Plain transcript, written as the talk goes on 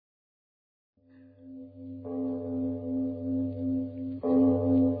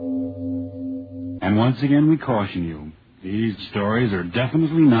And once again we caution you, these stories are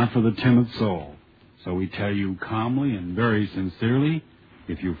definitely not for the timid soul. So we tell you calmly and very sincerely,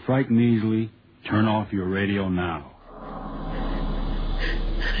 if you frighten easily, turn off your radio now.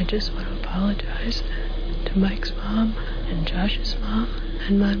 I just want to apologize to Mike's mom and Josh's mom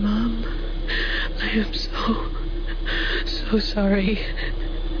and my mom. I am so sorry.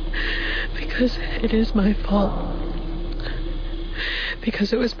 Because it is my fault.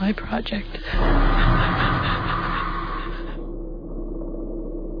 Because it was my project.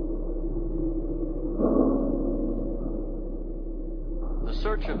 The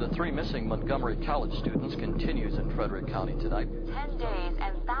search of the 3 missing Montgomery College students continues in Frederick County tonight. 10 days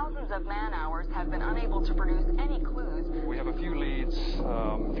and thousands of man-hours have been unable to produce any clues. We have a few leads,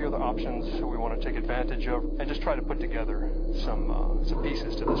 a few other options we want to take advantage of, and just try to put together some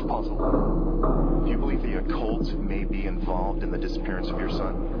pieces to this puzzle. Do you believe the occult may be involved in the disappearance of your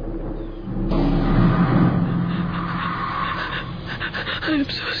son? I'm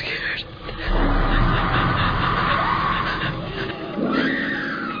so scared.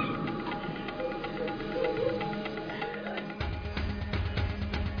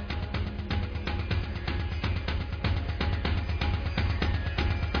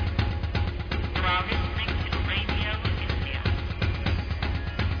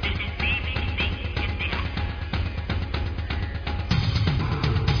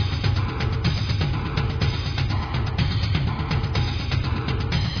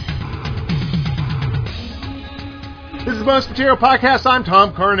 This is the Bonus Material Podcast. I'm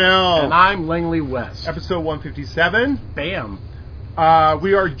Thom Carnell. And I'm Langley West. Episode 157. Bam.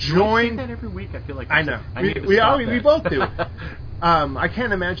 We are joined... I say that every week. I feel like I know. We both do. I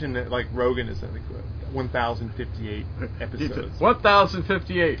can't imagine that like Rogan is at like 1,058 episodes.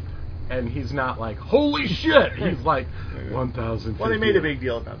 1,058. And he's not like, holy shit. He's like, 1,058. Well, they made a big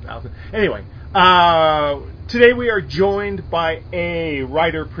deal about 1,000. Anyway, today we are joined by a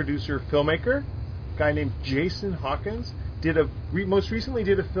writer, producer, filmmaker. Guy named Jason Hawkins most recently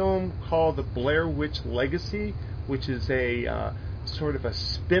did a film called The BLAIR WITCH LEGACY, which is a sort of a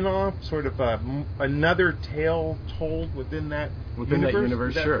spin-off, sort of another tale told within that universe.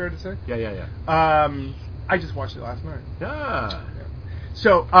 Is that sure. fair to say? Yeah. I just watched it last night. Yeah.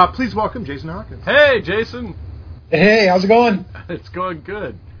 So please welcome Jason Hawkins. Hey, Jason. Hey, how's it going? It's going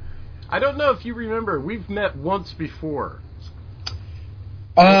good. I don't know if you remember, we've met once before.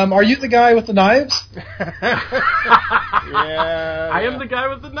 Are you the guy with the knives? Yeah. I am the guy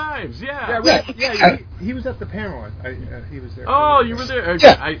with the knives. Yeah. Yeah. He was at the panel. He was there. Oh, you were there.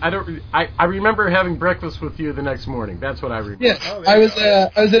 Okay. Yeah. I remember having breakfast with you the next morning. That's what I remember. Yes. I was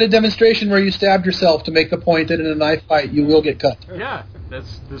at a demonstration where you stabbed yourself to make the point that in a knife fight you will get cut. Yeah.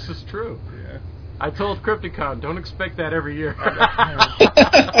 This is true. Yeah. I told Crypticon, don't expect that every year.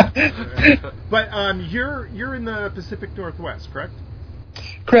 But you're in the Pacific Northwest, correct?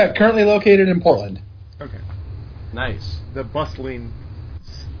 Correct. Currently located in Portland. Okay. Nice. The bustling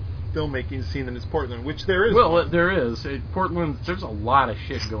filmmaking scene in Portland, which there is. Well, there is. Portland, there's a lot of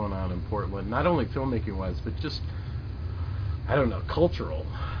shit going on in Portland. Not only filmmaking-wise, but just, I don't know, cultural.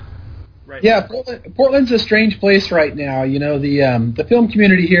 Right. Yeah, Portland's a strange place right now. You know, the film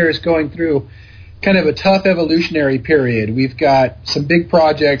community here is going through kind of a tough evolutionary period. We've got some big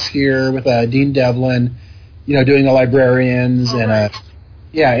projects here with Dean Devlin, doing The Librarians,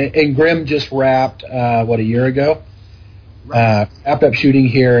 and Grimm just wrapped a year ago. Right. Wrapped up shooting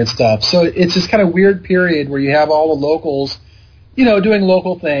here and stuff. So it's this kind of weird period where you have all the locals, doing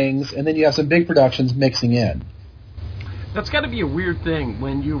local things, and then you have some big productions mixing in. That's got to be a weird thing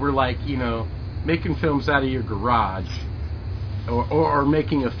when you were like, making films out of your garage, or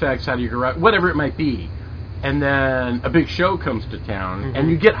making effects out of your garage, whatever it might be, and then a big show comes to town, and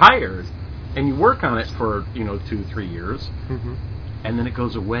you get hired, and you work on it for 2-3 years. Mm-hmm. And then it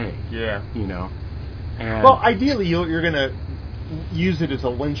goes away. Yeah. And well, ideally, you're going to use it as a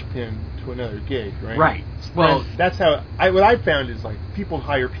linchpin to another gig, right? Right. Well, and that's how what I found is like people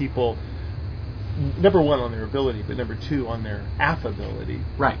hire people, number one on their ability, but number two on their affability.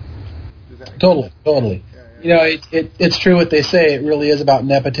 Right. Totally. Yeah. It's true what they say. It really is about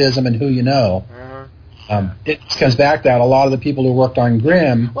nepotism and who you know. Uh-huh. It comes back to that. A lot of the people who worked on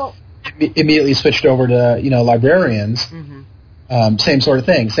Grimm immediately switched over to Librarians. Mm-hmm. Same sort of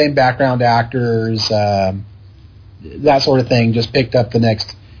thing, same background actors, that sort of thing. Just picked up the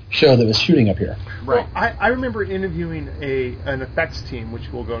next show that was shooting up here. Right. Well, I remember interviewing an effects team,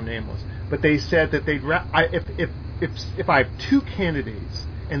 which will go nameless, but they said that if I have 2 candidates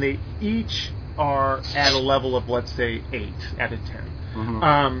and they each are at a level of, let's say, 8 out of 10,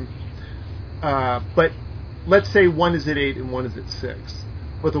 mm-hmm. But let's say one is at 8 and one is at 6.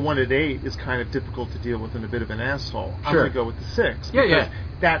 But the one at 8 is kind of difficult to deal with and a bit of an asshole. I'm Sure. going to go with the 6. Yeah, because yeah.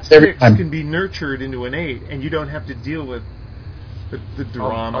 that 6 can be nurtured into an 8, and you don't have to deal with the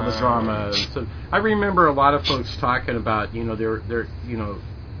drama. All the drama. So I remember a lot of folks talking about, there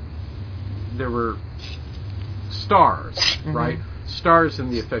were stars, right? Stars in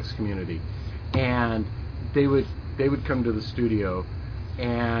the effects community, and they would come to the studio,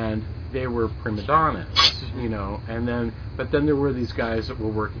 and they were prima donnas, but then there were these guys that were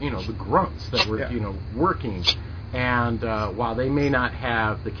working, the grunts that were, working, and while they may not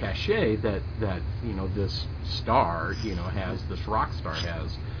have the cachet that this star, has, this rock star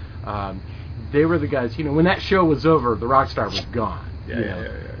has, they were the guys, when that show was over, the rock star was gone.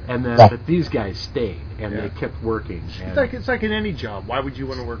 And then, but these guys stayed, and they kept working. And it's like in any job. Why would you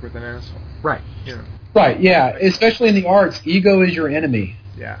want to work with an asshole? Right. Right, yeah. Especially in the arts, ego is your enemy.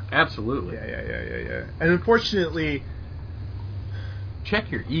 Yeah. Absolutely. Yeah. And unfortunately...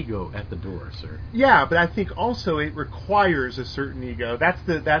 Check your ego at the door, sir. Yeah, but I think also it requires a certain ego. That's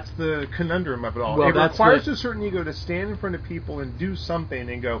the conundrum of it all. Well, it requires a certain ego to stand in front of people and do something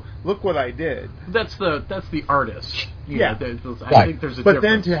and go, look what I did. That's the artist. Yeah. I think there's a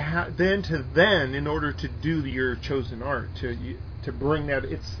difference. But then in order to do your chosen art, to bring that,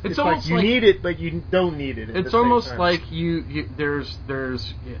 it's like you need it, but you don't need it. It's almost like there's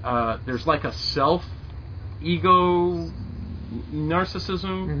like a self ego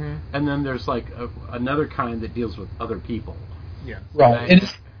narcissism, and then there's like another kind that deals with other people. Yeah. Right. And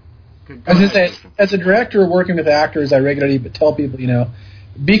I was going to say, as a director working with actors, I regularly tell people,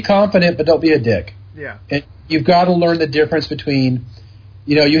 be confident, but don't be a dick. Yeah. And you've got to learn the difference between,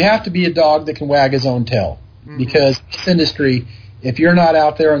 you have to be a dog that can wag his own tail. Because in this industry, if you're not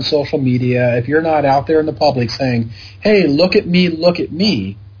out there on social media, if you're not out there in the public saying, hey, look at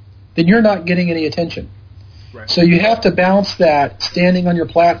me, then you're not getting any attention. Right. So you have to balance that standing on your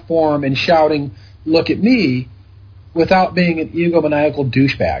platform and shouting, look at me, without being an egomaniacal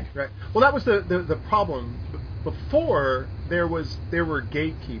douchebag. Right. Well, that was the problem. Before, there were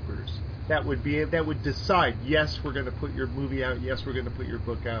gatekeepers that would decide, yes, we're going to put your movie out, yes, we're going to put your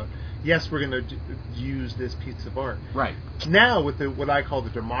book out, yes, we're going to use this piece of art. Right. Now, with what I call the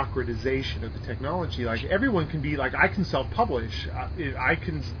democratization of the technology, like everyone can be like, I can self-publish, I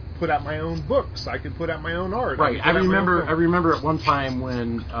can put out my own books, I can put out my own art. Right. I remember at one time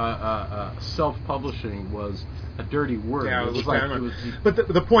when self-publishing was a dirty word. Yeah, it was like, but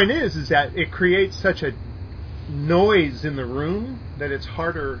the point is that it creates such a noise in the room that it's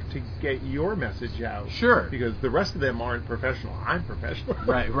harder to get your message out. Sure. Because the rest of them aren't professional. I'm professional.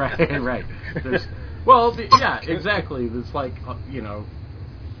 Right. Yeah, exactly. It's like,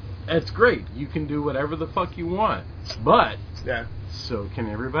 it's great. You can do whatever the fuck you want. But, so can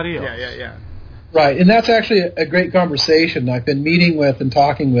everybody else. Yeah. Right, and that's actually a great conversation. I've been meeting with and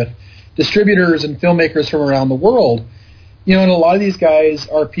talking with distributors and filmmakers from around the world. And a lot of these guys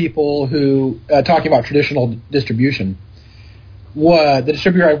are people who, talking about traditional distribution, the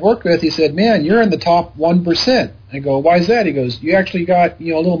distributor I've worked with, he said, man, you're in the top 1%. I go, why is that? He goes, you actually got, a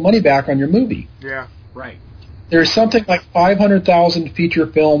little money back on your movie. Yeah. Right. There's something like 500,000 feature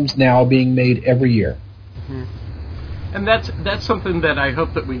films now being made every year. And that's something that I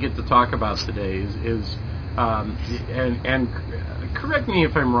hope that we get to talk about today is and correct me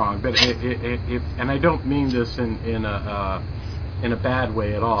if I'm wrong, but and I don't mean this in a bad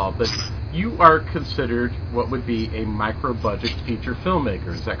way at all, but you are considered what would be a micro-budget feature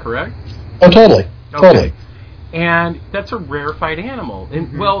filmmaker. Is that correct? Oh, totally. Okay. Totally. And that's a rarefied animal.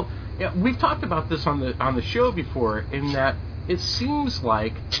 And well, we've talked about this on the show before, in that it seems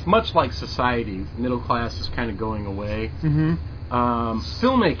like, much like society, middle class is kind of going away.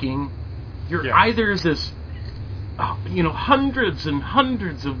 Filmmaking, you're either this, hundreds and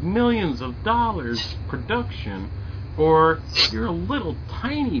hundreds of millions of dollars production, or you're a little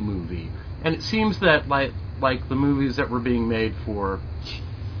tiny movie. And it seems that like the movies that were being made for,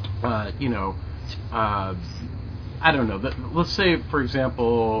 I don't know. Let's say, for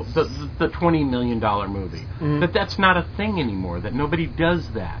example, the $20 million movie. That's not a thing anymore. That nobody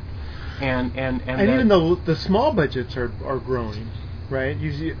does that. And even the small budgets are growing, right?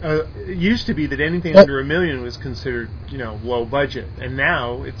 It used to be that anything under $1 million was considered, low budget, and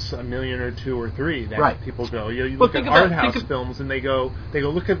now it's $1 million or $2 or $3 that people go. You look at art house films, and they go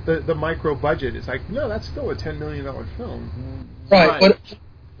look at the micro budget. It's like, no, that's still a $10 million film. Right.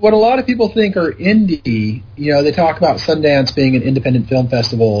 What a lot of people think are indie, they talk about Sundance being an independent film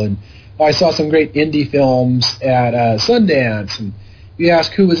festival, and I saw some great indie films at Sundance, and you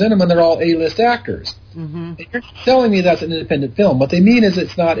ask who was in them, and they're all A-list actors. And you're telling me that's an independent film. What they mean is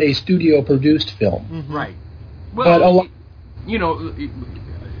it's not a studio-produced film. Right. Well,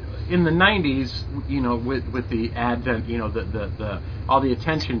 in the 90s, with the advent, the all the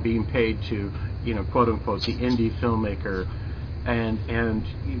attention being paid to, quote unquote, the indie filmmaker, and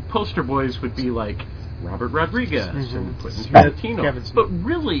poster boys would be like Robert Rodriguez and Quentin Tarantino. But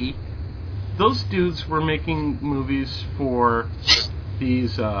really, those dudes were making movies for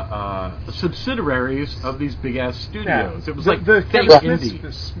these subsidiaries of these big ass studios. It was like the fake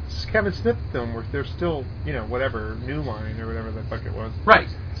Kevin Smith film where they're still, whatever, New Line or whatever the fuck it was. Right.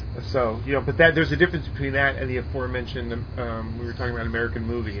 So, but there's a difference between that and the aforementioned, we were talking about American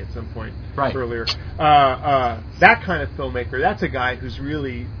Movie at some point earlier. That kind of filmmaker, that's a guy who's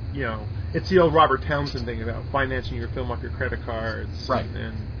really, it's the old Robert Townsend thing about financing your film off your credit cards. Right.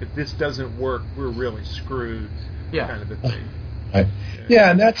 And if this doesn't work, we're really screwed, kind of a thing. Right.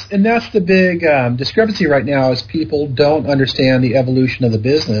 Yeah, and that's the big discrepancy right now is people don't understand the evolution of the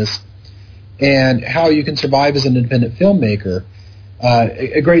business and how you can survive as an independent filmmaker.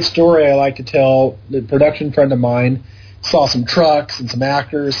 A great story I like to tell, the production friend of mine saw some trucks and some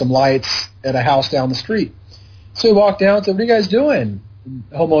actors, some lights at a house down the street. So he walked down and said, "What are you guys doing?" And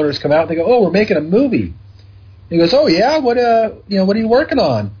homeowners come out and they go, "Oh, we're making a movie." And he goes, "Oh yeah, what are you working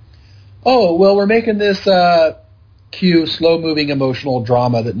on?" "Oh, well, we're making this cue slow-moving emotional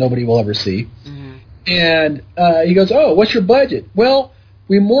drama that nobody will ever see." Mm-hmm. And he goes, "Oh, what's your budget?" "Well,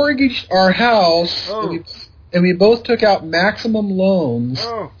 we mortgaged our house and we both took out maximum loans,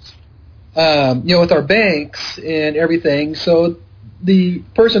 with our banks and everything." So the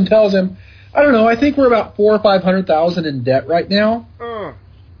person tells him, "I don't know, I think we're about $400,000 or $500,000 in debt right now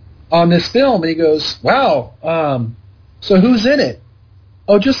on this film." And he goes, "Wow, so who's in it?"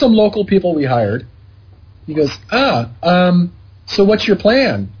 "Oh, just some local people we hired." He goes, "So what's your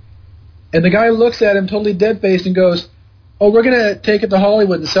plan?" And the guy looks at him totally dead-faced and goes, "Oh, we're going to take it to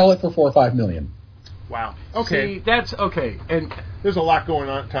Hollywood and sell it for $4 or $5 million. Wow. Okay. See, that's okay. And there's a lot going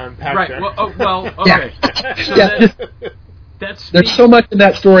on, Tom. Right. There. Well, okay. Yeah. So that's there's so much in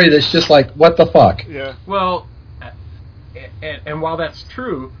that story that's just like, what the fuck? Yeah. Well, and while that's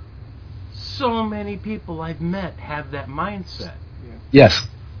true, so many people I've met have that mindset. Yeah. Yes.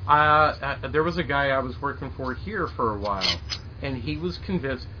 There was a guy I was working for here for a while, and he was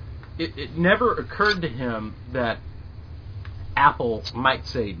convinced. It never occurred to him that Apple might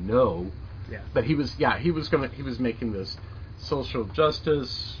say no. Yeah. But he was making this social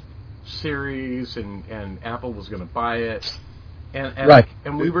justice series, and Apple was going to buy it, and right.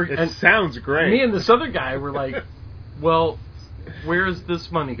 And we were. It sounds great. Me and this other guy were like, "Well, where is this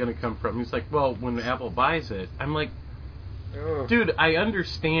money going to come from?" He's like, "Well, when Apple buys it." I'm like, "Dude, I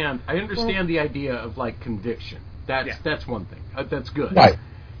understand. The idea of like conviction. That's one thing. That's good. Right.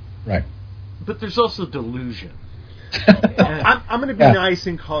 But there's also delusion." I'm going to be nice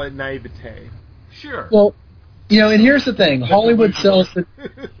and call it naivete. Sure. Well, and here's the thing: Hollywood sells the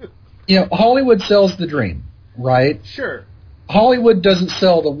dream, right? Sure. Hollywood doesn't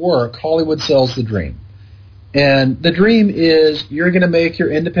sell the work. Hollywood sells the dream, and the dream is you're going to make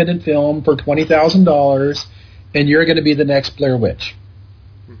your independent film for $20,000, and you're going to be the next Blair Witch.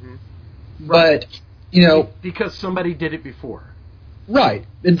 Mm-hmm. Right. But because somebody did it before. Right,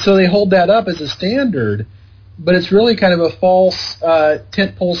 and so they hold that up as a standard. But it's really kind of a false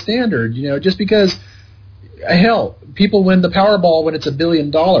tentpole standard, just because, hell, people win the Powerball when it's $1 billion.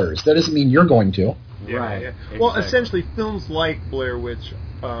 That doesn't mean you're going to. Yeah, right. Yeah. Exactly. Well, essentially, films like Blair Witch,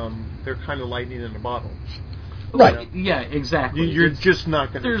 they're kind of lightning in a bottle. Right. Yeah, exactly. You're just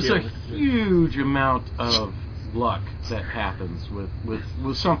not going to. There's a huge amount of luck that happens with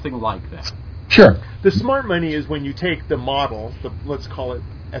something like that. Sure. The smart money is when you take the model, let's call it,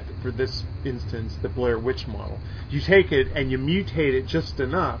 for this instance, the Blair Witch model. You take it and you mutate it just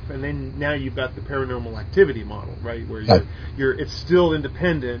enough, and then now you've got the Paranormal Activity model, right? Where it's still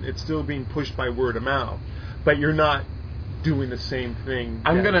independent, it's still being pushed by word of mouth, but you're not doing the same thing.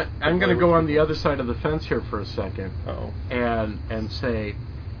 I'm gonna go on the other side of the fence here for a second, and say,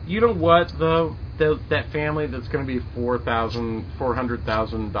 you know what though, that family that's going to be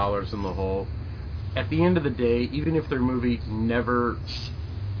 $400,000 in the hole. At the end of the day, even if their movie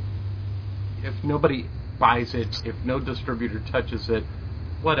if nobody buys it, if no distributor touches it,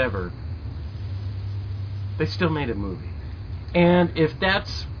 whatever, they still made a movie. And if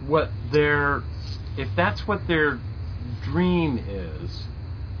that's what their dream is,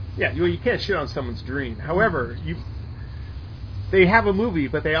 you can't shit on someone's dream. However, they have a movie,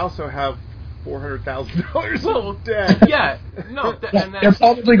 but they also have $400,000 of debt. Yeah, no, and they're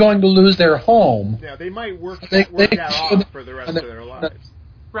probably going to lose their home. Yeah, they might work that off for the rest of their lives.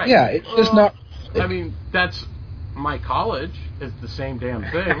 Right. Yeah, it's just not. I mean, that's my college is the same damn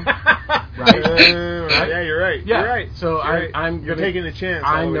thing, right? Yeah, you're right. Yeah. You're right. So You're taking a chance.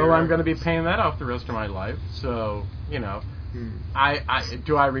 I know I'm going to be paying that off the rest of my life. So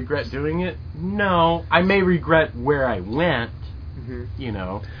do I regret doing it? No. I may regret where I went.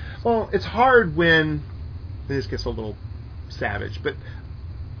 Well, it's hard when this gets a little savage, but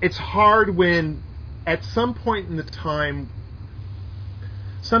it's hard when at some point in the time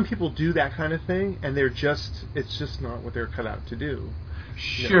some people do that kind of thing and it's just not what they're cut out to do.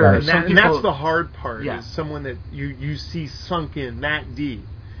 Sure. And that's the hard part, is someone that you see sunk in that deep,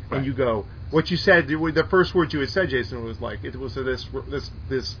 and you go, what you said, the first words you had said, Jason, was like, it was this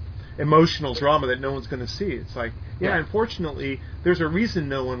emotional drama that no one's going to see. It's like, unfortunately, there's a reason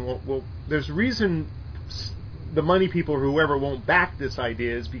no one will there's a reason the money people or whoever won't back this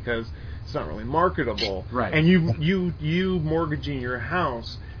idea is because it's not really marketable. Right. And you mortgaging your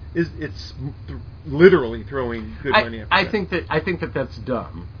house it's literally throwing good money at I think that that's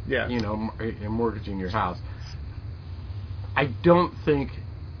dumb. Yeah. Mortgaging your house. I don't think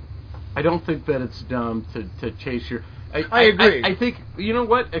that it's dumb to chase your. I agree. I think you know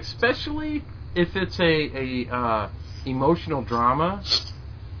what, especially if it's a emotional drama.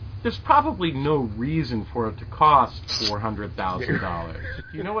 There's probably no reason for it to cost $400,000.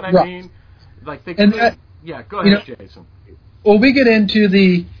 You know what I mean? Like they could. Go ahead, Jason. Well, we get into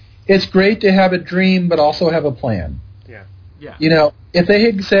it's great to have a dream, but also have a plan. Yeah. If they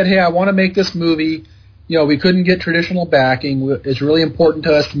had said, hey, I want to make this movie, we couldn't get traditional backing, it's really important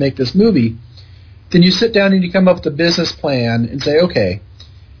to us to make this movie, then you sit down and you come up with a business plan and say, okay,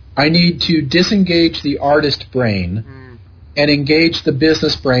 I need to disengage the artist brain and engage the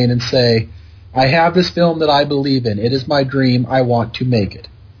business brain and say, I have this film that I believe in. It is my dream. I want to make it.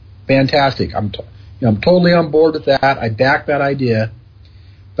 Fantastic. I'm totally on board with that. I back that idea.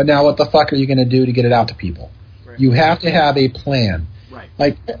 But now what the fuck are you going to do to get it out to people? Right. You have to have a plan. Right.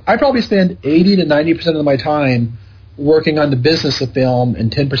 Like, I probably spend 80 to 90% of my time working on the business of film and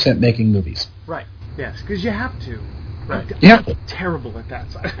 10% making movies. Right. Yes, because you have to. Right. Yeah. I'm terrible at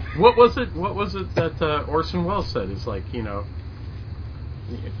that side. What was it that Orson Welles said? It's like,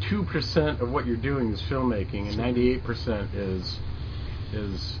 2% of what you're doing is filmmaking, and 98% is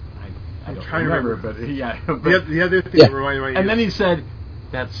I don't remember, but yeah. But, the other thing that reminded me. And then he said,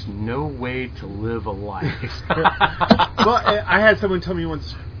 "That's no way to live a life." Well, I had someone tell me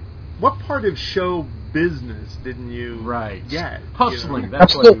once, what part of show business didn't you get? Hustling.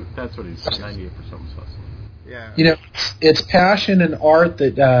 That's what he said. 98% was hustling. Yeah. It's passion and art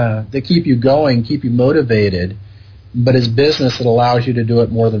that keep you going, keep you motivated, but it's business that allows you to do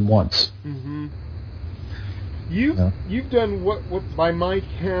it more than once. Mm-hmm. You've done what by my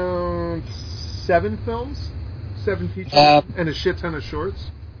count 7 films, 7 features, and a shit ton of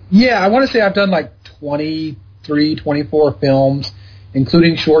shorts. Yeah, I want to say I've done like 23, 24 films,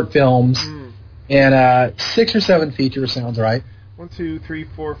 including short films, and 6 or 7 features sounds right. 1, 2, 3,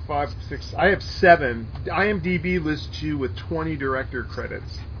 4, 5, 6. I have 7. IMDb lists you with 20 director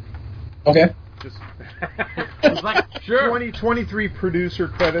credits. Okay. Just like, sure. 23 producer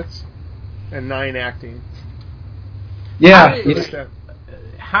credits and 9 acting. Yeah.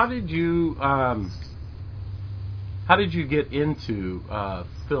 How did you get into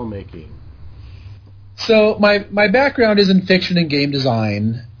filmmaking? So my background is in fiction and game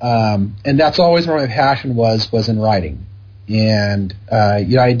design, and that's always where my passion was in writing. And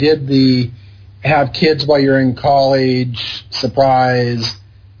I did the have kids while you're in college, surprise,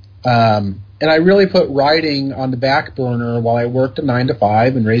 and I really put writing on the back burner while I worked a 9 to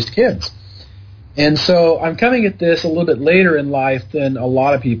 5 and raised kids. And so I'm coming at this a little bit later in life than a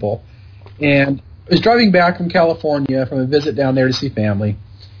lot of people. And I was driving back from California from a visit down there to see family.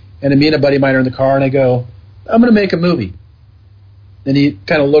 And me and a buddy of mine are in the car, and I go, I'm going to make a movie. And he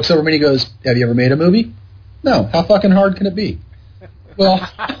kind of looks over me and he goes, have you ever made a movie? No. How fucking hard can it be? Well,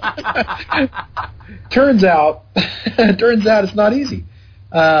 turns out it's not easy.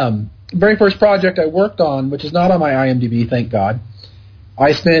 The very first project I worked on, which is not on my IMDb, thank God,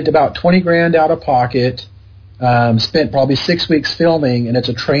 I spent about $20,000 out of pocket, spent probably 6 weeks filming, and it's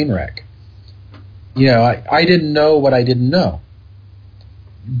a train wreck. I didn't know what I didn't know.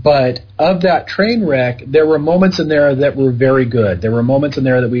 But of that train wreck, there were moments in there that were very good. There were moments in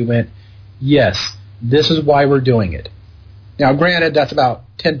there that we went, yes, this is why we're doing it. Now, granted, that's about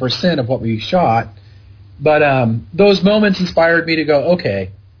 10% of what we shot, but those moments inspired me to go,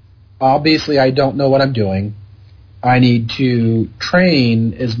 okay, obviously I don't know what I'm doing. I need to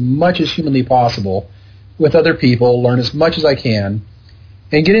train as much as humanly possible with other people, learn as much as I can,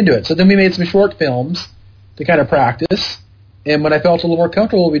 and get into it. So then we made some short films to kind of practice, and when I felt a little more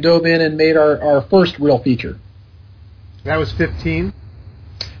comfortable, we dove in and made our first real feature. That was 15?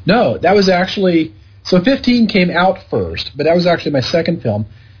 No, that was actually... So 15 came out first, but that was actually my second film.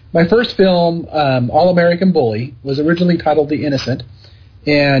 My first film, All-American Bully, was originally titled The Innocent,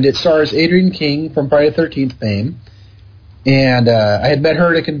 and it stars Adrienne King from Friday the 13th fame. And I had met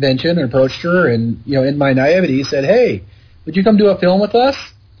her at a convention and approached her and, in my naivety said, hey, would you come do a film with us?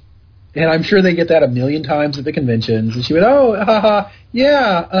 And I'm sure they get that a million times at the conventions. And she went, oh, haha,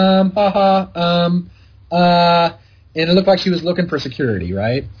 yeah, and it looked like she was looking for security,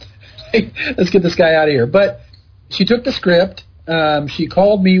 right? Let's get this guy out of here. But she took the script. She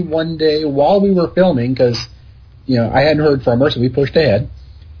called me one day while we were filming because, I hadn't heard from her, so we pushed ahead.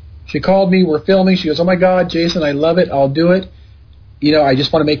 She called me, we're filming. She goes, oh, my God, Jason, I love it. I'll do it. I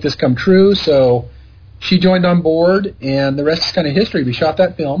just want to make this come true. So she joined on board, and the rest is kind of history. We shot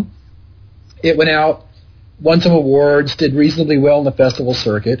that film. It went out, won some awards, did reasonably well in the festival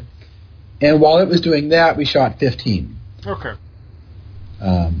circuit. And while it was doing that, we shot 15. Okay.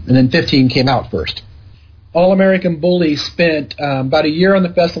 And then 15 came out first. All-American Bully spent about a year on the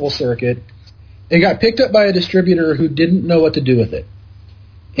festival circuit. It got picked up by a distributor who didn't know what to do with it.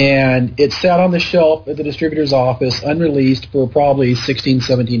 And it sat on the shelf at the distributor's office unreleased for probably 16,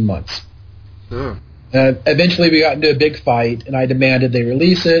 17 months. Eventually we got into a big fight, and I demanded they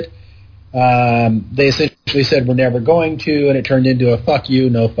release it. They essentially said we're never going to, and it turned into a fuck you,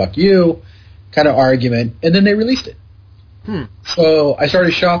 no fuck you kind of argument, and then they released it. So I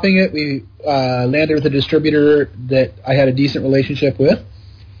started shopping it. We landed with a distributor that I had a decent relationship with.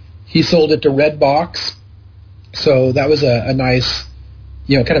 He sold it to Redbox, so that was a nice,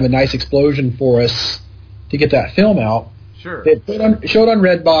 kind of a nice explosion for us to get that film out. Sure. It showed on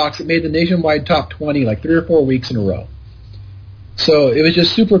Redbox. It made the nationwide top 20 like 3 or 4 weeks in a row. So it was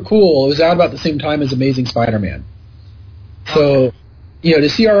just super cool. It was out about the same time as Amazing Spider-Man. So, to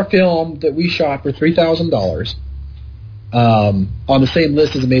see our film that we shot for $3,000 on the same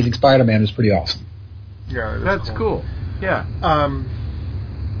list as Amazing Spider-Man was pretty awesome. Yeah, that's cool. Yeah.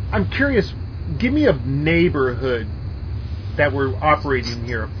 I'm curious, give me a neighborhood that we're operating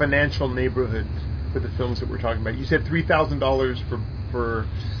here, a financial neighborhood for the films that we're talking about. You said $3,000 for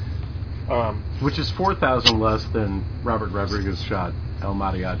which is $4,000 less than Robert Rodriguez shot El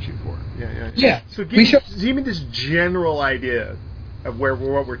Mariachi for. Yeah. So give me this general idea of what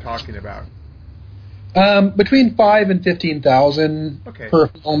we're talking about. Between $5,000 and $15,000 per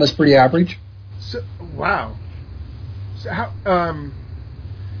film is pretty average. So, wow. So how?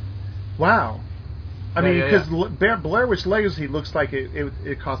 Wow. I mean, because Blair Witch Legacy looks like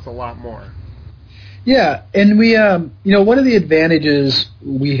it costs a lot more. Yeah, and we, one of the advantages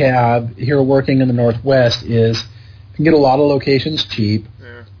we have here working in the Northwest is we can get a lot of locations cheap.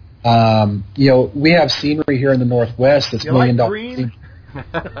 Yeah. We have scenery here in the Northwest that's $1 million. Like green?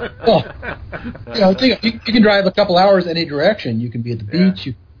 You can drive a couple hours any direction. You can be at the beach,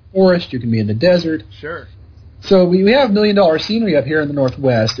 you can be in the forest, you can be in the desert. Sure. So we have $1 million scenery up here in the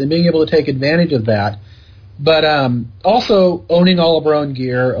Northwest, and being able to take advantage of that. But also owning all of our own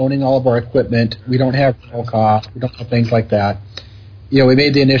gear, owning all of our equipment. We don't have rental costs. We don't have things like that. We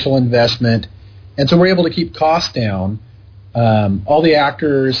made the initial investment, and so we're able to keep costs down. All the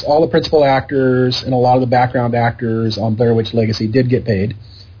actors, all the principal actors, and a lot of the background actors on Blair Witch Legacy did get paid.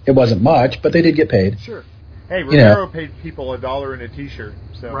 It wasn't much, but they did get paid. Sure. Hey, Romero paid people $1 in a T-shirt.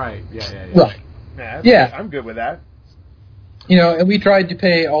 So. Right. Yeah. Right. Yeah. I'm good with that. And we tried to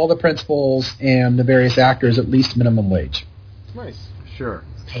pay all the principals and the various actors at least minimum wage. Nice. Sure.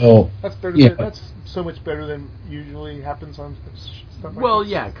 So that's so much better than usually happens on stuff like Well,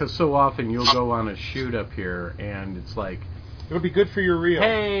 this. yeah, because so often you'll go on a shoot up here, and it's like, it'll be good for your reel.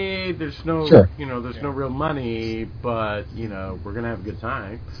 hey, there's no, no real money, but we're gonna have a good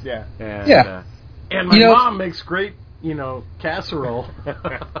time. Yeah. And, and my mom makes great, casserole.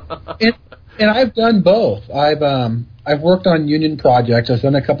 And I've done both. I've worked on union projects. I've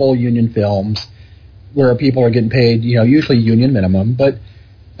done a couple of union films where people are getting paid, usually union minimum, but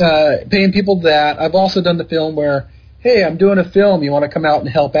paying people that. I've also done the film where, hey, I'm doing a film. You want to come out and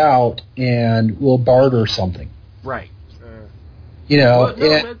help out, and we'll barter something. Right. Well,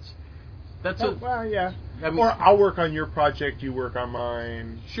 that's well, yeah. I mean, or I'll work on your project, you work on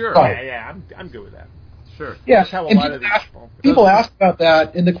mine. Sure. Right. Yeah, I'm good with that. Sure. Yeah, that's how a lot of these people ask about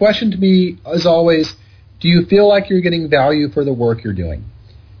that, and the question to me is always, do you feel like you're getting value for the work you're doing?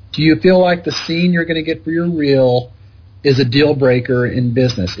 Do you feel like the scene you're going to get for your reel is a deal breaker in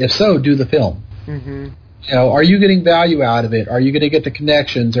business? If so, do the film. Mm-hmm. Are you getting value out of it? Are you going to get the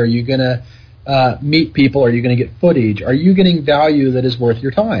connections? Are you going to meet people? Are you going to get footage? Are you getting value that is worth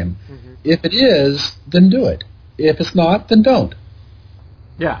your time? Mm-hmm. If it is, then do it. If it's not, then don't.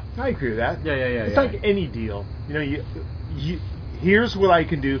 Yeah. I agree with that. Yeah. It's like any deal. You know, you here's what I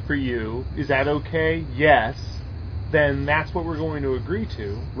can do for you. Is that okay? Yes. Then that's what we're going to agree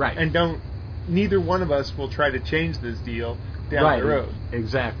to. Right. And neither one of us will try to change this deal down the road.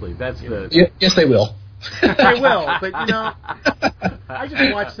 Exactly. That's Yes, they will. They will, but you know, I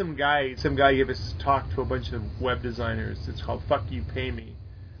just watched some guy give us a talk to a bunch of web designers. It's called "Fuck You, Pay Me,"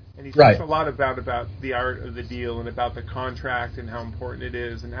 and he talks a lot about the art of the deal and about the contract and how important it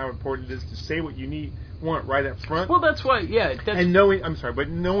is and how important it is to say what you want right up front. Well, that's why, and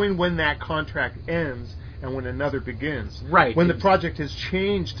knowing when that contract ends and when another begins. Right. When the project has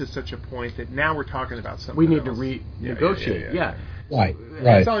changed to such a point that now we're talking about something we need else. to renegotiate. Yeah. Right.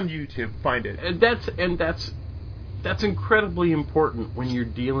 It's on YouTube. Find it. And that's incredibly important when you're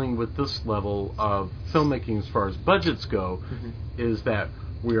dealing with this level of filmmaking as far as budgets go, is that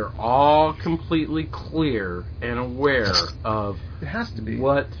we're all completely clear and aware of it has to be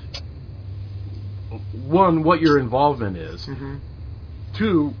what your involvement is,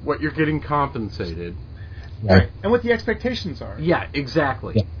 2, what you're getting compensated. Right. And what the expectations are. Yeah,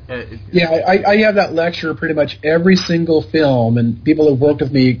 exactly. I have that lecture pretty much every single film, and people who've worked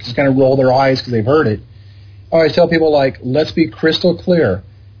with me just kind of roll their eyes because they've heard it. I always tell people, like, let's be crystal clear.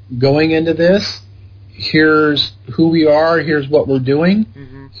 Going into this, here's who we are, here's what we're doing,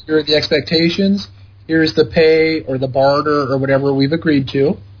 here are the expectations, here's the pay or the barter or whatever we've agreed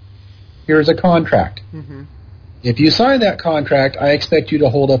to, here's a contract. If you sign that contract, I expect you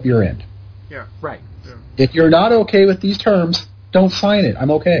to hold up your end. Yeah. Right. If you're not okay with these terms, don't sign it.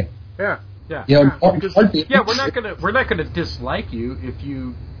 I'm okay. Yeah. You know, we're not gonna dislike you if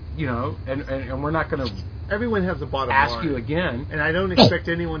you know, and we're not gonna. Everyone has a bottom line. Ask you again, and I don't expect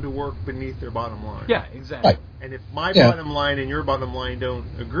anyone to work beneath their bottom line. Yeah, exactly. Right. And if my bottom line and your bottom line don't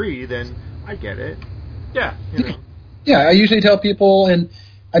agree, then I get it. Yeah. You know. Yeah, I usually tell people, and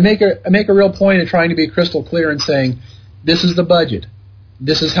I make a real point of trying to be crystal clear and saying, this is the budget.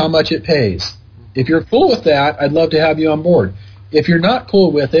 This is how much it pays. If you're cool with that, I'd love to have you on board. If you're not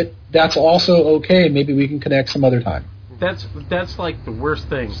cool with it, that's also okay. Maybe we can connect some other time. That's like the worst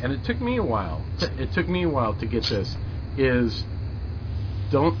thing, and it took me a while. It took me a while to get this. Is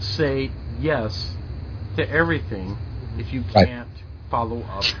don't say yes to everything if you can't follow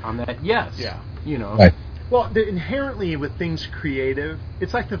up on that yes. Yeah. You know. Right. Well, inherently with things creative,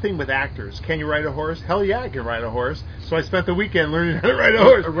 it's like the thing with actors. Can you ride a horse? Hell yeah, I can ride a horse. So I spent the weekend learning how to ride a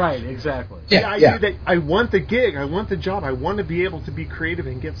horse. Right, exactly. The idea that I want the gig, I want the job, I want to be able to be creative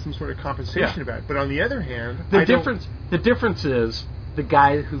and get some sort of compensation about it. But on the other hand, the difference is the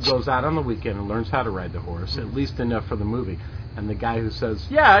guy who goes out on the weekend and learns how to ride the horse, at least enough for the movie, and the guy who says,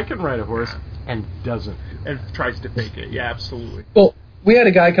 "Yeah, I can ride a horse," and doesn't, and tries to fake it. Yeah, absolutely. Well, we had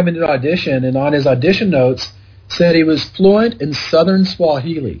a guy come into an audition, and on his audition notes said he was fluent in Southern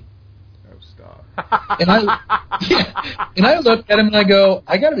Swahili. Oh, stop. And I looked at him and I go,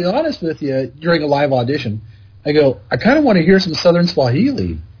 I got to be honest with you, during a live audition, I go, I kind of want to hear some Southern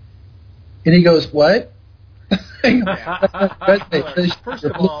Swahili. And he goes, what? First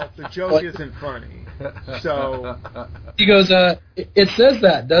of all, the joke isn't funny. So he goes, it says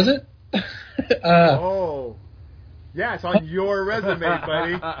that, does it? Oh. Yeah, it's on your resume,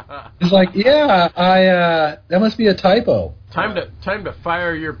 buddy. He's like, yeah, that must be a typo. Time to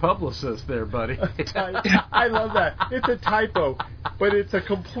fire your publicist there, buddy. I love that. It's a typo, but it's a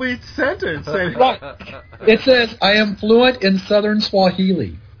complete sentence. It says, I am fluent in Southern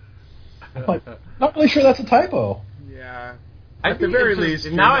Swahili. I'm like, not really sure that's a typo. Yeah. At the very least,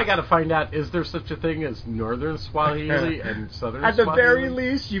 now I got to find out: is there such a thing as Northern Swahili and Southern? At the Swahili? very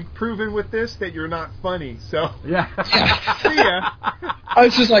least, you've proven with this that you're not funny. So yeah. See ya. I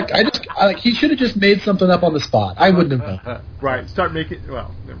was just like, he should have just made something up on the spot. I wouldn't have known. Right. Start making.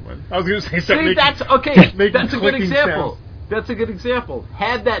 Well, never mind. I was going to say something. See, that's okay. That's a good example. That's a good example.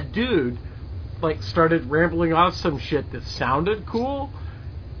 Had that dude started rambling off some shit that sounded cool,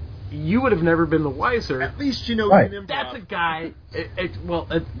 you would have never been the wiser. At least you know right. improv. That's a guy.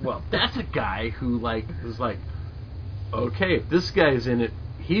 That's a guy who was like, okay, if this guy's in it,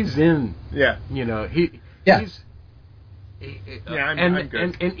 he's in. Yeah. You know Yeah. He's. I'm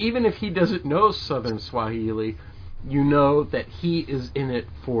good. And even if he doesn't know Southern Swahili, you know that he is in it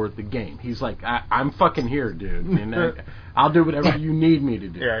for the game. He's like, I'm fucking here, dude, and I'll do whatever you need me to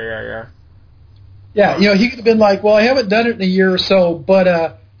do. Yeah. Yeah, he could have been like, well, I haven't done it in a year or so,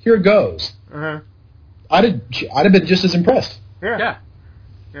 but here goes. Uh-huh. I'd have been just as impressed. Yeah.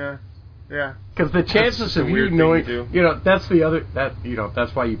 Because the chances of you knowing, that's the other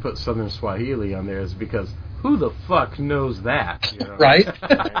that's why you put Southern Swahili on there, is because who the fuck knows that? Right.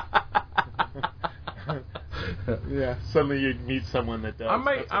 Yeah, suddenly you meet someone that does.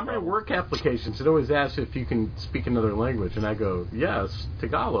 On my work applications, it always asks if you can speak another language, and I go, yes,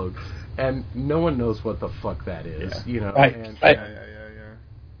 Tagalog, and no one knows what the fuck that is, Right. Yeah.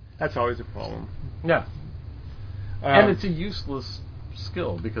 That's always a problem. Yeah. And it's a useless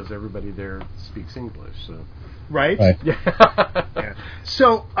skill because everybody there speaks English, so. Right? Yeah. Yeah.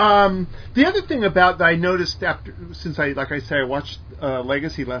 So, the other thing about that I noticed since I watched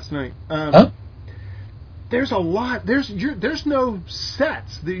Legacy last night. There's a lot. There's no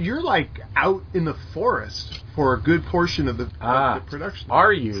sets. You're like out in the forest for a good portion of the production.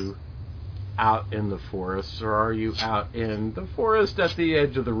 Are you out in the forest, or are you out in the forest at the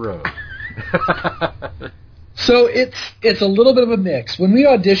edge of the road? So it's a little bit of a mix. When we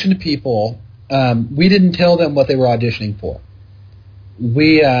auditioned people, we didn't tell them what they were auditioning for.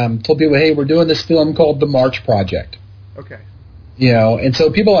 We told people, hey, we're doing this film called The March Project. Okay. And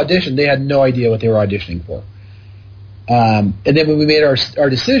so people auditioned, they had no idea what they were auditioning for. And then when we made our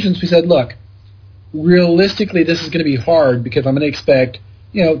decisions, we said, look, realistically, this is going to be hard because I'm going to expect,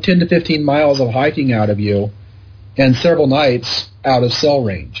 10 to 15 miles of hiking out of you and several nights out of cell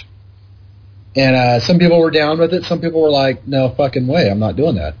range. And some people were down with it. Some people were like, no fucking way, I'm not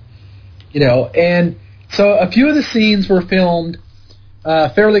doing that. And so a few of the scenes were filmed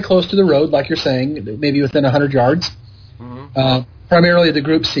fairly close to the road, like you're saying, maybe within 100 yards. Mm-hmm. Primarily the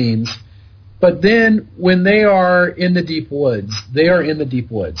group scenes. But then when they are in the deep woods, they are in the deep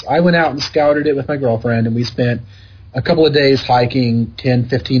woods. I went out and scouted it with my girlfriend, and we spent a couple of days hiking 10,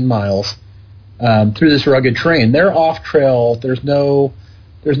 15 miles through this rugged terrain. They're off trail. There's no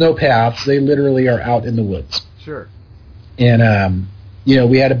paths. They literally are out in the woods. Sure. And,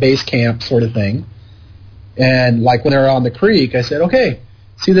 we had a base camp sort of thing. And like when they were on the creek, I said, okay,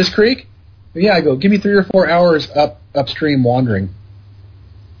 see this creek? Yeah, I go, give me 3 or 4 hours upstream wandering.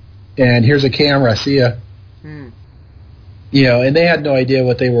 And here's a camera, see ya. And they had no idea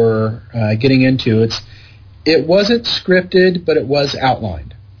what they were getting into. It wasn't scripted, but it was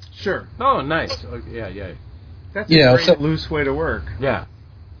outlined. Sure. Oh, nice. Yeah. That's a great loose way to work. Yeah.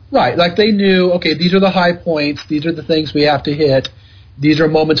 Right, like they knew, okay, these are the high points, these are the things we have to hit, these are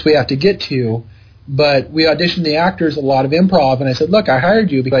moments we have to get to, but we auditioned the actors a lot of improv, and I said, look, I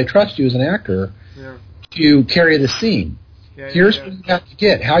hired you because I trust you as an actor to carry the scene. Here's what you have to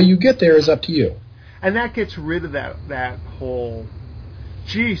get. How you get there is up to you. And that gets rid of that whole,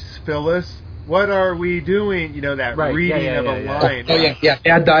 geez, Phyllis, what are we doing? That reading of a line. Oh, yeah.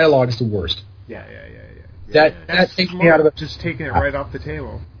 Bad dialogue is the worst. Yeah. That takes me out of it. Just taking it right off the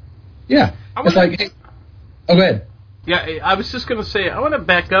table. Yeah. It's like, hey, go ahead. Yeah, I was just going to say, I want to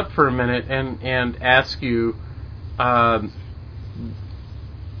back up for a minute and ask you, as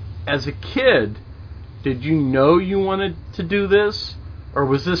a kid, did you know you wanted to do this? Or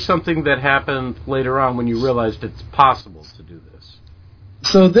was this something that happened later on when you realized it's possible to do this?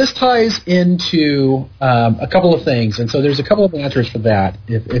 So this ties into a couple of things, and so there's a couple of answers for that,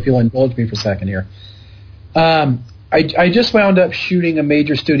 if you'll indulge me for a second here. I just wound up shooting a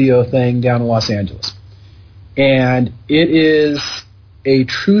major studio thing down in Los Angeles. And it is a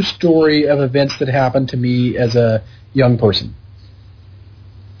true story of events that happened to me as a young person.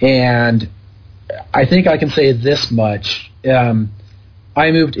 And I think I can say this much.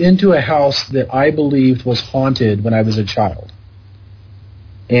 I moved into a house that I believed was haunted when I was a child.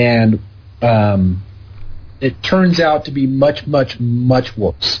 And it turns out to be much, much, much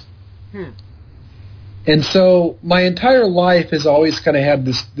worse. And so my entire life has always kind of had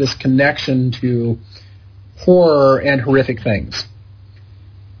this connection to horror and horrific things.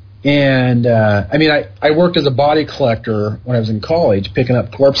 And, I worked as a body collector when I was in college, picking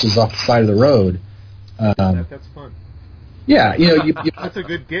up corpses off the side of the road. That's fun. Yeah, you that's a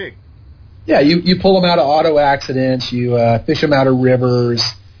good gig. Yeah, you pull them out of auto accidents, you fish them out of rivers,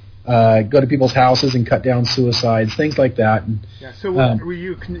 go to people's houses and cut down suicides, things like that. And, so were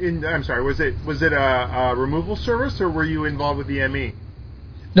you? I'm sorry. Was it a removal service or were you involved with the ME?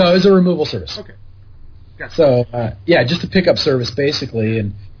 No, it was a removal service. Okay. Gotcha. So just a pickup service basically,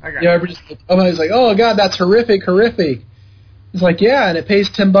 and everybody's like, oh god, that's horrific. It's like, yeah, and it pays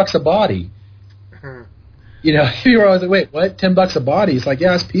 $10 a body. You were always like, wait, what? $10 a body? It's like,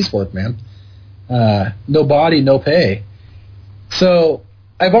 yeah, it's piecework, man. No body, no pay. So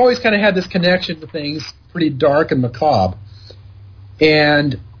I've always kind of had this connection to things pretty dark and macabre.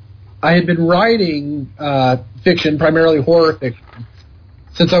 And I had been writing fiction, primarily horror fiction,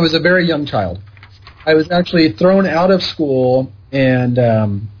 since I was a very young child. I was actually thrown out of school and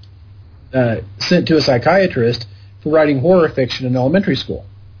sent to a psychiatrist for writing horror fiction in elementary school.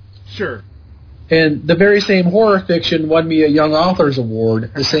 Sure. And the very same horror fiction won me a Young Authors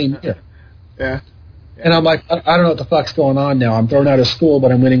Award the same year. Yeah. And I'm like, I don't know what the fuck's going on now. I'm thrown out of school,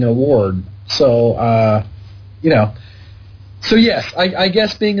 but I'm winning an award. So, So yes, I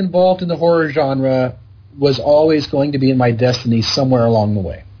guess being involved in the horror genre was always going to be in my destiny somewhere along the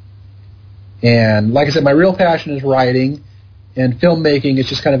way. And like I said, my real passion is writing, and filmmaking is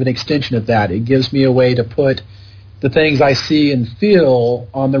just kind of an extension of that. It gives me a way to put the things I see and feel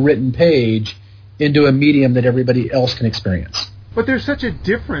on the written page into a medium that everybody else can experience. But there's such a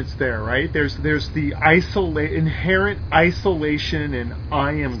difference there, right? There's the inherent isolation and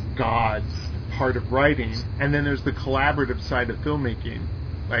I am God part of writing, and then there's the collaborative side of filmmaking.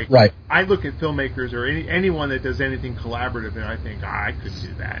 Like, right. I look at filmmakers or anyone that does anything collaborative, and I think, I couldn't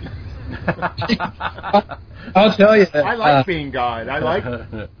do that. I'll tell you. I like being God. I like,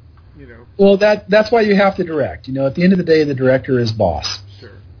 Well, that's why you have to direct. At the end of the day, the director is boss.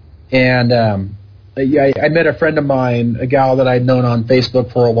 Sure. And I met a friend of mine, a gal that I'd known on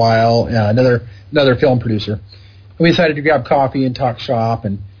Facebook for a while, another film producer. And we decided to grab coffee and talk shop,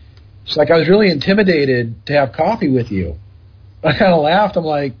 and she's like, I was really intimidated to have coffee with you. I kind of laughed. I'm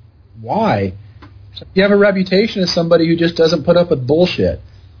like, why? She's like, you have a reputation as somebody who just doesn't put up with bullshit.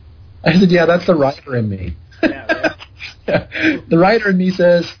 I said, yeah, that's the writer in me. Yeah. The writer in me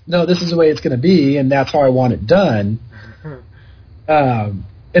says, no, this is the way it's going to be, and that's how I want it done. And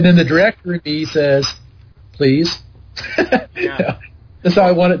then the director in me says, please. Yeah. That's how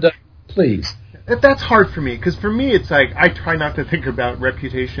I want it done, please. That's hard for me, because for me it's like I try not to think about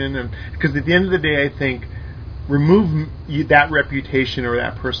reputation, and because at the end of the day I think remove that reputation or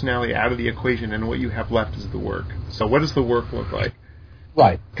that personality out of the equation, and what you have left is the work. So what does the work look like?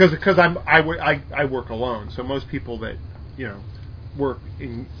 Right. Because I work alone, so most people that work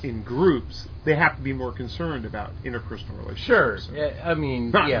in groups, they have to be more concerned about interpersonal relationships. Sure. I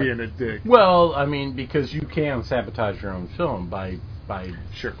mean, not being a dick. Well, I mean, because you can sabotage your own film by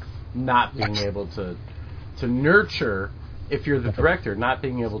sure. not being able to nurture, if you're the director, not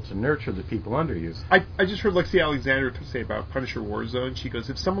being able to nurture the people under you. I just heard Lexi Alexander say about Punisher Warzone. She goes,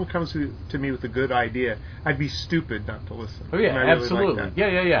 if someone comes to me with a good idea, I'd be stupid not to listen. Oh yeah, really absolutely. Like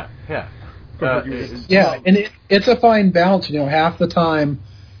that. Yeah. And it's a fine balance. Half the time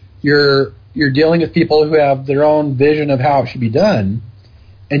you're dealing with people who have their own vision of how it should be done,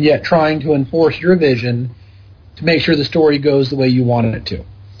 and yet trying to enforce your vision to make sure the story goes the way you wanted it to.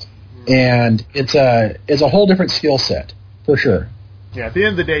 And it's a whole different skill set, for sure. Yeah, at the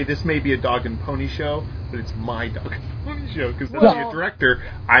end of the day, this may be a dog and pony show, but it's my dog and pony show, because as a director,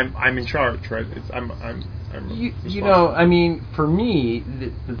 I'm in charge, right? I'm I mean, for me,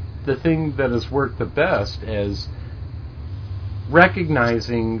 the thing that has worked the best is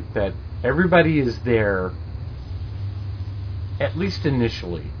recognizing that everybody is there, at least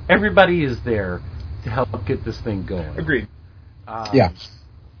initially. Everybody is there to help get this thing going. Agreed. Yeah.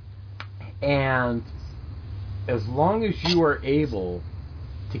 And as long as you are able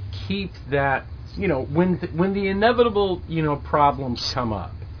to keep that, when the inevitable, problems come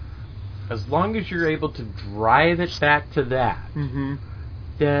up, as long as you're able to drive it back to that, mm-hmm.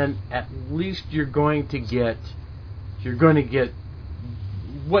 then at least you're going to get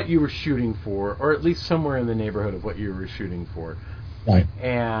what you were shooting for, or at least somewhere in the neighborhood of what you were shooting for. Right.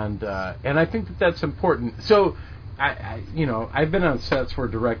 And I think that's important. So I've been on sets where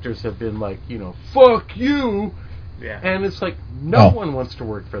directors have been like, fuck you. Yeah. And it's like, no one wants to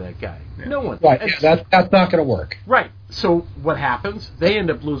work for that guy. Yeah. No one. Right. That's not going to work. Right. So what happens? They end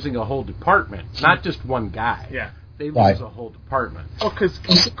up losing a whole department, not just one guy. Yeah. They lose a whole department. Oh, because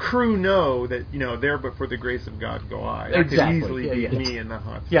crew know that, there but for the grace of God go I. That exactly. could easily be me in the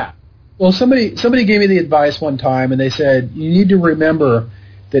hot. Yeah. Well, somebody gave me the advice one time, and they said, you need to remember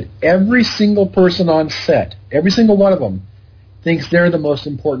that every single person on set, every single one of them, thinks they're the most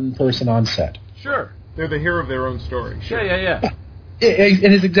important person on set. Sure. They're the hero of their own story. Sure. Yeah. And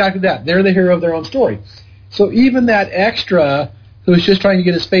it's exactly that. They're the hero of their own story. So even that extra who's just trying to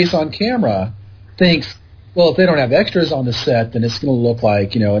get his face on camera thinks, well, if they don't have extras on the set, then it's going to look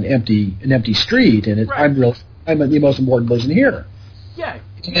like an empty street, and I'm the most important person here. Yeah.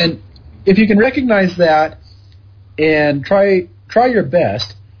 And if you can recognize that and try your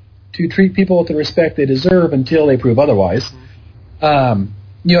best to treat people with the respect they deserve until they prove otherwise,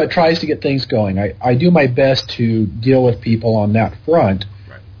 it tries to get things going. I do my best to deal with people on that front.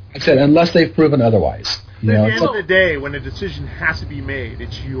 Right. Like I said, unless they've proven otherwise. At the end of the day, when a decision has to be made,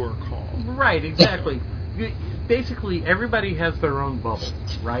 it's your call. Right, exactly. Basically, everybody has their own bubble,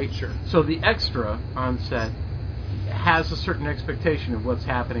 right? Sure. So the extra on set has a certain expectation of what's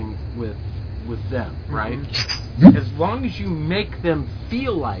happening with them, right? Mm-hmm. As long as you make them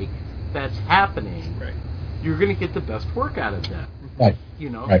feel like that's happening, right, you're going to get the best work out of them. Right. you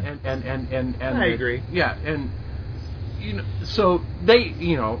know, Right. and I agree. Yeah, and you know, so they,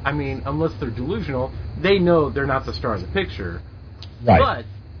 you know, I mean, unless they're delusional, they know they're not the star of the picture. Right.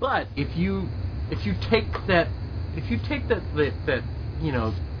 But if you take that you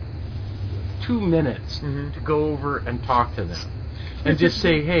know 2 minutes Mm-hmm. to go over and talk to them and just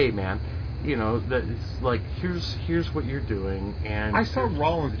say, hey man, you know, that it's like here's what you're doing, and I saw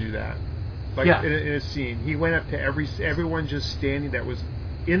Rollins do that. Like Yeah. in a scene, he went up to everyone just standing that was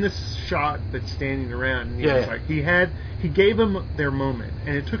in the shot that's standing around, and he was like, he gave them their moment,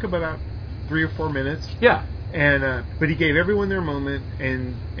 and it took about 3 or 4 minutes. Yeah. And but he gave everyone their moment,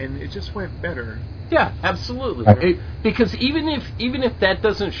 and it just went better. Yeah, absolutely. Because even if that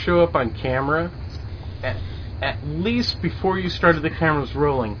doesn't show up on camera, at least before you started the cameras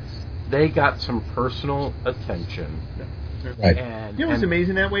rolling, they got some personal attention. Right. And, You know what's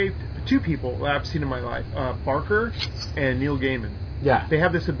amazing that way? 2 people I've seen in my life, Barker and Neil Gaiman. Yeah. They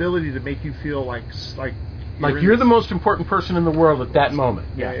have this ability to make you feel like you're the most important person in the world at that moment.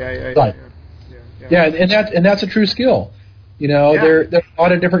 Yeah. Right. Yeah, and that's a true skill. You know, there are a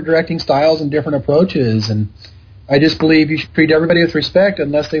lot of different directing styles and different approaches, and I just believe you should treat everybody with respect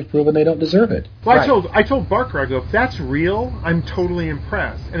unless they've proven they don't deserve it. Well, I told Barker, I go, if that's real, I'm totally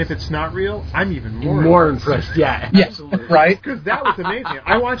impressed, and if it's not real, I'm even more impressed. Yeah, absolutely. Right. Because that was amazing.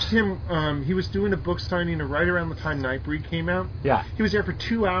 I watched him. He was doing a book signing right around the time Nightbreed came out. Yeah. He was there for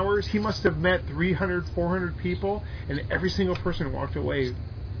 2 hours. He must have met 300, 400 people, and every single person walked away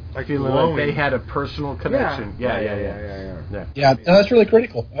like feeling glowing. like they had a personal connection. Yeah. Yeah, no, that's really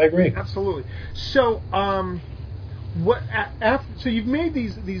critical. I agree. Absolutely. So, so you've made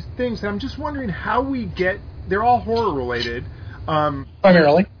these things, and I'm just wondering how we get. They're all horror related,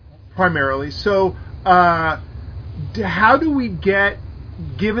 Primarily. So, how do we get?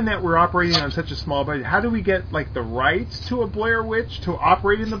 Given that we're operating on such a small budget, how do we get like the rights to a Blair Witch to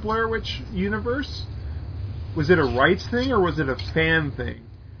operate in the Blair Witch universe? Was it a rights thing or was it a fan thing?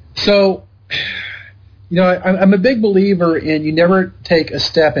 So, you know, I'm a big believer in you never take a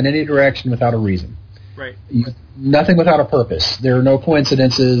step in any direction without a reason. Right. Nothing without a purpose. There are no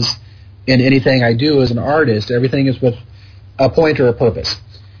coincidences in anything I do as an artist. Everything is with a point or a purpose.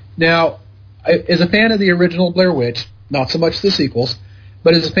 Now, as a fan of the original Blair Witch, not so much the sequels,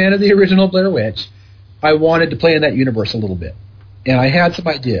 but as a fan of the original Blair Witch, I wanted to play in that universe a little bit. And I had some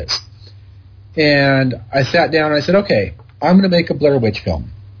ideas. And I sat down and I said, okay, I'm going to make a Blair Witch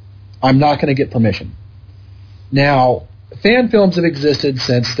film. I'm not going to get permission. Now, fan films have existed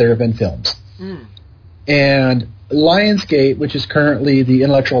since there have been films. Mm. And Lionsgate, which is currently the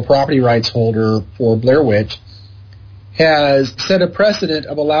intellectual property rights holder for Blair Witch, has set a precedent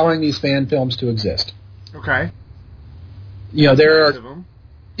of allowing these fan films to exist. Okay. You know, there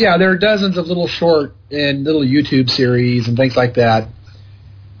are dozens of little short and little YouTube series and things like that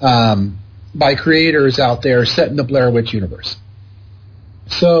by creators out there set in the Blair Witch universe.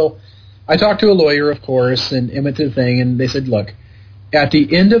 So I talked to a lawyer, of course, and went through the thing, and they said, look, at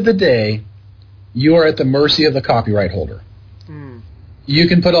the end of the day, you are at the mercy of the copyright holder. Mm. You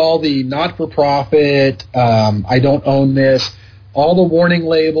can put all the not-for-profit, I don't own this, all the warning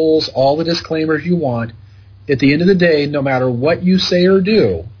labels, all the disclaimers you want. At the end of the day, no matter what you say or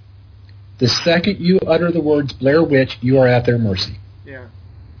do, the second you utter the words Blair Witch, you are at their mercy. Yeah.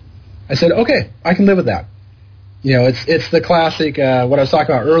 I said, okay, I can live with that. You know, it's the classic, what I was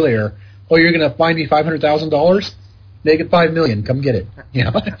talking about earlier. Oh, you're going to find me $500,000? Make it $5 million. Come get it. You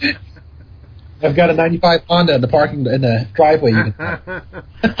know, I've got a '95 Honda in the driveway. You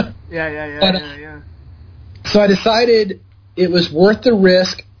can Yeah. So I decided it was worth the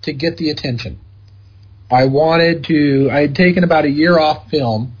risk to get the attention. I had taken about a year off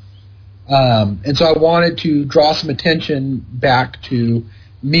film, and so I wanted to draw some attention back to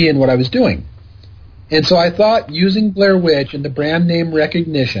me and what I was doing. And so I thought using Blair Witch and the brand name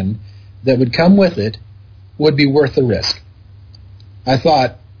recognition that would come with it would be worth the risk. I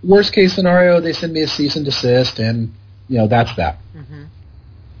thought, worst case scenario, they send me a cease and desist, and, you know, that's that.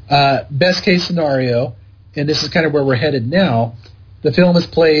 Mm-hmm. Best case scenario, and this is kind of where we're headed now, the film is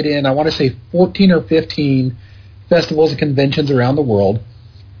played in, I want to say, 14 or 15 festivals and conventions around the world.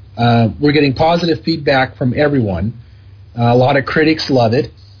 We're getting positive feedback from everyone. A lot of critics love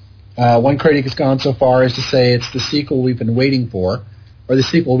it. One critic has gone so far as to say it's the sequel we've been waiting for, or the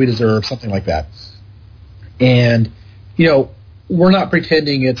sequel we deserve, something like that. And, you know, we're not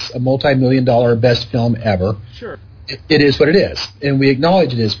pretending it's a multi-million-dollar best film ever. Sure. It is what it is, and we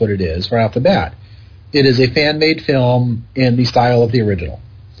acknowledge it is what it is right off the bat. It is a fan-made film in the style of the original.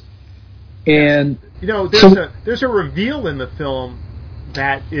 And you know, there's a reveal in the film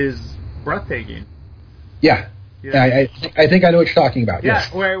that is breathtaking. Yeah. Yeah. I think I know what you're talking about. Yeah,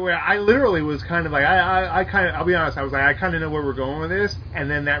 Yes. where I literally was kind of like, I kind of, I'll be honest, I was like, I kind of know where we're going with this, and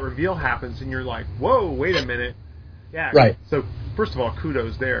then that reveal happens, and you're like, whoa, wait a minute. Yeah. Right. So, first of all,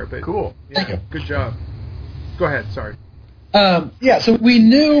 kudos there. But Cool. Yeah, Thank you. Good job. Go ahead, sorry. So we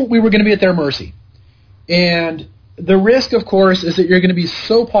knew we were going to be at their mercy. And the risk, of course, is that you're going to be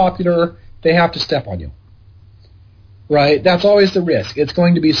so popular, they have to step on you. Right? That's always the risk. It's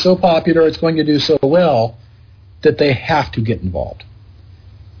going to be so popular, it's going to do so well, that they have to get involved.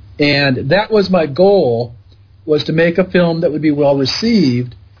 And that was my goal, was to make a film that would be well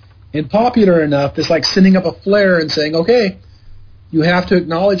received and popular enough. It's like sending up a flare and saying, okay, you have to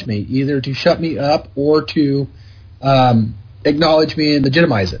acknowledge me, either to shut me up or to acknowledge me and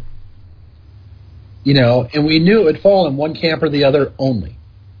legitimize it. And we knew it would fall in one camp or the other only.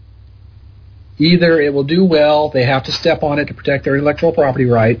 Either it will do well, they have to step on it to protect their intellectual property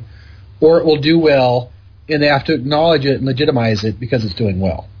right, or it will do well, and they have to acknowledge it and legitimize it because it's doing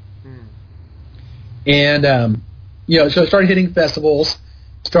well. And, so it started hitting festivals,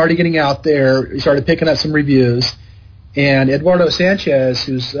 started getting out there, started picking up some reviews, and Eduardo Sanchez,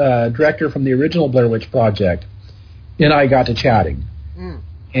 who's director from the original Blair Witch Project, and I got to chatting.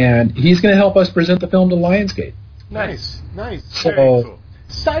 And he's going to help us present the film to Lionsgate. Nice. So, very cool.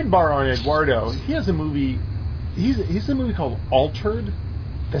 Sidebar on Eduardo, he has a movie, he's a movie called Altered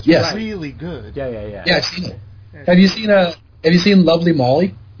that's really good. Yeah. Yeah, I've seen it. Have you seen Lovely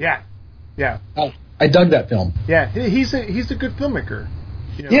Molly? Yeah. I dug that film. Yeah, he's a good filmmaker.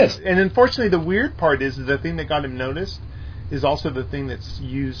 Yes. And unfortunately, the weird part is the thing that got him noticed is also the thing that's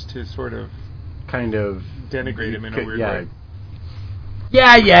used to sort of kind of denigrate him in a weird way.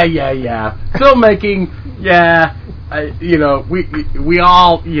 Yeah. Filmmaking, yeah. We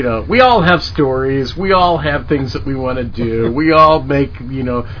all have stories. We all have things that we want to do. We all make,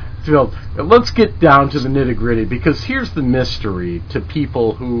 film. Let's get down to the nitty-gritty, because here's the mystery to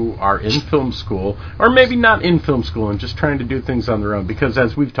people who are in film school, or maybe not in film school and just trying to do things on their own, because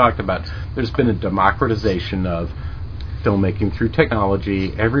as we've talked about, there's been a democratization of filmmaking through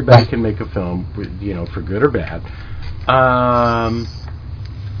technology. Everybody can make a film, for good or bad.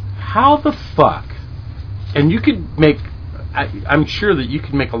 How the fuck? And you could make, I'm sure that you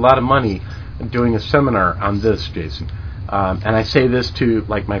could make a lot of money doing a seminar on this, Jason. And I say this to,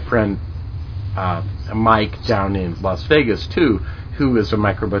 like, my friend Mike down in Las Vegas, too, who is a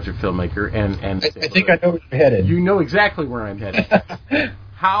micro-budget filmmaker. And I think I know where you're headed. You know exactly where I'm headed.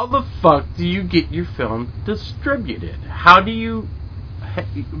 How the fuck do you get your film distributed? How do you...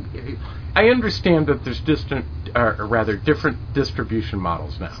 I understand that there's different distribution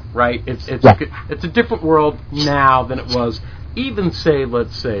models now, right? It's a different world now than it was even,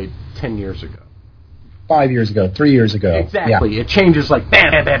 let's say, 10 years ago. 5 years ago, 3 years ago. Exactly. Yeah. It changes like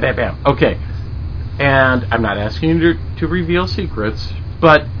bam, bam, bam, bam, bam. Okay. And I'm not asking you to reveal secrets,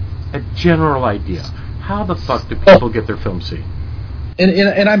 but a general idea. How the fuck do people get their film seen?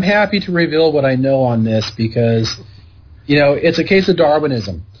 And I'm happy to reveal what I know on this because, it's a case of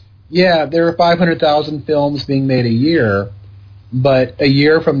Darwinism. Yeah, there are 500,000 films being made a year, but a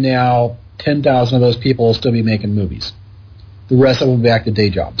year from now, 10,000 of those people will still be making movies. The rest of them will be back to day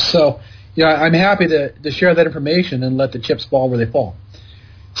jobs. So, I'm happy to share that information and let the chips fall where they fall.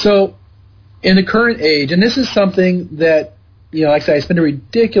 So, in the current age, and this is something that, like I said, I spend a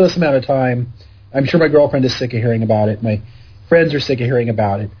ridiculous amount of time, I'm sure my girlfriend is sick of hearing about it, my friends are sick of hearing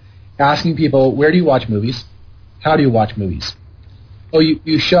about it, asking people, where do you watch movies? How do you watch movies? Oh,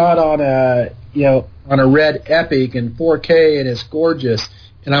 you shot on a red Epic in 4K and it's gorgeous,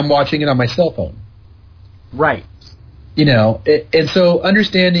 and I'm watching it on my cell phone. Right. And so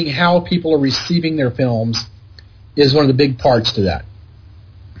understanding how people are receiving their films is one of the big parts to that.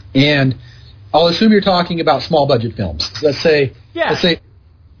 And I'll assume you're talking about small budget films. Let's say under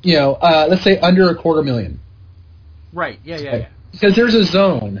 $250,000. Right. Yeah. Because there's a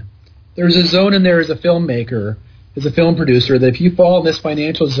zone in there as a filmmaker, as a film producer, that if you fall in this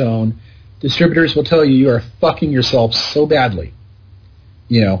financial zone, distributors will tell you are fucking yourself so badly.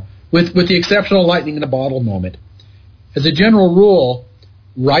 With the exceptional lightning in a bottle moment. As a general rule,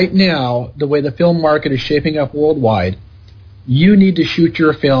 right now, the way the film market is shaping up worldwide, you need to shoot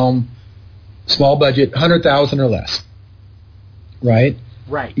your film small budget, 100,000 or less. Right?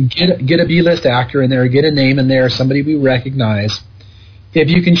 Right. Get a B-list actor in there, get a name in there, somebody we recognize. If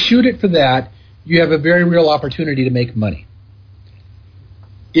you can shoot it for that, you have a very real opportunity to make money.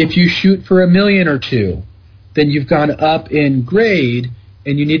 If you shoot for $1 million or $2 million, then you've gone up in grade,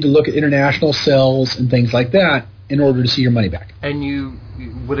 and you need to look at international sales and things like that in order to see your money back. And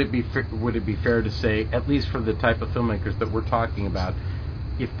would it be fair to say, at least for the type of filmmakers that we're talking about,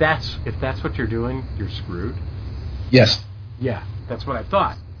 if that's what you're doing, you're screwed? Yes. Yeah, that's what I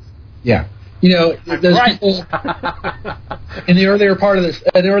thought. Yeah. Those people in the earlier part of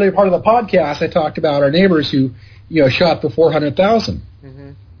the podcast, I talked about our neighbors who, shot for $400,000.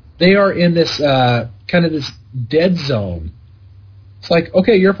 Mm-hmm. They are in this kind of this dead zone. It's like,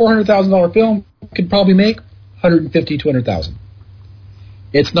 okay, your $400,000 film could probably make $150,000-$200,000.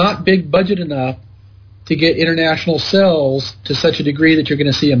 It's not big budget enough to get international sales to such a degree that you're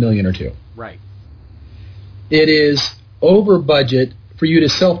going to see $1 million or $2 million. Right. It is over budget for you to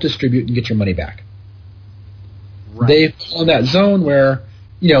self-distribute and get your money back. Right. They've fallen that zone where,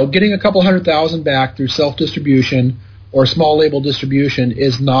 getting a couple $100,000 back through self-distribution or small label distribution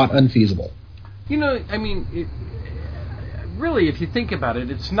is not unfeasible. Really, if you think about it,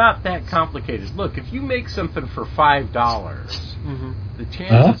 it's not that complicated. Look, if you make something for $5, mm-hmm. the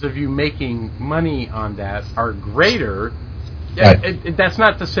chances of you making money on that are greater. Right. That's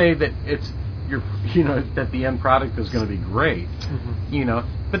not to say that that the end product is going to be great,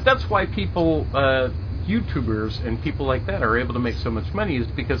 mm-hmm. But that's why people, YouTubers and people like that, are able to make so much money, is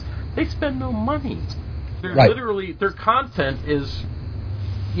because they spend no money. They're right. literally, their content is,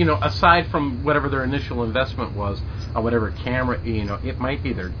 aside from whatever their initial investment was, on whatever camera, it might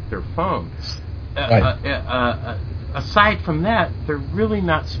be their phone. Right. Aside from that, they're really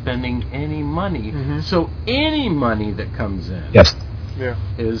not spending any money. Mm-hmm. So any money that comes in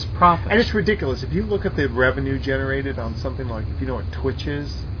is profit. And it's ridiculous. If you look at the revenue generated on something like, if you know what Twitch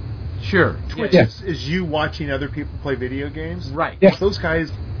is. Sure. Twitch is you watching other people play video games. Right. Yeah. Those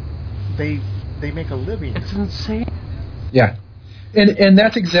guys, they make a living. It's insane. Yeah. And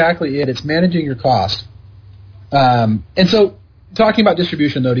that's exactly it. It's managing your cost. And so, talking about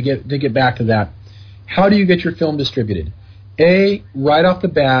distribution, though, to get back to that, how do you get your film distributed? A, right off the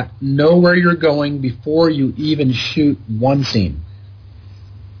bat, know where you're going before you even shoot one scene.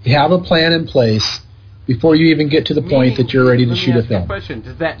 Have a plan in place before you even get to the point that you're ready to shoot a film. Question: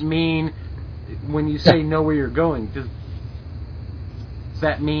 does that mean, when you say know where you're going, does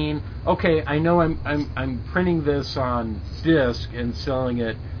that mean, okay, I know I'm printing this on disc and selling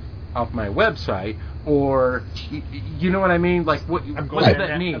it off my website, or you know what I mean? Like, what does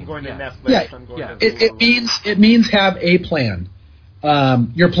that mean? I'm going to Netflix. Yeah. I'm going to it means have a plan.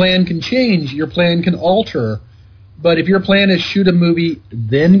 Your plan can change. Your plan can alter. But if your plan is shoot a movie,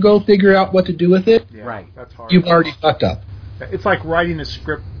 then go figure out what to do with it, right? That's hard. You've already fucked up. It's like writing a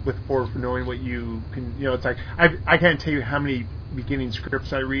script for knowing what you can. It's like I can't tell you how many beginning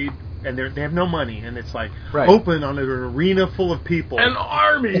scripts I read, and they have no money, and it's like open on an arena full of people. An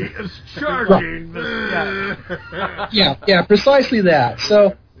army is charging. Yeah, precisely that.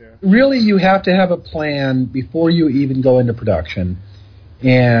 So really, you have to have a plan before you even go into production,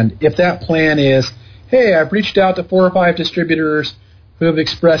 and if that plan is, hey, I've reached out to 4 or 5 distributors who have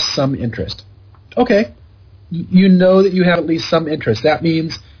expressed some interest. Okay. You know that you have at least some interest. That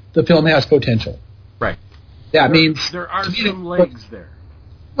means the film has potential. Right. That means... There are some legs there.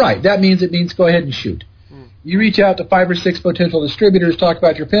 Right. That means go ahead and shoot. You reach out to 5 or 6 potential distributors, talk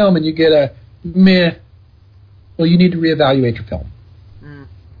about your film, and you get a meh. Well, you need to reevaluate your film.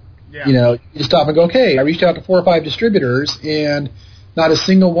 Yeah. You stop and go, okay, I reached out to 4 or 5 distributors, and not a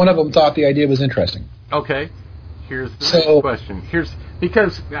single one of them thought the idea was interesting. Okay, here's the next question.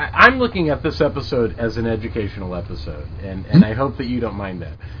 Because I'm looking at this episode as an educational episode, and I hope that you don't mind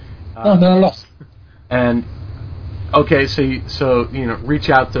that. No, not at all. And okay, so reach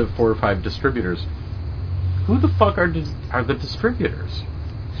out to 4 or 5 distributors. Who the fuck are the distributors?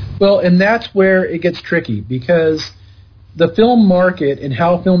 Well, and that's where it gets tricky, because the film market and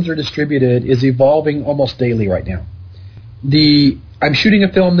how films are distributed is evolving almost daily right now. I'm shooting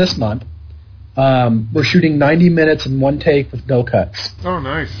a film this month. We're shooting 90 minutes in one take with no cuts. Oh,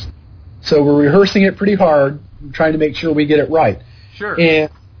 nice. So we're rehearsing it pretty hard, trying to make sure we get it right. Sure. And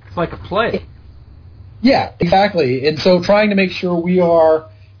it's like a play. Yeah, exactly. And so trying to make sure we are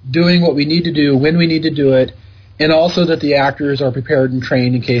doing what we need to do when we need to do it, and also that the actors are prepared and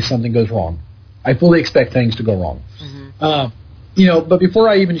trained in case something goes wrong. I fully expect things to go wrong. Mm-hmm. But before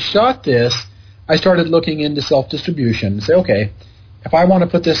I even shot this, I started looking into self-distribution and say, okay, if I want to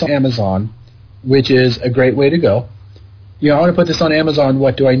put this on Amazon, which is a great way to go, I want to put this on Amazon,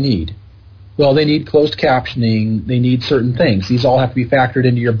 what do I need? Well, they need closed captioning. They need certain things. These all have to be factored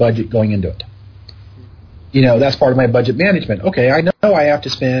into your budget going into it. That's part of my budget management. Okay, I know I have to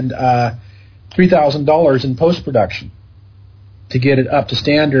spend $3,000 in post-production to get it up to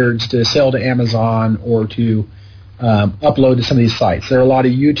standards to sell to Amazon or to upload to some of these sites. There are a lot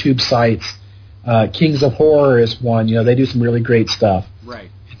of YouTube sites. Kings of Horror is one. They do some really great stuff. Right.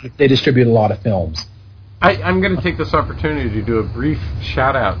 They distribute a lot of films. I'm going to take this opportunity to do a brief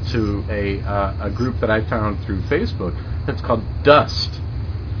shout out to a group that I found through Facebook. It's called Dust,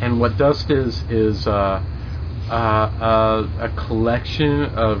 and what Dust is a collection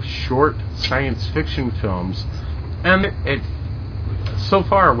of short science fiction films, and it so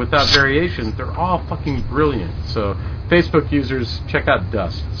far without variation, they're all fucking brilliant. So Facebook users, check out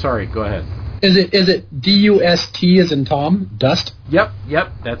Dust. Sorry, go ahead. Is it D-U-S-T as in Thom? Dust? Yep,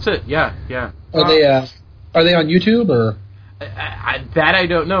 that's it. Yeah. Are they on YouTube or? That I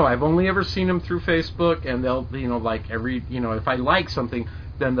don't know. I've only ever seen them through Facebook, and they'll, like every, if I like something,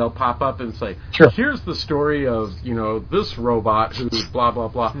 then they'll pop up and say, sure, here's the story of, this robot who's blah, blah,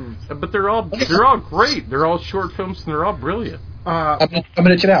 blah. But they're all great. They're all short films, and they're all brilliant. I'm going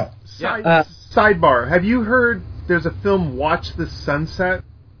to check it out. Sidebar. Have you heard there's a film, Watch the Sunset?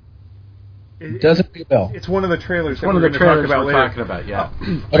 It doesn't ring a bell. It's one of the trailers that we're going to talk about later. Yeah.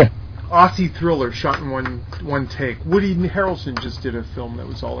 Okay. Aussie thriller shot in one take. Woody Harrelson just did a film that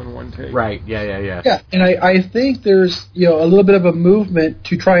was all in one take. Right. Yeah. Yeah, and I think there's a little bit of a movement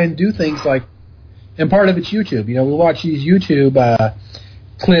to try and do things like, and part of it's YouTube. We watch these YouTube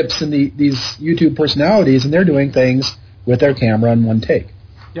clips and these YouTube personalities, and they're doing things with their camera in one take.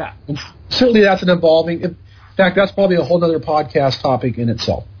 Yeah. And certainly that's an evolving. In fact, that's probably a whole other podcast topic in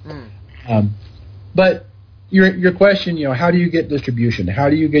itself. But your question, how do you get distribution? How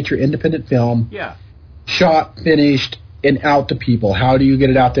do you get your independent film shot, finished, and out to people? How do you get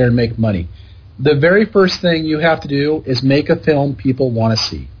it out there and make money? The very first thing you have to do is make a film people want to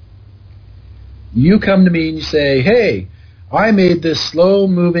see. You come to me and you say, hey, I made this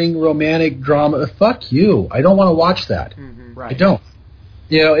slow-moving romantic drama. Fuck you. I don't want to watch that. Mm-hmm. Right. I don't.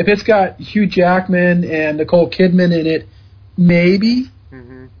 If it's got Hugh Jackman and Nicole Kidman in it, maybe.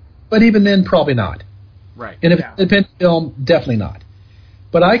 Mm-hmm. But even then, probably not. Right. And if it's an independent film, definitely not.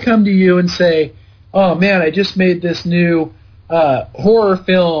 But I come to you and say, oh, man, I just made this new horror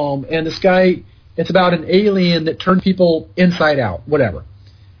film, and this guy, it's about an alien that turned people inside out, whatever.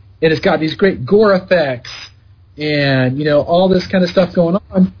 And it's got these great gore effects and, all this kind of stuff going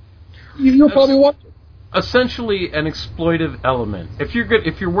on. You'll probably watch it. Essentially an exploitive element. If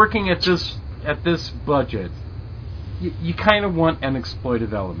you're working at this budget, you kind of want an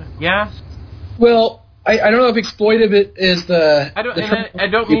exploitive element. Yeah? Well, I don't know if exploitive is the... I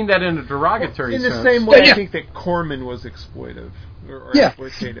don't mean that in a derogatory sense. In the same way, I think that Corman was exploitive or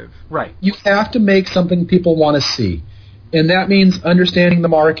exploitative. Right. You have to make something people want to see. And that means understanding the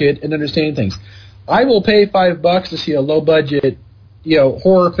market and understanding things. I will pay $5 to see a low-budget,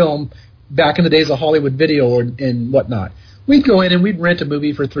 horror film back in the days of Hollywood Video and whatnot. We'd go in and we'd rent a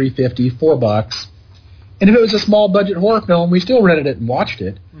movie for $3.50, $4. And if it was a small-budget horror film, we still rented it and watched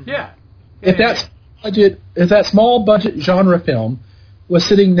it. Yeah. If that small-budget genre film was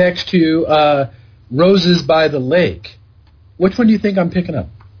sitting next to Roses by the Lake, which one do you think I'm picking up?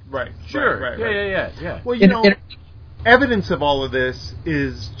 Right. Sure. Right. Yeah. Well, evidence of all of this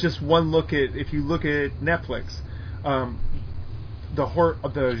is just one look at, if you look at Netflix,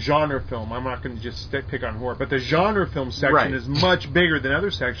 the genre film. I'm not going to just pick on horror, but the genre film section is much bigger than other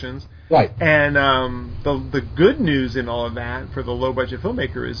sections. Right. And the good news in all of that for the low budget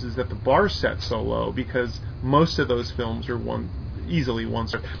filmmaker is that the bar's set so low because most of those films are easily one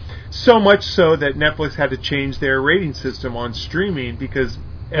star. So much so that Netflix had to change their rating system on streaming because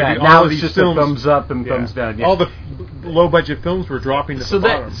now it's just films, a thumbs up and thumbs down. Yeah. All the low budget films were dropping to the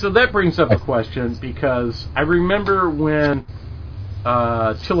bottom. So that brings up a question because I remember when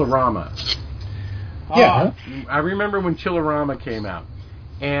Chillerama. Yeah. I remember when Chillerama came out,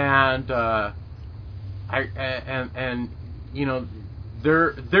 and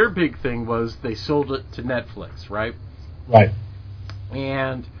their big thing was they sold it to Netflix, right? Right.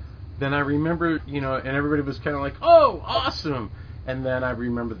 And then I remember, and everybody was kind of like, "Oh, awesome!" And then I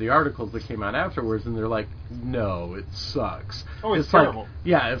remember the articles that came out afterwards, and they're like, "No, it sucks." Oh, it's terrible.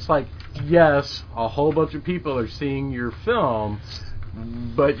 It's like, yes, a whole bunch of people are seeing your film,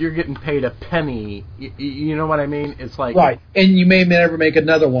 but you're getting paid a penny. You know what I mean? It's like... Right, and you may never make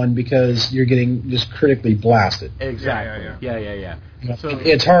another one because you're getting just critically blasted. Exactly. Yeah. So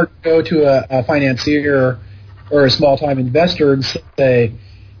it's hard to go to a financier or a small-time investor and say,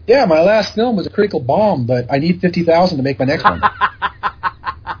 yeah, my last film was a critical bomb, but I need $50,000 to make my next one.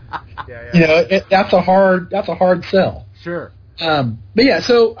 That's a hard sell. Sure. But yeah,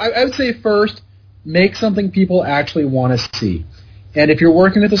 so I would say first, make something people actually want to see. And if you're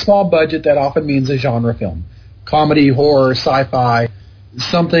working with a small budget, that often means a genre film. Comedy, horror, sci-fi,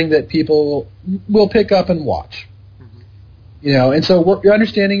 something that people will pick up and watch. Mm-hmm. And so you're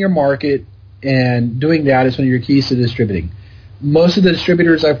understanding your market, and doing that is one of your keys to distributing. Most of the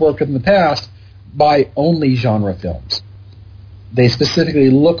distributors I've worked with in the past buy only genre films. They specifically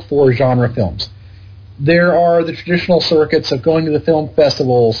look for genre films. There are the traditional circuits of going to the film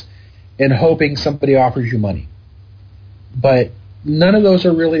festivals and hoping somebody offers you money. But none of those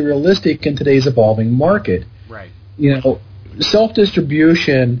are really realistic in today's evolving market. Right. You know,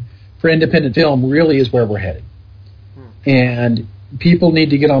 self-distribution for independent film really is where we're headed. And people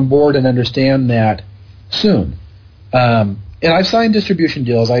need to get on board and understand that soon. And I've signed distribution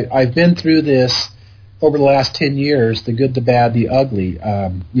deals. I've been through this over the last 10 years, the good, the bad, the ugly.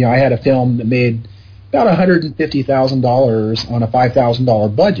 You know, I had a film that made about $150,000 on a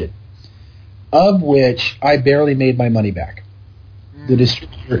 $5,000 budget, of which I barely made my money back. The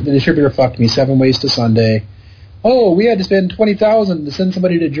distributor fucked me 7 ways to Sunday. Oh, we had to spend $20,000 to send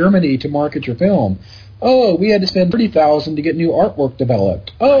somebody to Germany to market your film. Oh, we had to spend $30,000 to get new artwork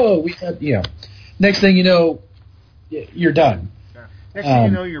developed. Oh, we had, you know. Next thing you know, you're done. Next thing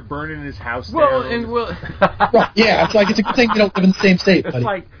you know, you're burning his house down. Right, yeah, it's like it's a good thing you don't live in the same state, buddy. It's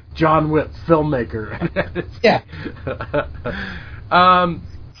like John Witt, filmmaker. Yeah.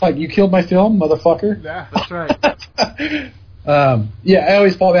 It's like, you killed my film, motherfucker. Yeah, that's right. Yeah, I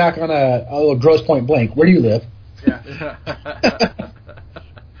always fall back on a little Grosse Point Blank. Where do you live? Yeah.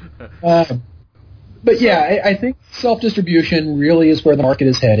 But yeah, I think self-distribution really is where the market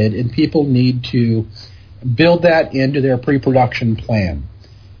is headed, and people need to build that into their pre-production plan.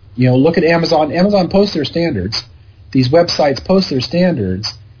 You know, look at Amazon. Amazon posts their standards. These websites post their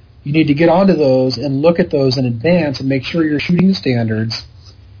standards. You need to get onto those and look at those in advance and make sure you're shooting the standards.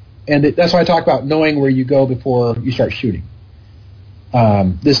 And that's why I talk about knowing where you go before you start shooting.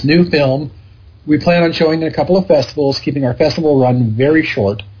 This new film, we plan on showing in a couple of festivals, keeping our festival run very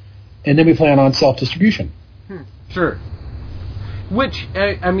short, and then we plan on self-distribution. Sure. Which,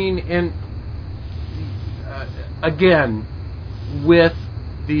 I mean, and again, with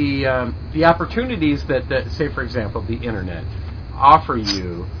the opportunities that, say, for example, the internet offer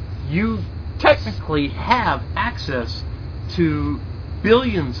you, you technically have access to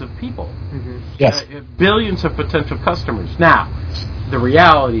billions of people. Mm-hmm. Yes. Billions of potential customers. Now, the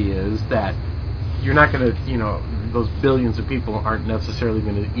reality is that you're not going to, you know, those billions of people aren't necessarily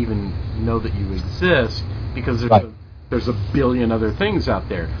going to even know that you exist because there's a billion other things out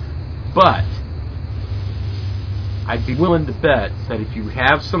there. But I'd be willing to bet that if you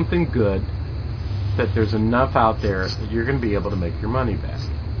have something good, that there's enough out there that you're going to be able to make your money back.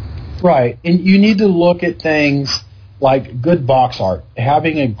 Right. And you need to look at things like good box art,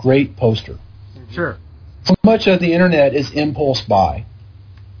 having a great poster. Sure. So much of the internet is impulse buy.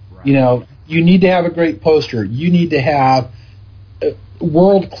 Right. You know, you need to have a great poster. You need to have a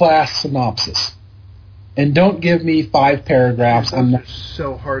world-class synopsis. And don't give me 5 paragraphs. They're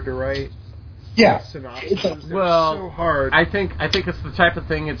so hard to write. Yeah. Synopsis. They're so hard. I think it's the type of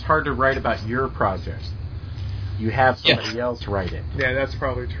thing it's hard to write about your project. You have somebody else write it. Yeah, that's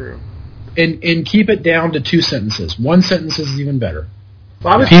probably true. And keep it down to 2 sentences. 1 sentence is even better.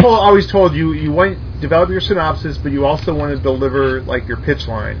 Well, I was always told you want to develop your synopsis, but you also want to deliver like your pitch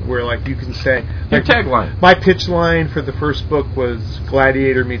line, where like you can say your tagline. My pitch line for the first book was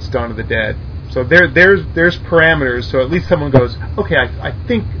Gladiator meets Dawn of the Dead. So there's parameters. So at least someone goes, okay, I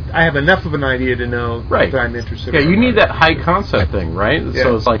think I have enough of an idea to know that I'm interested. Yeah, you need that high concept thing, right? Yeah.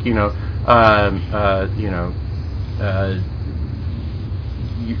 So it's like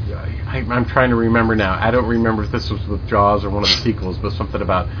I'm trying to remember now. I don't remember if this was with Jaws or one of the sequels, but something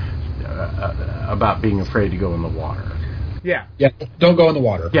about being afraid to go in the water. Yeah. Yeah. Don't go in the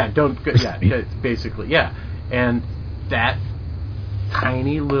water. Yeah. Don't. Yeah. Basically. Yeah. And that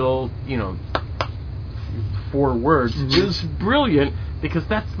tiny little, 4 words is brilliant because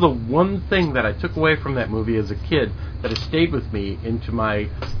that's the one thing that I took away from that movie as a kid that has stayed with me into my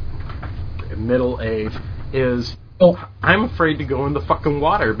middle age is. I'm afraid to go in the fucking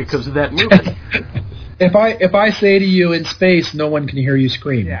water because of that movie. If I say to you in space, no one can hear you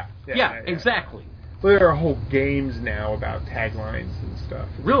scream. Yeah, exactly. Well, there are whole games now about taglines and stuff.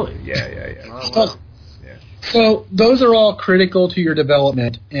 Really? Yeah. Oh, wow. So those are all critical to your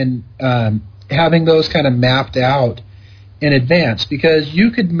development and having those kind of mapped out in advance, because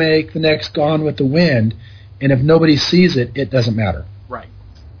you could make the next Gone with the Wind, and if nobody sees it, it doesn't matter. Right.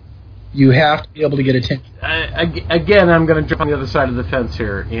 You have to be able to get attention. Again, I'm going to jump on the other side of the fence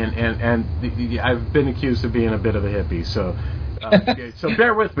here, and I've been accused of being a bit of a hippie, so so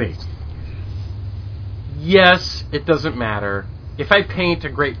bear with me. Yes, it doesn't matter. If I paint a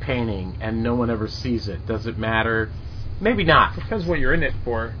great painting and no one ever sees it, does it matter? Maybe not. Depends what you're in it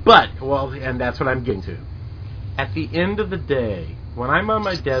for. But, and that's what I'm getting to. At the end of the day, when I'm on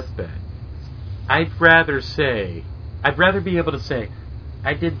my deathbed, I'd rather be able to say,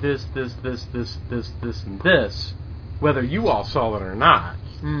 I did this, and this, whether you all saw it or not.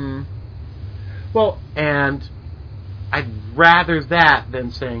 Mm. Well, and I'd rather that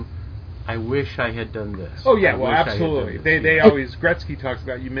than saying, I wish I had done this. Oh yeah, well, absolutely. They always, Gretzky talks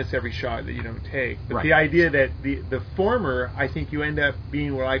about you miss every shot that you don't take. But the idea that the former, I think you end up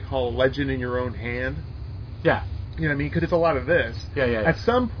being what I call a legend in your own hand. Yeah. You know what I mean? Because it's a lot of this. Yeah. At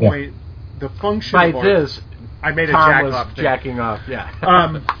some point, the function by of art, this, I made a Thom was jack-off thing. jacking off.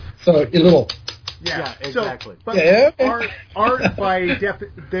 Yeah. So a little. Yeah, exactly. So, but art by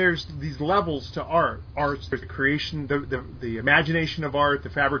there's these levels to art. Art's the creation, the imagination of art,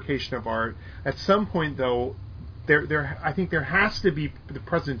 the fabrication of art. At some point, though, I think there has to be the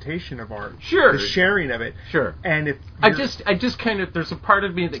presentation of art. Sure. The sharing of it. Sure. And if I just kind of, there's a part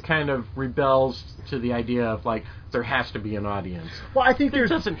of me that kind of rebels to the idea of like there has to be an audience. Well, I think there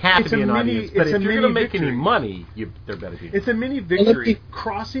doesn't have to be an audience, but if you're going to make any money, there better be. It's a mini victory.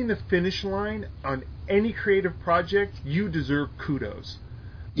 Crossing the finish line on any creative project, you deserve kudos.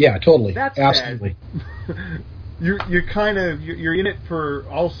 Yeah, totally. That's absolutely. You're kind of you're in it for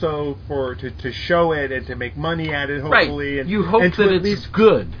also to show it and to make money at it, hopefully. Right. And you hope and that it's least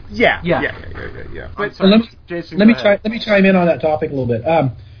good. Yeah. But let me chime in on that topic a little bit.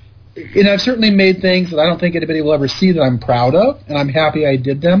 And I've certainly made things that I don't think anybody will ever see that I'm proud of, and I'm happy I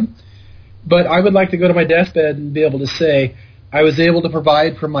did them. But I would like to go to my deathbed and be able to say I was able to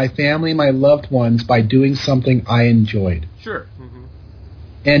provide for my family, my loved ones, by doing something I enjoyed. Sure. Mm-hmm.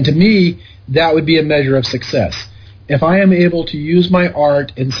 And to me, that would be a measure of success. If I am able to use my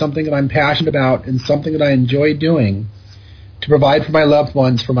art in something that I'm passionate about and something that I enjoy doing to provide for my loved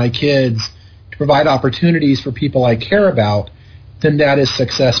ones, for my kids, to provide opportunities for people I care about, then that is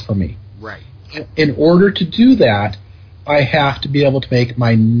success for me. Right. In order to do that, I have to be able to make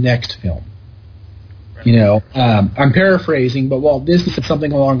my next film. Right. You know, I'm paraphrasing, but Walt Disney said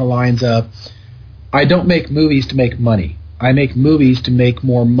something along the lines of, I don't make movies to make money. I make movies to make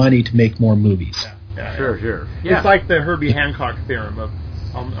more money to make more movies. Yeah. Sure. Yeah. It's like the Herbie Hancock theorem of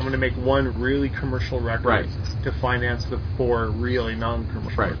I'm going to make one really commercial record to finance the 4 really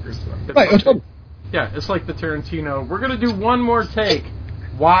non-commercial records. Right. Yeah, it's like the Tarantino. We're going to do one more take.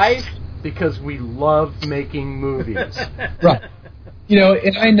 Why? Because we love making movies. Right. You know,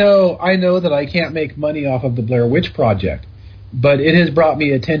 and I know that I can't make money off of the Blair Witch Project, but it has brought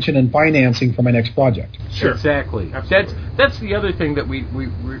me attention and financing for my next project. Sure. Exactly. That's the other thing that we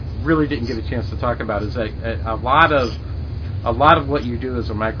really didn't get a chance to talk about is that a lot of what you do as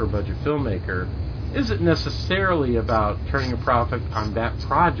a micro-budget filmmaker isn't necessarily about turning a profit on that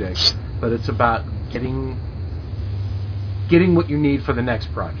project, but it's about getting what you need for the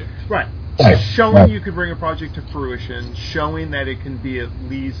next project. Right. Showing you can bring a project to fruition, showing that it can be at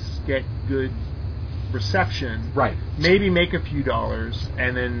least get good reception. Right. Maybe make a few dollars,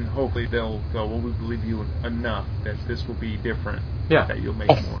 and then hopefully they'll go, well, we believe you enough that this will be different. Yeah. That you'll make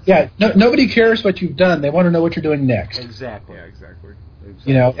more. Yeah. Nobody cares what you've done. They want to know what you're doing next. Exactly. Yeah, exactly.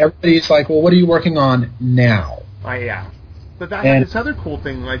 You know, everybody's like, well, what are you working on now? Yeah. But that had this other cool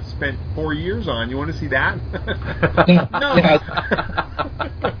thing I spent 4 years on. You want to see that? No.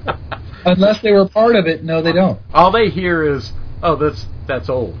 Unless they were part of it, no, they don't. All they hear is, oh, that's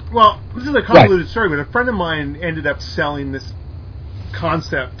old. Well, this is a convoluted story, but a friend of mine ended up selling this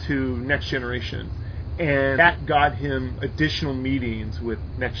concept to Next Generation, and that got him additional meetings with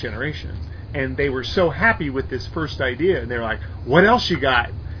Next Generation. And they were so happy with this first idea, and they're like, what else you got?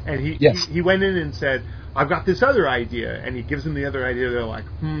 And he went in and said, I've got this other idea, and he gives them the other idea. They're like,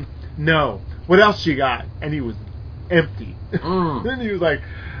 no. What else you got? And he was empty. Then he was like,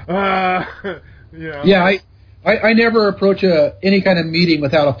 you know. Yeah, I never approach any kind of meeting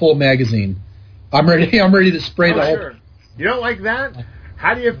without a full magazine. I'm ready to spray the whole. Sure. You don't like that?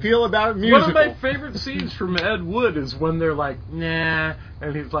 How do you feel about musical? One of my favorite scenes from Ed Wood is when they're like, nah,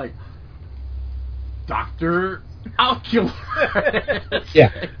 and he's like, Dr. Alcula.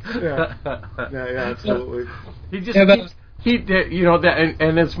 Yeah, absolutely. He just you know that,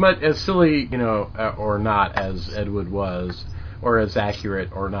 and as much as silly, you know, or not as Ed Wood was, or as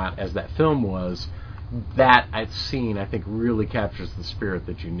accurate or not as that film was, that scene I think really captures the spirit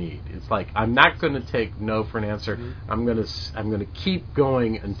that you need. It's like, I'm not going to take no for an answer. I'm going to keep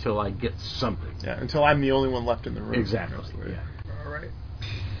going until I get something. Yeah, until I'm the only one left in the room. Exactly. Yeah. All right.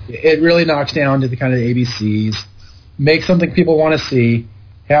 It really knocks down to the kind of ABCs. Make something people want to see.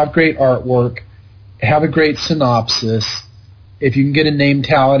 Have great artwork. Have a great synopsis. If you can get a named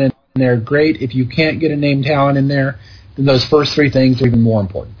talent in there, great. If you can't get a named talent in there, then those first 3 things are even more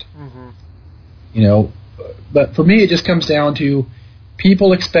important. Mm-hmm. You know, but for me, it just comes down to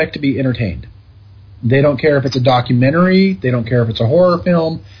people expect to be entertained. They don't care if it's a documentary. They don't care if it's a horror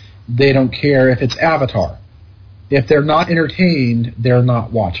film. They don't care if it's Avatar. If they're not entertained, they're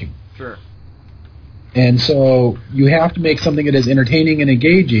not watching. Sure. And so you have to make something that is entertaining and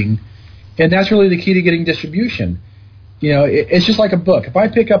engaging, and that's really the key to getting distribution. You know, it's just like a book. If I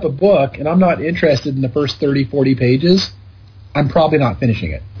pick up a book and I'm not interested in the first 30, 40 pages, I'm probably not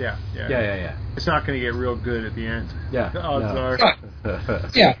finishing it. Yeah. It's not going to get real good at the end. Yeah. The odds are.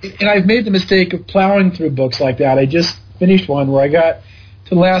 Yeah, and I've made the mistake of plowing through books like that. I just finished one where I got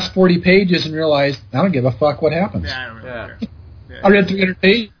to the last 40 pages and realized I don't give a fuck what happens. Yeah, I don't really care. Yeah. I read 300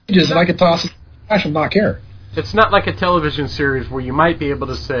 pages and I could toss it in the trash and not care. It's not like a television series where you might be able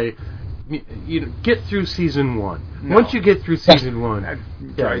to say, you know, get through season 1. No. Once you get through season 1, That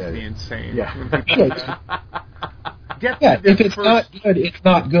drives me insane. Yeah. If it's not good, it's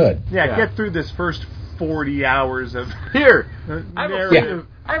not good. Yeah, get through this first 40 hours of Here, I narrative.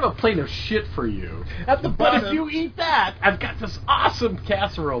 have a plate of shit for you. At the But bottom. if you eat that, I've got this awesome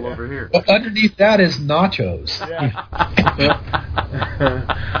casserole over here. But underneath that is nachos.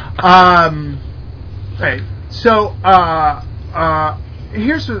 Right. So,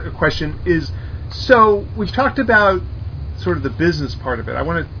 here's a question: so we've talked about sort of the business part of it. I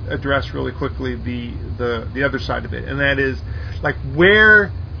want to address really quickly the other side of it, and that is like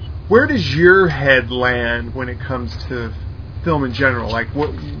where does your head land when it comes to film in general? Like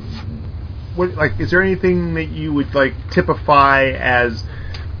what like is there anything that you would like typify as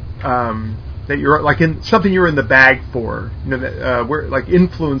that you're like in something you're in the bag for, you know, that, where like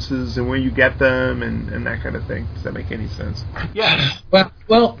influences and where you get them and that kind of thing. Does that make any sense? Yeah.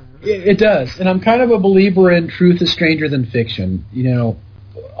 Well, it does, and I'm kind of a believer in truth is stranger than fiction. You know,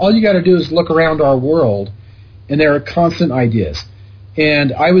 all you got to do is look around our world, and there are constant ideas.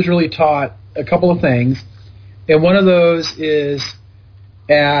 And I was really taught a couple of things, and one of those is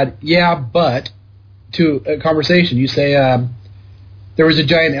add "yeah, but" to a conversation. You say, there was a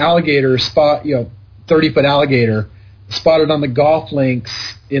giant alligator 30-foot alligator spotted on the golf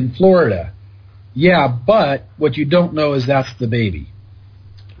links in Florida. Yeah, but what you don't know is that's the baby.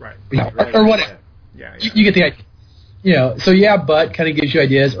 Right. You know, or whatever. Yeah. You get the idea. You know, so yeah, but kind of gives you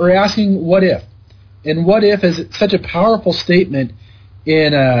ideas. Or asking what if. And what if is such a powerful statement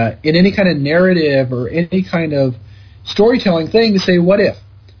in any kind of narrative or any kind of storytelling thing to say what if.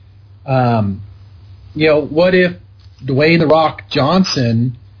 You know, what if Dwayne "The Rock"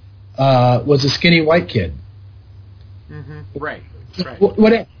 Johnson was a skinny white kid? Mm-hmm. Right.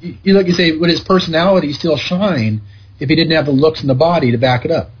 What if, you look and say, would his personality still shine if he didn't have the looks and the body to back it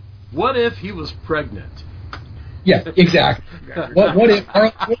up? What if he was pregnant? Yeah, exactly. What if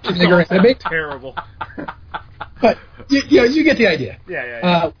Arnold Schwarzenegger had a baby? Terrible. But you get the idea.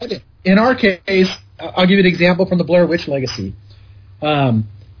 Yeah. What if, in our case, I'll give you an example from the Blair Witch Legacy.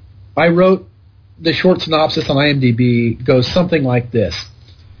 I wrote the short synopsis on IMDb. Goes something like this.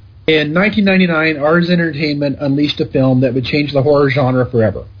 In 1999, Ars Entertainment unleashed a film that would change the horror genre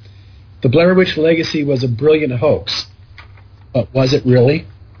forever. The Blair Witch Legacy was a brilliant hoax. But was it really?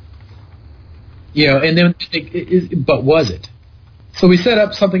 You know, and then, but was it? So we set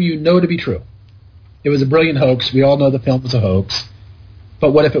up something you know to be true. It was a brilliant hoax. We all know the film was a hoax.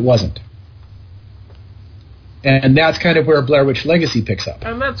 But what if it wasn't? And that's kind of where Blair Witch Legacy picks up.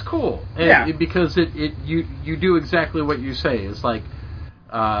 And that's cool. Because you do exactly what you say. It's like,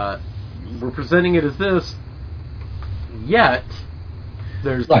 we're presenting it as this, yet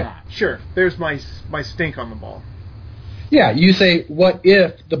there's that. Sure. There's my stink on the ball. Yeah, you say, what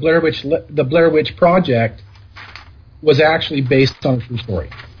if the Blair Witch Project was actually based on a true story?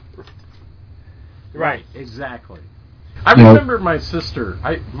 Right, exactly. I remember my sister.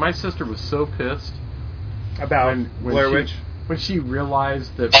 My sister was so pissed about when Blair Witch when she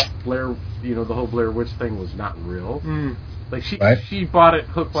realized that Blair, the whole Blair Witch thing was not real. Like she bought it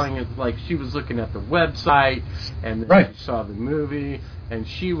hook, line, and like she was looking at the website and then she saw the movie and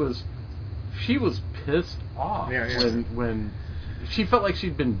she was pissed off when she felt like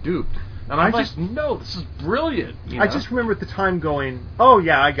she'd been duped. And I'm like, no, this is brilliant. I just remember at the time going, oh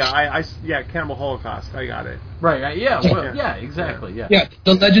yeah, Cannibal Holocaust, I got it. Right, exactly, yeah. Yeah,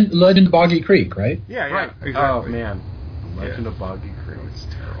 the Legend of Boggy Creek, right? Yeah, right. Exactly. Oh man, Legend of Boggy Creek. It's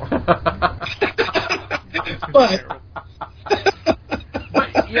terrible. But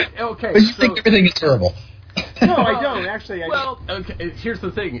okay. But you think everything is terrible. No, I don't. Actually, okay, here's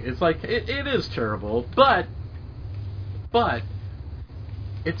the thing. It's like, it is terrible, but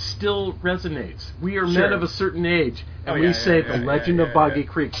it still resonates. We are men of a certain age, and we say the Legend of Boggy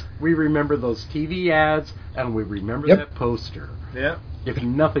Creek. We remember those TV ads, and we remember that poster. Yeah. If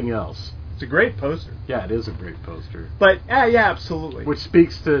nothing else. It's a great poster. Yeah, it is a great poster. But yeah, absolutely. Which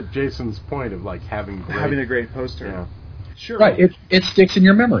speaks to Jason's point of like having a great poster. Yeah. Sure. Right. It sticks in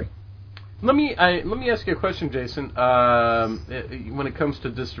your memory. Let me ask you a question, Jason. When it comes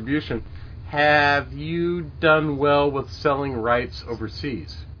to distribution, have you done well with selling rights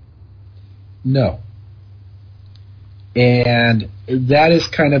overseas? No. And that is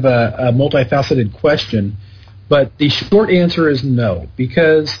kind of a multifaceted question, but the short answer is no,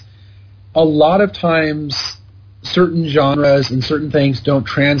 because a lot of times certain genres and certain things don't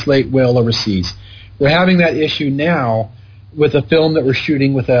translate well overseas. We're having that issue now with a film that we're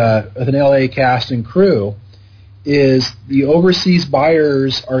shooting with an LA cast and crew, is the overseas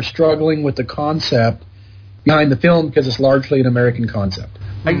buyers are struggling with the concept behind the film because it's largely an American concept.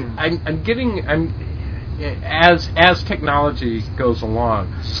 As technology goes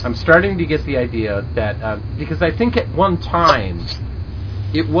along, I'm starting to get the idea that because I think at one time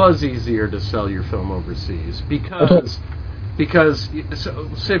it was easier to sell your film overseas because so,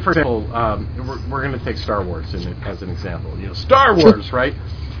 say for example we're going to take Star Wars as an example. Star Wars, right?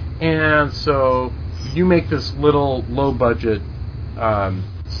 And so you make this little low budget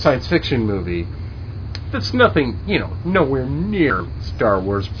science fiction movie that's nothing, nowhere near Star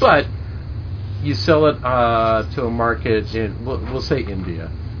Wars, but you sell it to a market in, we'll say India.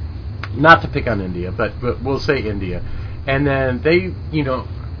 Not to pick on India, but we'll say India. And then they,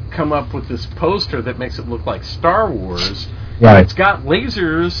 come up with this poster that makes it look like Star Wars. Right. It's got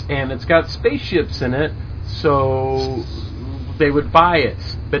lasers and it's got spaceships in it, so they would buy it.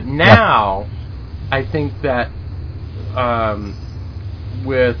 But now, I think that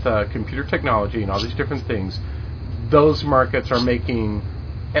with computer technology and all these different things, those markets are making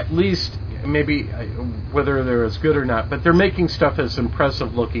at least, maybe whether they're as good or not, but they're making stuff as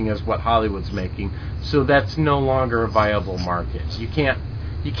impressive looking as what Hollywood's making. So that's no longer a viable market. You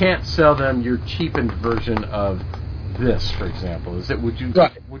can't sell them your cheapened version of this, for example. Would you say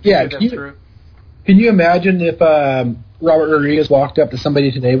that's true? Can you imagine if Robert Rodriguez walked up to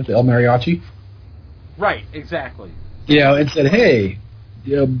somebody today with El Mariachi? Right, exactly. And said, "Hey,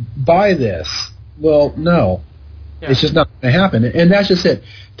 buy this." Well, no. Yeah. It's just not going to happen. And that's just it.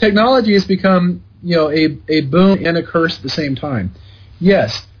 Technology has become, a boon and a curse at the same time.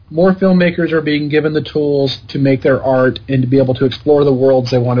 Yes, more filmmakers are being given the tools to make their art and to be able to explore the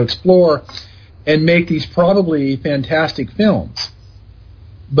worlds they want to explore and make these probably fantastic films.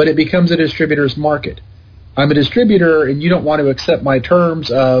 But it becomes a distributor's market. I'm a distributor and you don't want to accept my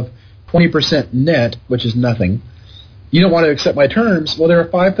terms of 20% net, which is nothing. You don't want to accept my terms. Well, there are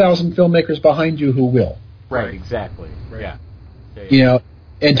 5,000 filmmakers behind you who will. Right, exactly. Right. Yeah.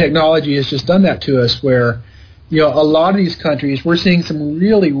 And technology has just done that to us where, a lot of these countries, we're seeing some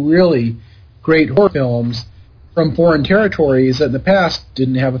really, really great horror films from foreign territories that in the past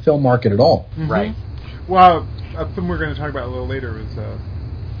didn't have a film market at all. Mm-hmm. Right. Well, a film we're going to talk about a little later is a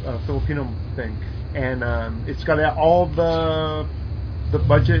Filipino thing. And it's got all the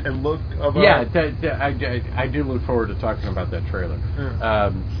budget and look of I do look forward to talking about that trailer.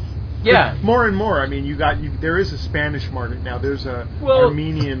 Yeah. More and more. I mean, there is a Spanish market now. There's a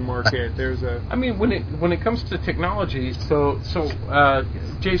Armenian market. There's a. I mean, when it comes to technology, so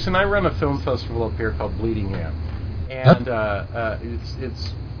Jason, I run a film festival up here called Bleeding Ham, and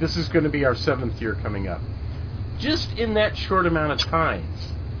this is going to be our 7th year coming up. Just in that short amount of time,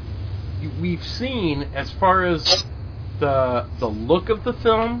 we've seen, as far as the look of the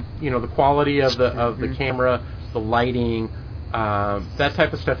film, the quality of the camera, the lighting. That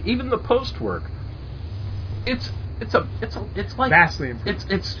type of stuff, even the post work, it's like vastly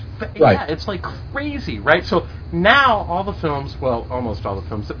improved. It's like crazy, right? So now almost all the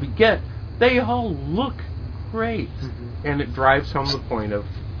films that we get, they all look great, and it drives home the point of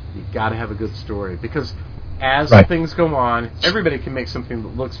you got to have a good story, because as things go on, everybody can make something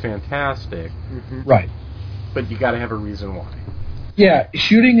that looks fantastic, right? But you got to have a reason why. Yeah,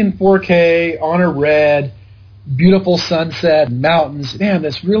 shooting in 4K on a red. Beautiful sunset, mountains. Man,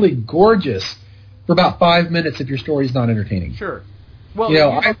 that's really gorgeous for about 5 minutes if your story's not entertaining. Sure. Well,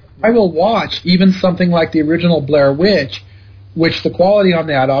 I will watch even something like the original Blair Witch, which the quality on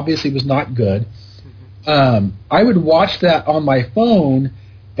that obviously was not good. I would watch that on my phone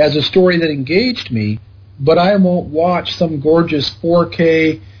as a story that engaged me, but I won't watch some gorgeous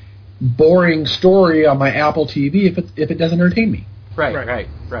 4K boring story on my Apple TV if it doesn't entertain me. Right. At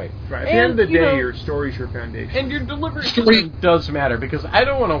the end of the day, your story's your foundation. And your delivery system does matter, because I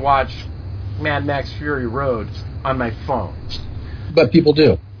don't want to watch Mad Max Fury Road on my phone. But people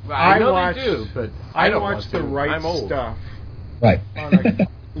do. I know they do, but I don't watch the right stuff. Right. On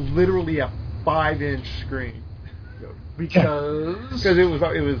literally a 5-inch screen. Because it was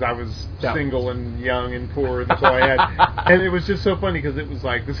I was single and young and poor, and that's all I had. And it was just so funny because it was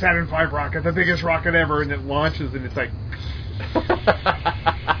like the Saturn V rocket, the biggest rocket ever, and it launches and it's like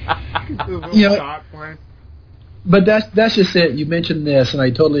but that's just it. You mentioned this, and I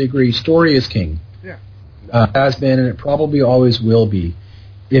totally agree. Story is king. Yeah, has been, and it probably always will be.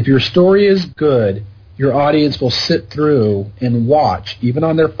 If your story is good, your audience will sit through and watch, even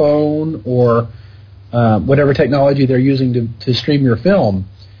on their phone or whatever technology they're using to stream your film.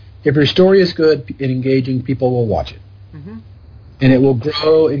 If your story is good and engaging, people will watch it. Mm-hmm. And it will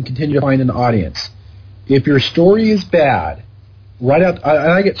grow and continue to find an audience. If your story is bad,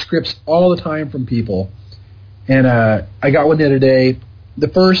 I get scripts all the time from people, and I got one the other day. The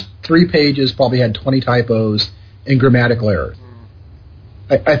first 3 pages probably had 20 typos and grammatical errors.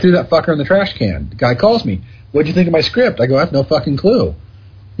 I threw that fucker in the trash can. The guy calls me, "What'd you think of my script?" I go, "I have no fucking clue."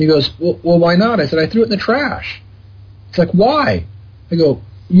 He goes, well, why not? I said, "I threw it in the trash." It's like, why? I go,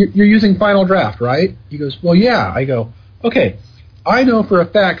 you're using Final Draft, right? He goes, well, yeah. I go, okay, I know for a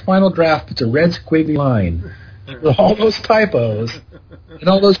fact Final Draft puts a red squiggly line with all those typos and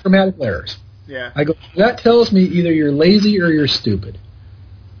all those grammatical errors. Yeah. I go, that tells me either you're lazy or you're stupid.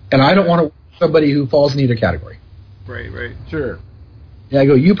 And I don't want to work with somebody who falls in either category. Right. Sure. Yeah, I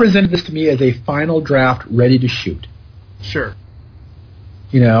go, you presented this to me as a Final Draft ready to shoot. Sure.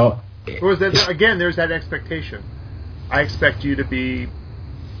 You know, or is that, again, there's that expectation. I expect you to be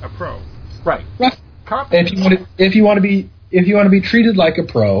a pro. Right. If you want to be treated like a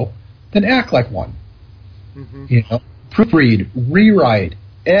pro, then act like one. Mm-hmm. You know, proofread, rewrite,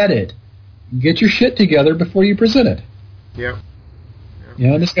 edit, get your shit together before you present it. Yep. You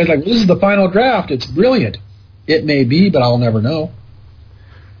know, and this guy's like, well, this is the final draft. It's brilliant. It may be, but I'll never know.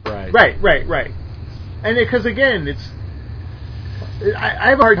 Right. And because again, I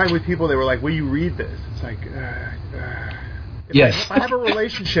have a hard time with people that were like, will you read this? It's like, yes. If I have a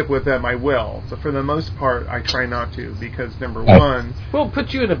relationship with them, I will. So for the most part, I try not to, because number one... Well, it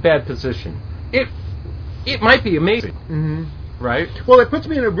puts you in a bad position. It might be amazing. Mm-hmm. Right? Well, it puts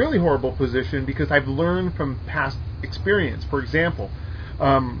me in a really horrible position because I've learned from past experience. For example,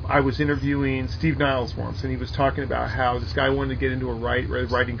 I was interviewing Steve Niles once, and he was talking about how this guy wanted to get into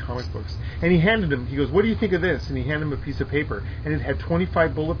writing comic books. And he goes, what do you think of this? And he handed him a piece of paper, and it had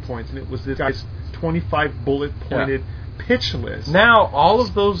 25 bullet points, and it was this guy's 25 bullet-pointed pitch list. Now, all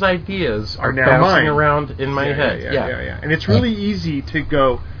of those ideas are now bouncing mine. around in my head. Yeah. And it's really easy to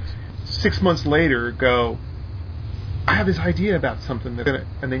go, 6 months later, I have this idea about something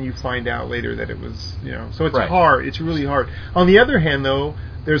and then you find out later that it was, so it's hard. It's really hard. On the other hand, though,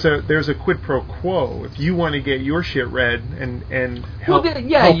 there's a quid pro quo. If you want to get your shit read and help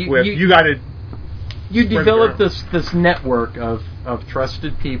you got to. You develop this network of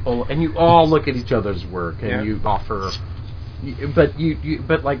trusted people, and you all look at each other's work, and you offer.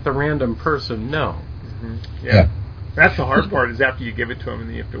 But like the random person, no. Mm-hmm. Yeah, that's the hard part. Is after you give it to them, and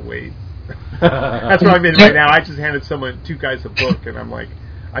then you have to wait. That's where I'm in right now. I just handed two guys a book, and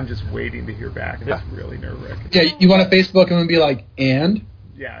I'm just waiting to hear back, and it's really nerve-wracking. Yeah, you want to Facebook them and be like, and?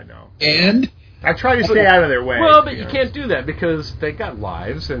 Yeah, I know. And? I try to stay out of their way. Well, but you can't do that because they got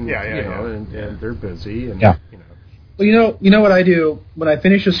lives, and and they're busy, and Well, you know what I do when I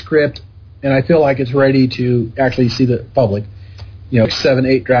finish a script and I feel like it's ready to actually see the public. 7,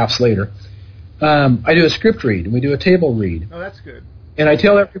 8 drafts later, I do a script read and we do a table read. Oh, that's good. And I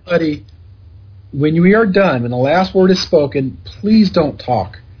tell everybody, when we are done, when the last word is spoken, please don't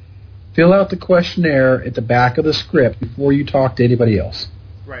talk. Fill out the questionnaire at the back of the script before you talk to anybody else.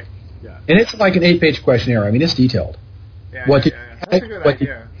 Right. Yeah. And it's like an 8-page questionnaire. I mean, it's detailed. Yeah, That's a good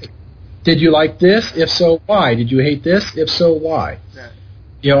idea. Did you like this? If so, why? Did you hate this? If so, why?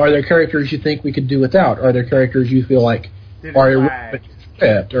 Yeah. Are there characters you think we could do without? Are there characters you feel like are irrelevant to the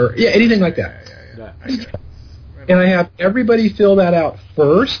script? Or anything like that. Yeah. And I have everybody fill that out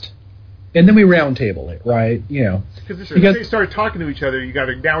first, and then we round table it, right? Because they start talking to each other,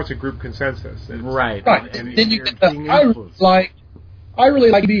 now it's a group consensus. Right. And then I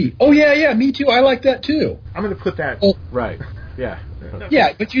really like B. Oh yeah, me too. I like that too. I'm going to put that. Right. Yeah.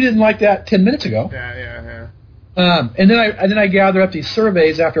 Yeah, but you didn't like that 10 minutes ago. Yeah. And then I gather up these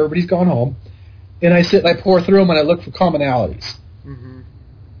surveys after everybody's gone home, and I sit and I pour through them and I look for commonalities. Mm-hmm.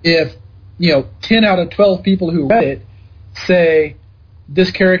 If 10 out of 12 people who read it say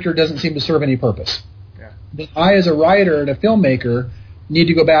this character doesn't seem to serve any purpose, then I, as a writer and a filmmaker, need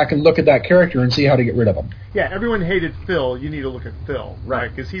to go back and look at that character and see how to get rid of him. Yeah, everyone hated Phil. You need to look at Phil,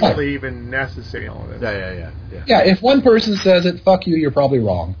 right? Is he really even necessary in all of this? Yeah. If one person says it, fuck you, you're probably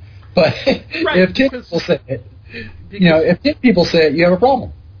wrong. But if 10 people say it, if 10 people say it, you have a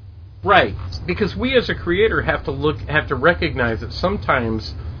problem. Right, because we as a creator have to recognize that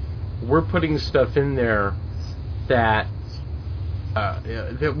sometimes we're putting stuff in there that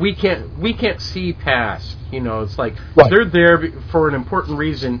we can't see past. It's like they're there for an important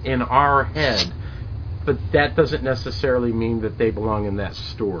reason in our head, but that doesn't necessarily mean that they belong in that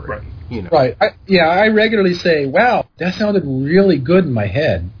story. Right. Right. I regularly say, "Wow, that sounded really good in my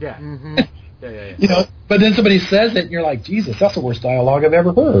head." Yeah. Mm-hmm. Yeah. But then somebody says it, and you're like, "Jesus, that's the worst dialogue I've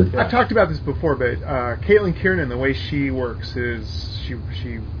ever heard." I've talked about this before, but Caitlin Kiernan, the way she works is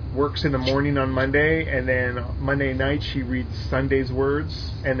she works in the morning on Monday, and then Monday night she reads Sunday's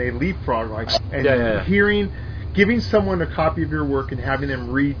words, and they leapfrog giving someone a copy of your work and having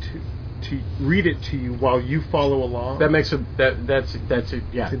them read it to you while you follow along. That makes that's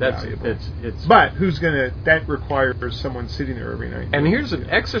But that requires someone sitting there every night. And here's an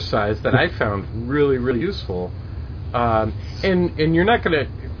exercise that I found really, really useful. And you're not going to,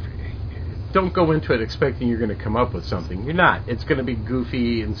 don't go into it expecting you're going to come up with something. You're not. It's going to be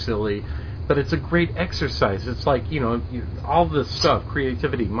goofy and silly, but it's a great exercise. It's like, all this stuff,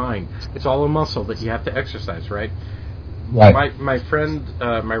 creativity, mind, it's all a muscle that you have to exercise, right? Right. My friend,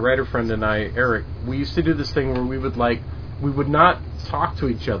 my writer friend and I, Eric, we used to do this thing where we would not talk to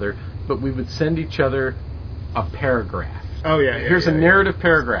each other, but we would send each other a paragraph. Oh, yeah. Here's a narrative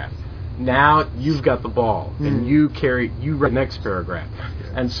paragraph. Now you've got the ball, and you write the next paragraph,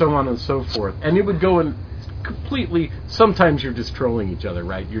 and so on and so forth. And it would go in completely, sometimes you're just trolling each other,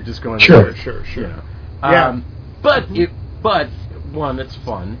 right? You're just going, Sure. But one, it's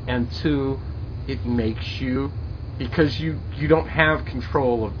fun, and two, it makes you, because you don't have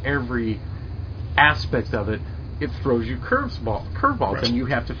control of every aspect of it, it throws you curveballs, right. And you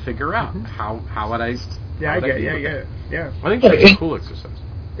have to figure out how would I. Yeah, I get it. Yeah. I think that's a cool exercise.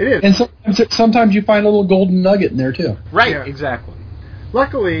 It is. And sometimes you find a little golden nugget in there too. Right. Yeah. Exactly.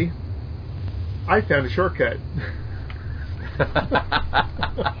 Luckily, I found a shortcut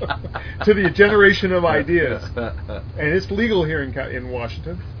to the generation of ideas, and it's legal here in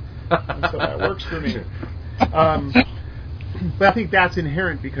Washington, and so that works for me. But I think that's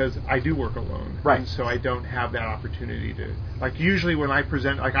inherent because I do work alone, right? And so I don't have that opportunity to, like, usually when I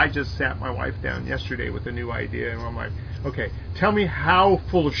present, like, I just sat my wife down yesterday with a new idea, and I'm like, okay, tell me how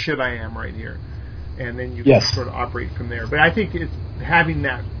full of shit I am right here, and then you can sort of operate from there. But I think it's having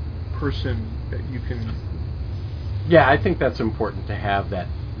that person that you can. Yeah, I think that's important to have that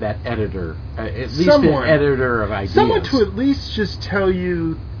editor, at least an editor of ideas. Someone to at least just tell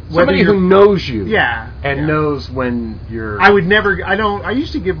you. Somebody who knows you, knows when you're. I would never. I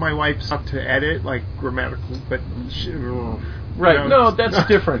used to give my wife stuff to edit, like grammatical, but right. No, that's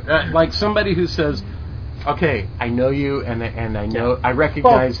different. Like somebody who says, "Okay, I know you, and I know I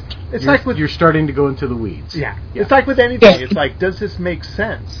recognize." Well, you're starting to go into the weeds. Yeah. It's like with anything. It's like, does this make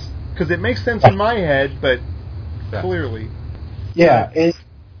sense? Because it makes sense in my head, but clearly. Yeah.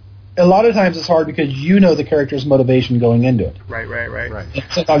 A lot of times it's hard because you know the character's motivation going into it. Right. And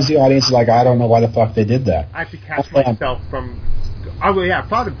sometimes the audience is like, I don't know why the fuck they did that. I have to catch myself from. Oh yeah, I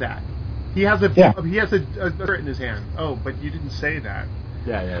thought of that. He has a shirt in his hand. Oh, but you didn't say that.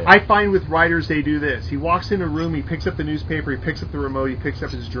 Yeah. I find with writers they do this. He walks in a room, he picks up the newspaper, he picks up the remote, he picks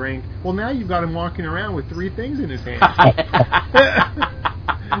up his drink. Well, now you've got him walking around with 3 things in his hand.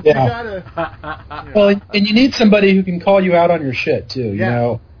 You gotta. Well, and you need somebody who can call you out on your shit too. You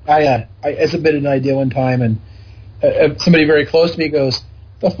know. I submitted an idea one time, and somebody very close to me goes,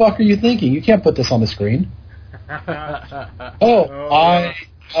 "The fuck are you thinking? You can't put this on the screen."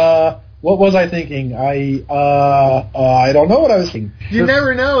 What was I thinking? I don't know what I was thinking. You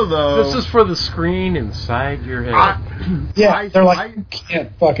never know, though. This is for the screen inside your head. They're like, you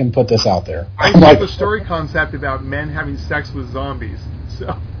can't fucking put this out there. I have a story concept about men having sex with zombies,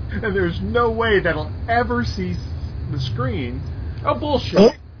 and there's no way that'll ever see the screen. Oh,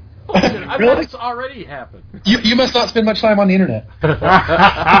 bullshit. I bet it's already happened. You must not spend much time on the internet.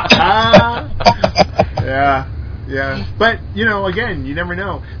 Yeah. But, again, you never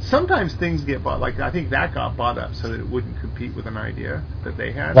know. Sometimes things get bought. Like, I think that got bought up so that it wouldn't compete with an idea that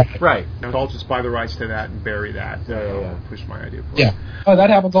they had. Right. And I'll just buy the rights to that and bury that. Push my idea forward. Yeah. Oh, that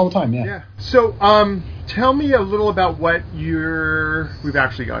happens all the time, yeah. So, tell me a little about what we've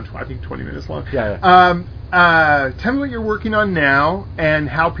actually gone, I think, 20 minutes long. Yeah. Tell me what you're working on now and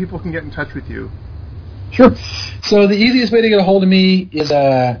how people can get in touch with you. Sure. So the easiest way to get a hold of me is,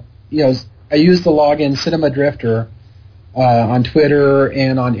 I use the login Cinema Drifter on Twitter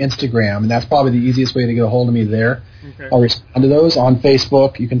and on Instagram, and that's probably the easiest way to get a hold of me there. Okay. I'll respond to those. On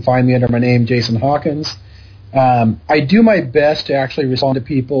Facebook, you can find me under my name, Jason Hawkins. I do my best to actually respond to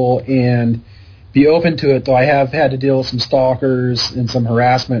people and be open to it, though I have had to deal with some stalkers and some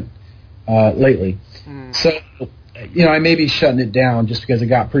harassment lately. So, I may be shutting it down just because it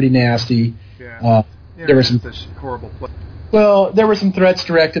got pretty nasty. Yeah. There were some horrible play. Well, there were some threats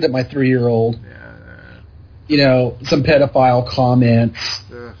directed at my 3-year-old. Some pedophile comments,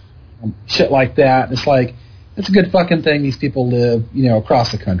 shit like that. And it's like, it's a good fucking thing these people live,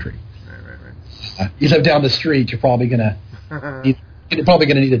 across the country. Right. You live down the street, you're probably gonna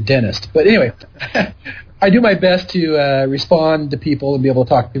need a dentist. But anyway, I do my best to respond to people and be able to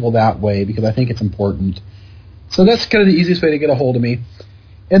talk to people that way because I think it's important. So that's kind of the easiest way to get a hold of me.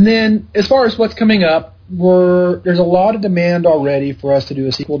 And then, as far as what's coming up, there's a lot of demand already for us to do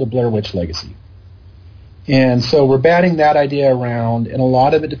a sequel to Blair Witch Legacy. And so we're batting that idea around, and a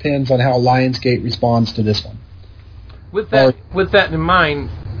lot of it depends on how Lionsgate responds to this one. With that in mind,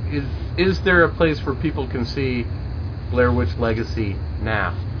 is there a place where people can see Blair Witch Legacy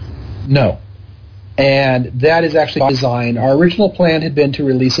now? No. And that is actually design. Our original plan had been to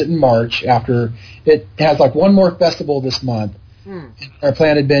release it in March after it has one more festival this month. Our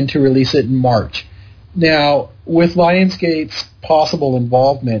plan had been to release it in March. Now, with Lionsgate's possible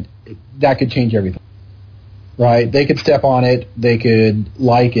involvement, that could change everything. Right? They could step on it. They could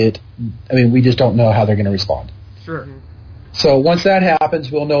like it. I mean, we just don't know how they're going to respond. Sure. So once that happens,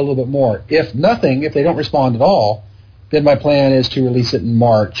 we'll know a little bit more. If they don't respond at all, then my plan is to release it in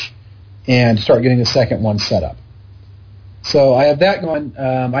March and start getting the second one set up. So I have that going.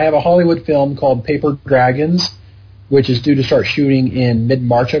 I have a Hollywood film called Paper Dragons, which is due to start shooting in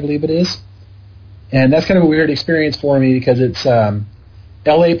mid-March, I believe it is. And that's kind of a weird experience for me because it's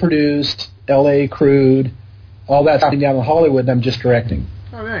L.A. produced, L.A. crewed, all that's happening down in Hollywood, and I'm just directing.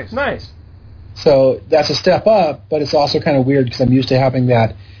 Oh, nice. Nice. So that's a step up, but it's also kind of weird because I'm used to having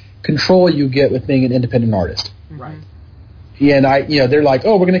that control you get with being an independent artist. Right. And they're like,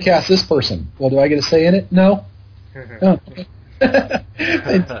 oh, we're going to cast this person. Well, do I get a say in it? No. Oh, okay.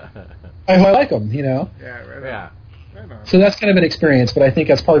 I like them, Yeah, right. Yeah. Right on. So that's kind of an experience, but I think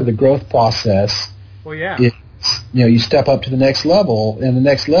that's part of the growth process. Well, yeah. You step up to the next level, and the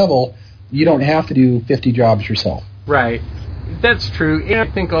next level, you don't have to do 50 jobs yourself. Right. That's true. And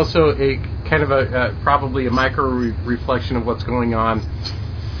I think also a kind of probably a micro reflection of what's going on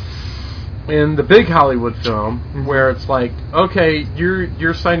in the big Hollywood film, where it's like, okay,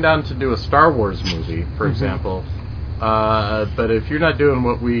 you're signed on to do a Star Wars movie, for example, but if you're not doing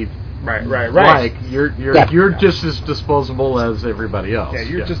what we like, you're just as disposable as everybody else. Yeah,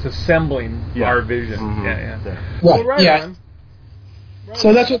 you're just assembling our vision. Mm-hmm. Yeah. Well, right on.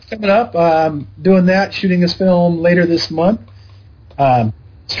 So that's what's coming up. Doing that, shooting this film later this month.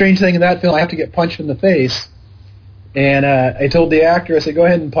 Strange thing in that film, I have to get punched in the face. And I told the actor, I said, go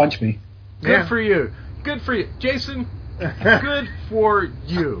ahead and punch me. Good for you. Good for you. Jason, good for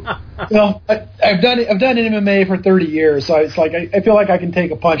you. Well, I've done MMA for 30 years, so it's like I feel like I can take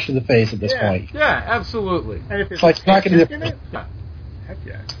a punch to the face at this point. Yeah, absolutely. And if It's like not going to... Heck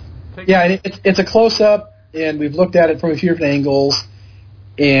yeah. Yeah, and it's a close-up, and we've looked at it from a few different angles,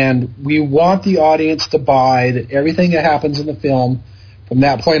 and we want the audience to buy that everything that happens in the film from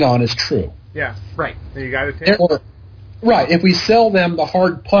that point on is true. Yeah. Right. And you got to take it. Right. If we sell them the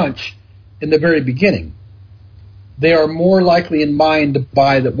hard punch in the very beginning, they are more likely in mind to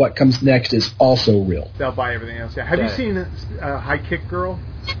buy that what comes next is also real. They'll buy everything else. Yeah. Have you seen High Kick Girl?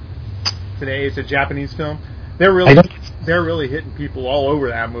 Today, it's a Japanese film. They're really hitting people all over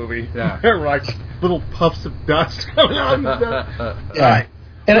that movie. Yeah. They're like little puffs of dust coming out and stuff. Yeah. Right.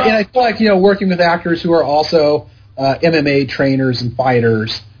 And I feel like, working with actors who are also MMA trainers and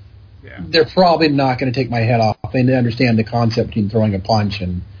fighters, they're probably not going to take my head off. They understand the concept between throwing a punch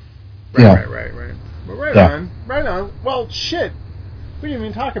and... Right. Well, right on. Well, shit. We didn't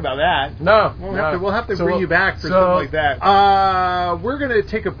even talk about that. No. We'll have to bring you back for something like that. We're going to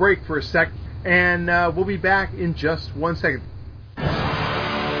take a break for a sec, and we'll be back in just 1 second.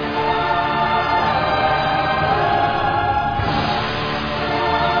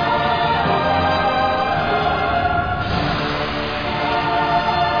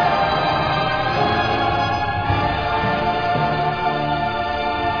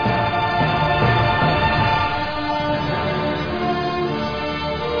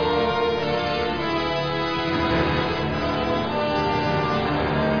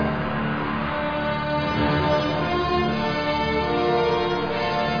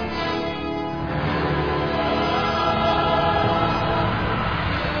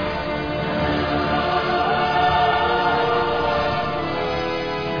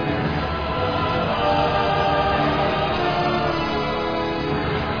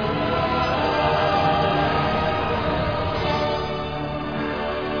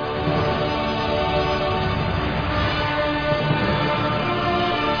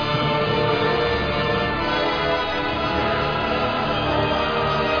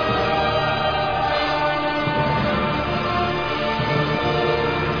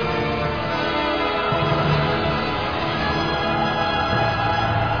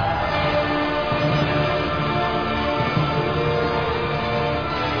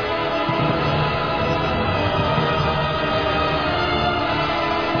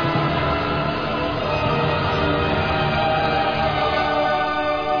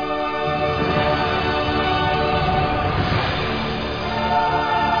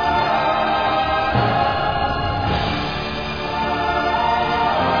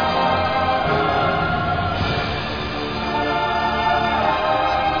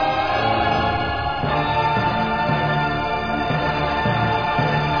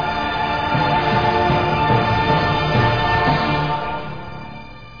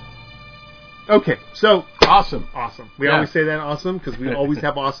 Okay, so Awesome. We Yeah. always say that awesome because we always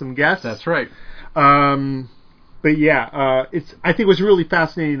have awesome guests. That's right. But yeah, I think what's really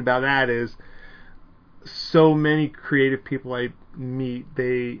fascinating about that is so many creative people I meet,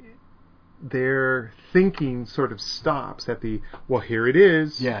 their thinking sort of stops at the, well, here it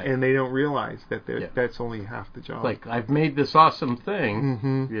is, and they don't realize that that's only half the job. Like, I've made this awesome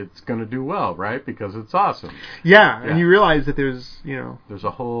thing, it's going to do well, right? Because it's awesome. Yeah, and you realize that there's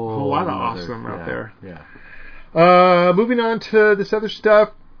a whole lot of awesome out there. Yeah. Moving on to this other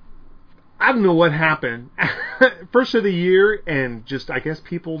stuff. I don't know what happened. First of the year, and I guess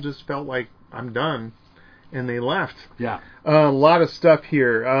people just felt like, I'm done. And they left. Yeah. A lot of stuff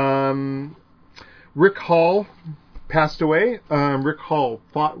here. Rick Hall passed away. Rick Hall,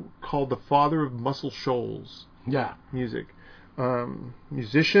 called the father of Muscle Shoals. Yeah. Music.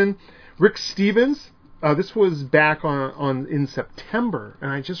 Musician. Rick Stevens. This was back in September,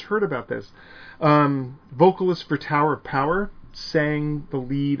 and I just heard about this. Vocalist for Tower of Power. Sang the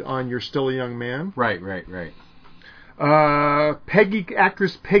lead on You're Still a Young Man. Right.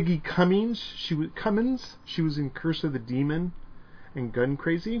 Actress Peggy Cummins. She was in Curse of the Demon and Gun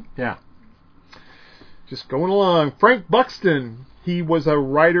Crazy. Yeah. Just going along. Frank Buxton. He was a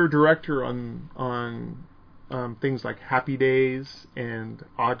writer-director on things like Happy Days and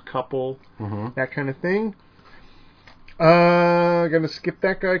Odd Couple, that kind of thing. Gonna skip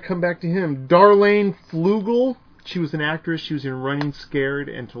that guy, come back to him. Darlene Flugel. She was an actress. She was in Running Scared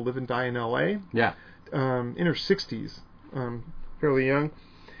and To Live and Die in L.A. Yeah. In her 60s. Fairly young.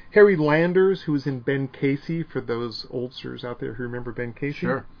 Harry Landers, who was in Ben Casey, for those oldsters out there who remember Ben Casey.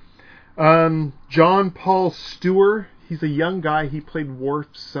 Sure. John Paul Stewart. He's a young guy. He played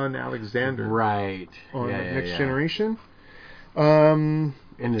Worf's son, Alexander. Right. On Next Generation. In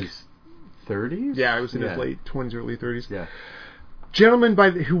his 30s? Yeah, it was in his late 20s, early 30s. Yeah. Gentleman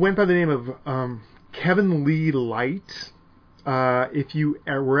who went by the name of Kevin Lee Light. If you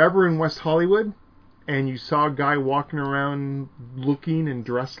were ever in West Hollywood and you saw a guy walking around looking and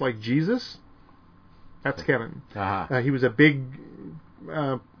dressed like Jesus, that's Kevin. He was a big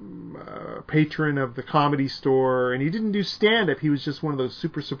patron of the Comedy Store, and he didn't do stand-up. He was just one of those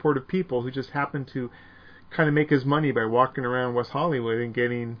super supportive people who just happened to kind of make his money by walking around West Hollywood and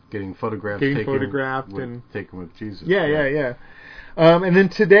getting photographed, taken with Jesus. Yeah. And then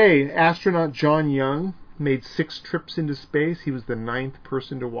today, astronaut John Young made 6 trips into space. He was the 9th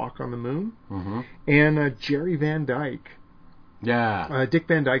person to walk on the moon. And Jerry Van Dyke. Yeah. Dick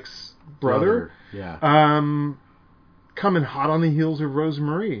Van Dyke's brother. Yeah. Coming hot on the heels of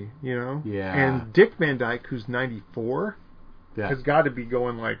Rosemary, Yeah. And Dick Van Dyke, who's 94, has got to be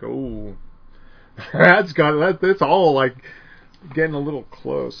going like, oh, that's all like getting a little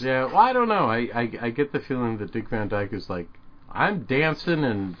close. Yeah, well, I don't know. I get the feeling that Dick Van Dyke is like, I'm dancing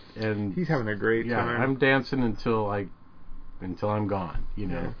and he's having a great time. I'm dancing until I'm gone.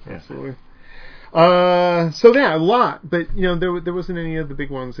 Yeah, absolutely. So a lot, but there wasn't any of the big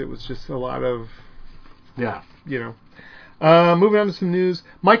ones. It was just a lot of Moving on to some news.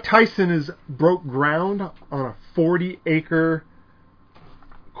 Mike Tyson broke ground on a 40-acre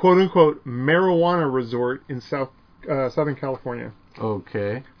quote-unquote marijuana resort in Southern California.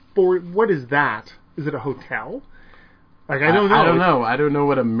 Okay. What is that? Is it a hotel? Like, I don't know. I don't know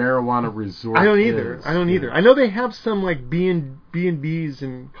what a marijuana resort is. I don't either. I know they have some like B&Bs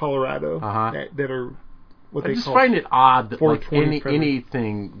in Colorado that are what they call. I just find it odd that like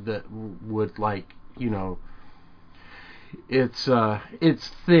anything that would its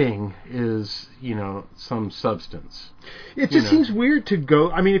thing is some substance. It just seems weird to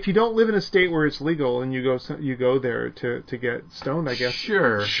go. I mean, if you don't live in a state where it's legal and you go there to get stoned, I guess.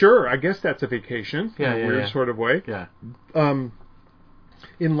 Sure. I guess that's a vacation in a weird sort of way. Yeah.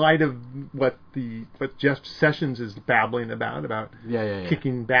 In light of what Jeff Sessions is babbling about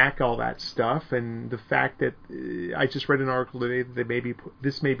kicking back all that stuff, and the fact that I just read an article today that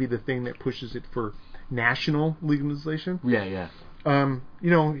this may be the thing that pushes it for national legalization. Yeah.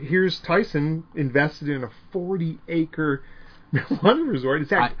 Here's Tyson invested in a 40-acre marijuana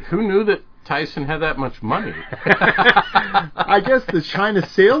resort. Who knew that Tyson had that much money? I guess the China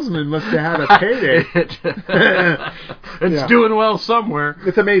salesman must have had a payday. It's doing well somewhere.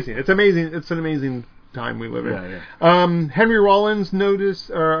 It's amazing. It's an amazing time we live in. Yeah. Henry Rollins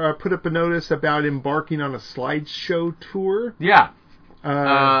put up a notice about embarking on a slideshow tour. Yeah.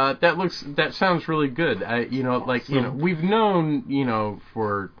 That sounds really good. We've known,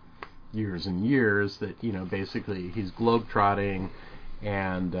 for years and years that, basically he's globetrotting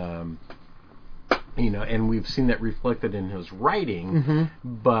and, And we've seen that reflected in his writing,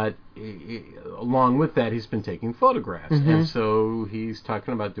 but along with that, he's been taking photographs. And so he's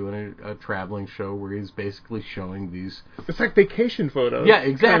talking about doing a traveling show where he's basically showing these... It's like vacation photos. Yeah,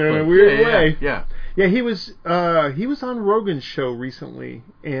 exactly. Kind of in a weird way. Yeah. Yeah, he was on Rogan's show recently,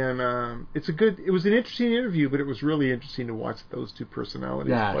 and it was an interesting interview, but it was really interesting to watch those two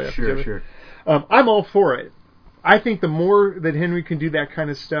personalities play up together. Sure. I'm all for it. I think the more that Henry can do that kind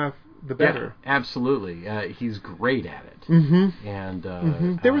of stuff, the better. Yeah, absolutely. He's great at it. And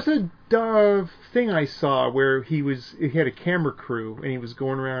there was a thing I saw where he had a camera crew and he was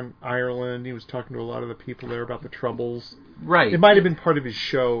going around Ireland. He was talking to a lot of the people there about the Troubles. Right. It might have been part of his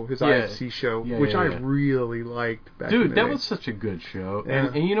show, his IFC show, which I really liked back in the day. Dude, that was such a good show.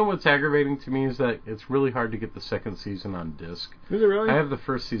 Yeah. And you know what's aggravating to me is that it's really hard to get the second season on disc. Is it really? I have the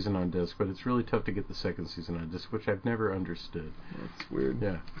first season on disc, but it's really tough to get the second season on disc, which I've never understood. That's weird.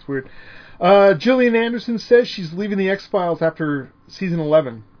 Yeah. It's weird. Gillian Anderson says she's leaving the X-Files after season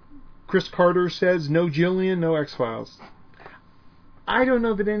 11. Chris Carter says, no Gillian, no X-Files. I don't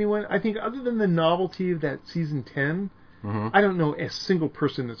know that anyone... I think other than the novelty of that season 10... I don't know a single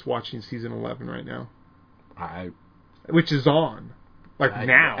person that's watching season 11 right now. Which is on.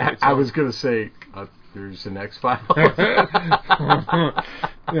 Now. I was going to say, there's an X-Files.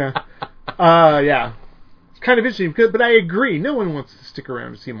 Yeah. Yeah. It's kind of interesting, but I agree. No one wants to stick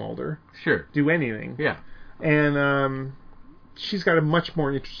around to see Mulder. Sure. Do anything. Yeah. And she's got a much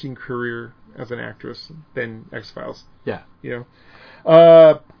more interesting career as an actress than X-Files. Yeah.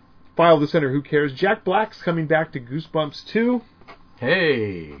 File the center, who cares? Jack Black's coming back to Goosebumps 2.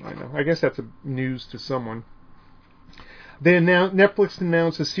 Hey. I know. I guess that's news to someone. Netflix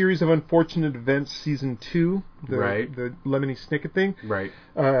announced a series of unfortunate events, season 2. The Lemony Snicket thing. Right.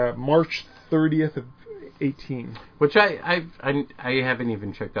 March 30th of 18. Which I haven't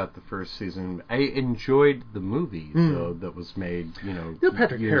even checked out the first season. I enjoyed the movie though that was made. Neil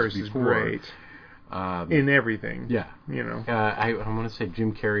Patrick Harris is great. In everything. Yeah. I want to say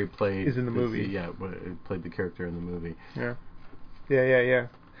Jim Carrey is in the movie. Played the character in the movie. Yeah.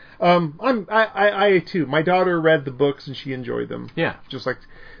 I too. My daughter read the books and she enjoyed them. Yeah. Just like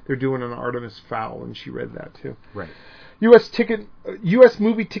they're doing an Artemis Fowl and she read that too. Right. U.S.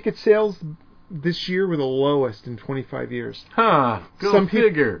 movie ticket sales this year were the lowest in 25 years. Go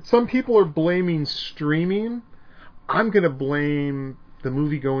figure. Some people are blaming streaming. I'm going to blame the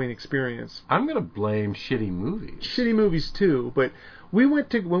movie-going experience. I'm going to blame shitty movies. Shitty movies too, but when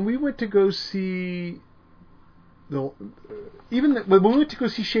we went to go see when we went to go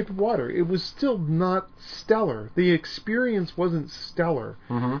see Shape of Water, it was still not stellar. The experience wasn't stellar.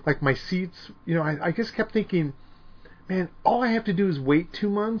 Like my seats, I just kept thinking, man, all I have to do is wait 2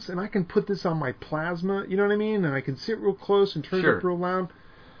 months and I can put this on my plasma, you know what I mean? And I can sit real close and turn it up real loud.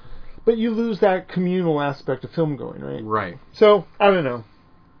 But you lose that communal aspect of film going, right? Right. So, I don't know.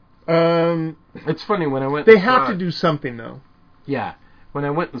 It's funny, when I went... They have to do something, though. Yeah. When I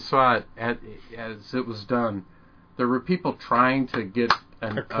went and saw it, as it was done, there were people trying to get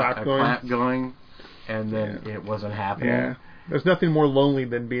a clap going, and then it wasn't happening. Yeah. There's nothing more lonely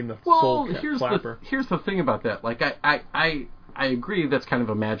than being the sole clapper. Here's the thing about that. Like, I agree that's kind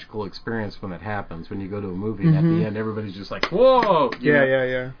of a magical experience when it happens, when you go to a movie, and at the end, everybody's just like, whoa!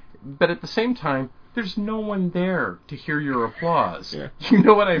 Yeah. But at the same time, there's no one there to hear your applause. Yeah. You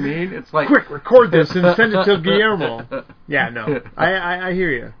know what I mean? It's like... Quick, record this and send it to Guillermo. Yeah, no. I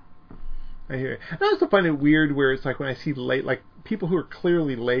hear you. I also find it weird where it's like when I see people who are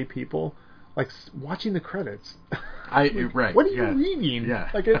clearly lay people, like watching the credits. Right. What are you reading?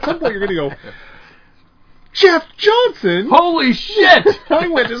 Yeah. Like at some point you're going to go, Jeff Johnson! Holy shit! I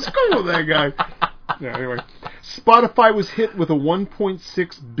went to school with that guy. Yeah, anyway. Spotify was hit with a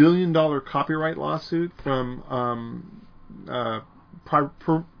 $1.6 billion copyright lawsuit from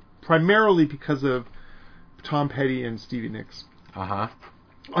primarily because of Tom Petty and Stevie Nicks.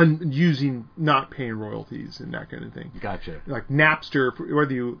 Not paying royalties and that kind of thing. Gotcha. Like Napster,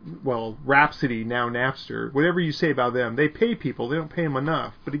 Rhapsody, now Napster, whatever you say about them, they pay people, they don't pay them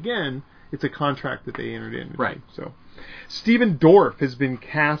enough. But again, it's a contract that they entered in. Right. So, Stephen Dorff has been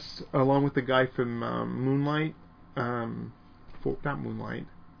cast along with the guy from Moonlight. Not Moonlight.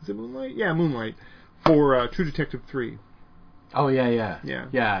 Is it Moonlight? Yeah, Moonlight. For True Detective 3. Oh, yeah. Yeah.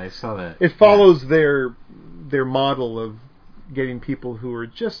 Yeah, I saw that. It follows their model of getting people who are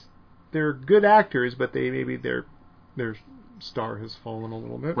they're good actors, but maybe their star has fallen a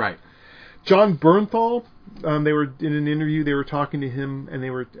little bit. Right. John Bernthal, they were in an interview, they were talking to him, and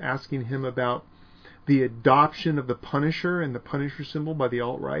they were asking him about the adoption of the Punisher and the Punisher symbol by the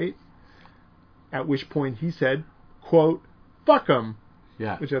alt-right, at which point he said, quote, fuck 'em.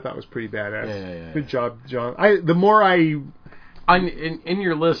 Yeah. Which I thought was pretty badass. Yeah. Good job, John. The more I... In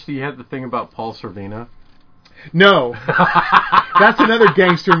your list, you had the thing about Paul Sorvino? No. That's another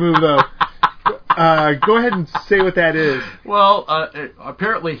gangster move, though. Go ahead and say what that is. Well,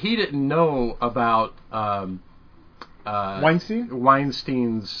 apparently he didn't know about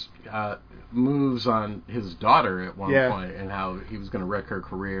Weinstein's moves on his daughter at one point, and how he was going to wreck her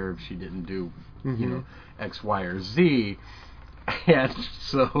career if she didn't do, X, Y, or Z. And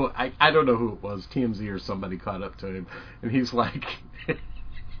so I don't know who it was, TMZ or somebody caught up to him, and he's like,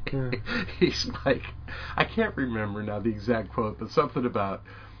 I can't remember now the exact quote, but something about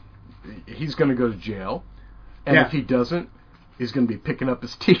he's going to go to jail, and if he doesn't, he's going to be picking up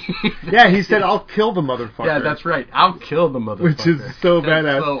his teeth. Yeah, he said, "I'll kill the motherfucker." Yeah, that's right. I'll kill the motherfucker. Which is so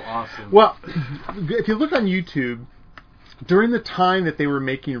badass. So awesome. Well, if you look on YouTube, during the time that they were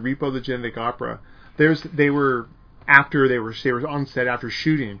making Repo the Genetic Opera, they were on set after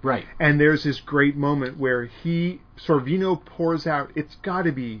shooting. Right. And there's this great moment where Sorvino pours out, it's got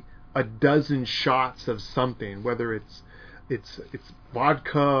to be a dozen shots of something, whether it's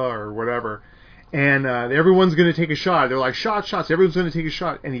vodka or whatever. And everyone's going to take a shot. They're like, shots. Everyone's going to take a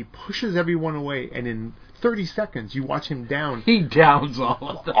shot. And he pushes everyone away. And in 30 seconds, you watch him down. He downs all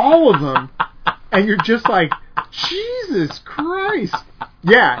of them. All of them. And you're just like, Jesus Christ.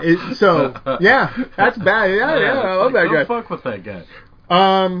 Yeah. That's bad. Yeah, I love that guy. Don't fuck with that guy.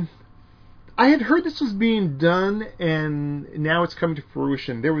 I had heard this was being done, and now it's coming to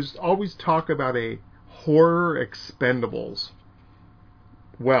fruition. There was always talk about a horror Expendables.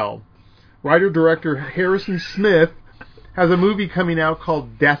 Well, writer-director Harrison Smith has a movie coming out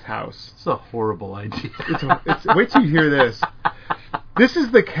called Death House. It's a horrible idea. Wait till you hear this. This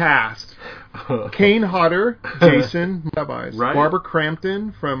is the cast. Kane Hodder, Jason, right. Barbara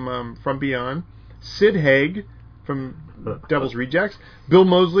Crampton from Beyond, Sid Haig from Devil's Rejects, Bill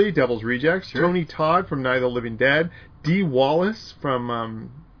Moseley, Devil's Rejects, sure. Tony Todd from Night of the Living Dead, Dee Wallace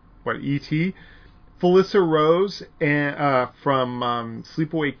from E.T., Felissa Rose from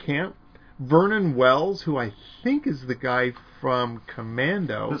Sleepaway Camp, Vernon Wells, who I think is the guy from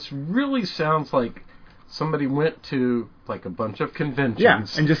Commando. This really sounds like somebody went to like a bunch of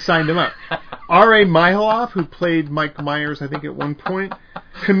conventions. And just signed him up. R.A. Mihailoff, who played Mike Myers, I think, at one point.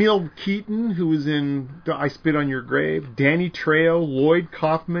 Camille Keaton, who was in I Spit on Your Grave. Danny Trejo, Lloyd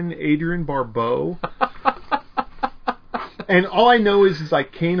Kaufman, Adrian Barbeau. And all I know is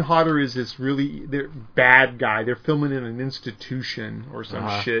like Kane Hodder is this really bad guy. They're filming in an institution or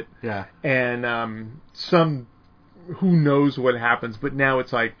some shit. Yeah. And who knows what happens, but now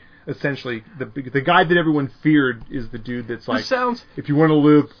it's like essentially the guy that everyone feared is the dude that's like, if you want to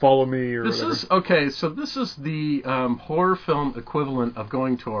live, follow me or whatever. So this is the horror film equivalent of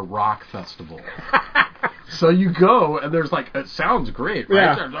going to a rock festival. So you go and there's like, it sounds great,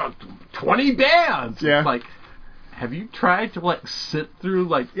 right? Yeah. There's 20 bands. Yeah. Like, have you tried to like sit through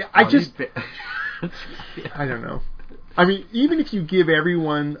like? Yeah, I don't know. I mean, even if you give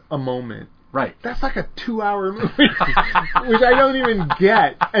everyone a moment. Right. That's like a 2-hour movie, which I don't even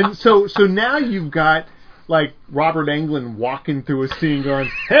get. And so now you've got like Robert Englund walking through a scene going,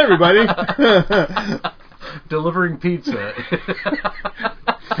 "Hey everybody." Delivering pizza.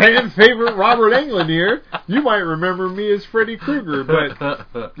 Fan favorite Robert Englund here. You might remember me as Freddy Krueger,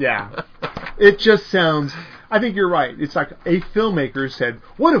 but yeah. It just sounds, I think you're right. It's like a filmmaker said,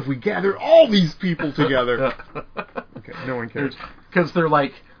 "What if we gathered all these people together?" Okay, no one cares. Because they're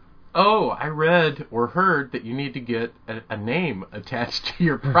like, "Oh, I read or heard that you need to get a name attached to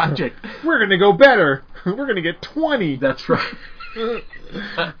your project." We're going to go better. We're going to get 20. That's right.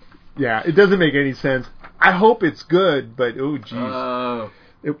 Yeah, it doesn't make any sense. I hope it's good, but oh, geez.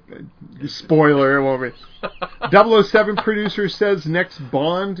 Spoiler, it won't be. 007 producer says next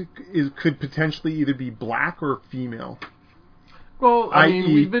Bond could potentially either be black or female. Well, I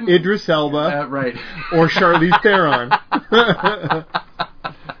mean, we've been... Idris Elba. Right. Or Charlize Theron.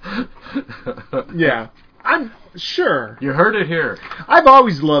 Yeah, I'm sure. You heard it here. I've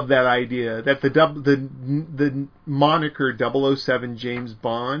always loved that idea that the moniker 007 James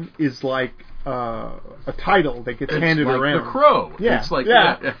Bond is like a title that gets handed around. It's like The Crow. Yeah, it's like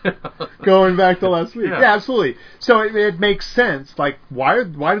going back to last week. Yeah, absolutely. So it makes sense. Like, why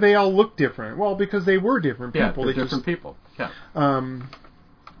do they all look different? Well, because they were different people. They're different people. Yeah.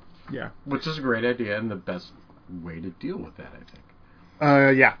 Yeah. Which is a great idea and the best way to deal with that, I think.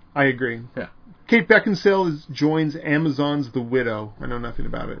 Yeah, I agree. Yeah. Kate Beckinsale joins Amazon's The Widow. I know nothing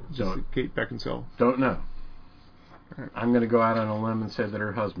about it. Just Kate Beckinsale. Don't know. Right. I'm going to go out on a limb and say that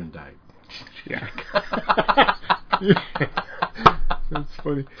her husband died. Yeah. That's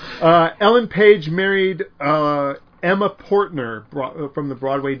funny. Ellen Page married Emma Portner from the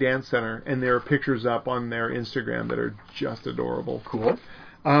Broadway Dance Center, and there are pictures up on their Instagram that are just adorable. Cool.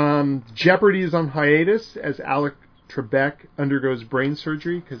 Jeopardy is on hiatus as Alec Trebek undergoes brain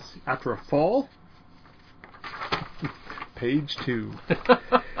surgery because after a fall. Page 2.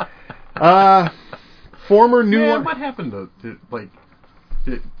 Former New One. What happened to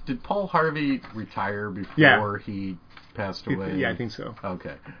did Paul Harvey retire before he passed away? Yeah, I think so.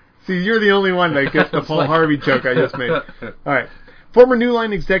 Okay. See, you're the only one that gets the Paul Harvey joke I just made. All right. Former New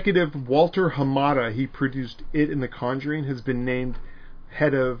Line executive Walter Hamada, he produced It and The Conjuring, has been named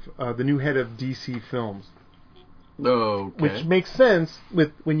the new head of DC Films. Okay. Which makes sense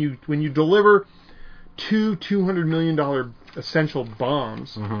with when you deliver two $200 million essential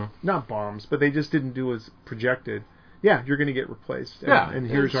bombs, not bombs, but they just didn't do as projected. Yeah, you're going to get replaced. And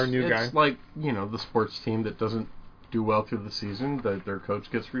here's our new guy. It's like, the sports team that doesn't do well through the season, that their coach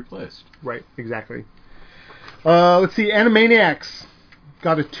gets replaced. Right, exactly. Let's see, Animaniacs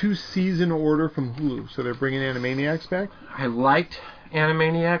got a 2-season order from Hulu, so they're bringing Animaniacs back. I liked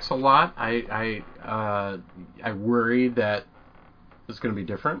Animaniacs a lot. I worry that it's going to be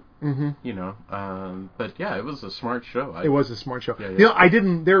different, but yeah, it was a smart show. It was a smart show. Yeah.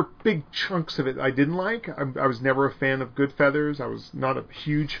 There are big chunks of it I didn't like. I was never a fan of Goodfeathers. I was not a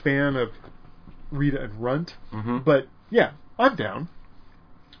huge fan of Rita and Runt, but yeah, I'm down.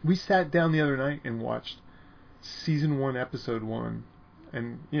 We sat down the other night and watched season 1, episode 1,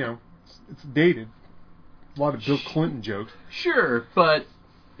 and it's dated. A lot of Bill Clinton jokes. Sure, but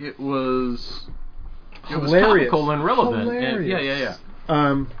it was hilarious. Topical and relevant. Hilarious.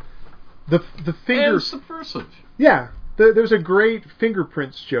 And, the finger and subversive. Yeah, there's a great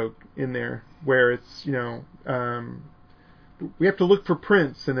fingerprints joke in there where it's we have to look for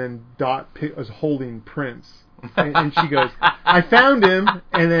Prince, and then Dot is holding Prince, and she goes, "I found him,"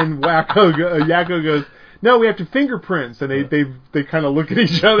 and then Yakko goes, "No, we have to fingerprints," and they kind of look at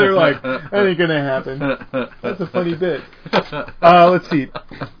each other like, that ain't gonna happen. That's a funny bit. Let's see.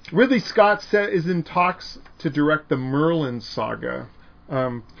 Ridley Scott is in talks to direct the Merlin saga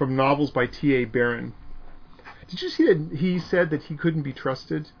from novels by T.A. Barron. Did you see that he said that he couldn't be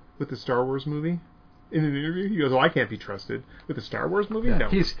trusted with the Star Wars movie? In an interview, he goes, "Oh, I can't be trusted with a Star Wars movie." Yeah, no,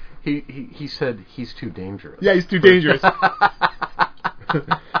 he said he's too dangerous. Yeah, he's too dangerous.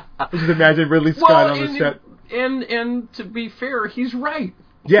 Just imagine Ridley Scott on the set. And to be fair, he's right.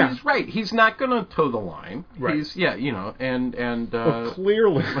 Yeah, he's right. He's not going to toe the line. Right. He's and well,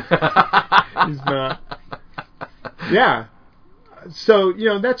 clearly he's not. Yeah. So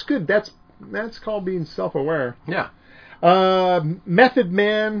that's good. That's called being self-aware. Yeah. Method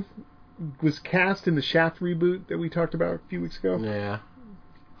Man was cast in the Shaft reboot that we talked about a few weeks ago. Yeah.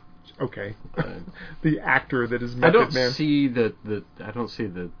 Okay. The actor that is Method Man. I don't see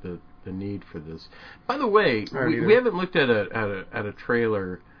the need for this. By the way, we haven't looked at a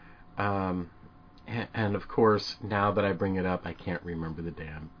trailer, and of course, now that I bring it up, I can't remember the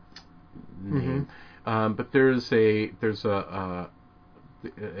damn name. But there's an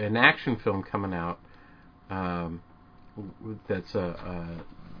action film coming out that's a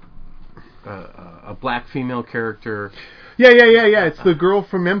black female character. Yeah. It's the girl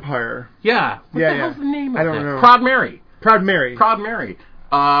from Empire. Yeah. What the hell's the name of that? I don't know. Proud Mary. Proud Mary.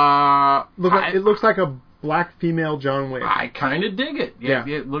 It looks like a black female John Wick. I kind of dig it. Yeah.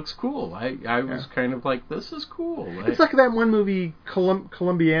 It looks cool. I was kind of like, this is cool. It's like that one movie,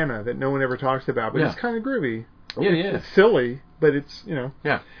 Columbiana, that no one ever talks about, but it's kind of groovy. Yeah. It's silly, but it's, Yeah.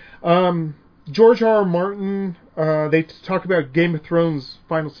 George R.R. Martin, they talk about Game of Thrones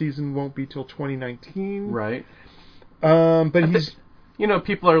final season won't be till 2019. Right. But he's...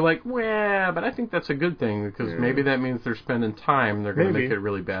 people are like, well, but I think that's a good thing, because maybe that means they're spending time, they're going to make it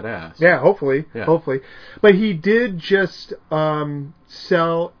really badass. Yeah, hopefully. But he did just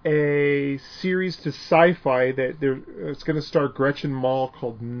sell a series to Sci-Fi that it's going to star Gretchen Mol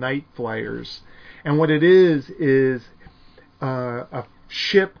called Night Flyers. And what it is a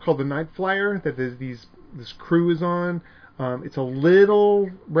ship called the Night Flyer that this crew is on. It's a little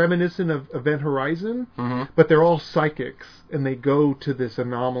reminiscent of Event Horizon, but they're all psychics, and they go to this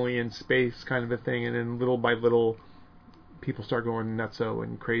anomaly in space kind of a thing, and then little by little, people start going nutso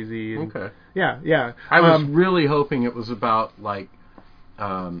and crazy. And, okay. Yeah. I was really hoping it was about, like,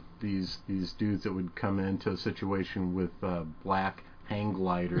 these dudes that would come into a situation with black hang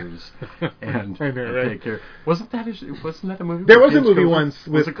gliders and take care. Wasn't that a movie? There was a movie once.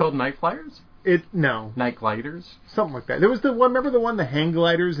 Was it called Night Flyers? No. Night gliders? Something like that. There was the one, remember the hang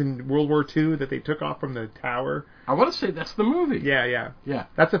gliders in World War II that they took off from the tower? I want to say that's the movie. Yeah.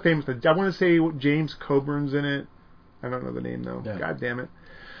 That's a famous one. I want to say James Coburn's in it. I don't know the name, though. Yeah. God damn it.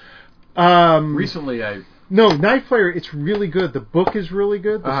 Recently, I No, Night Flyer, it's really good. The book is really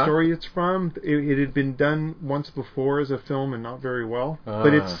good. The Uh-huh. story it's from, it had been done once before as a film and not very well.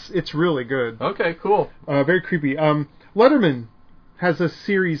 But it's really good. Okay, cool. Very creepy. Letterman has a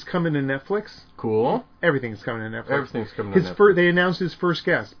series coming to Netflix. Cool. Everything's coming to Netflix. Everything's coming to Netflix. They announced his first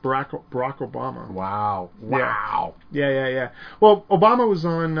guest, Barack Obama. Wow. Yeah. Well, Obama was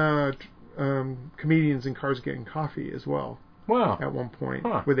on Comedians in Cars Getting Coffee as well. Wow. At one point,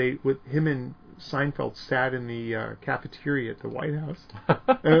 Huh. with him and Seinfeld sat in the cafeteria at the White House,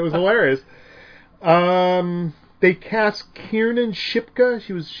 and it was hilarious. They cast Kiernan Shipka.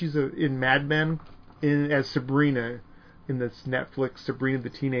 She's in Mad Men as Sabrina in this Netflix Sabrina the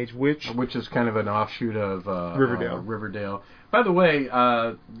Teenage Witch, which is kind of an offshoot of Riverdale. By the way,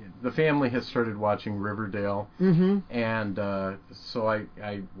 the family has started watching Riverdale, and so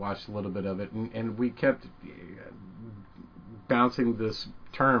I watched a little bit of it, and we kept bouncing this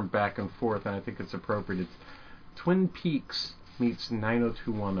term back and forth, and I think it's appropriate. It's Twin Peaks meets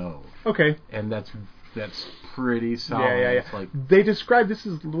 90210. Okay. And that's pretty solid. Yeah. It's like, they describe this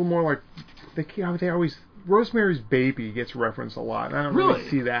as a little more like they always Rosemary's Baby gets referenced a lot. And I don't really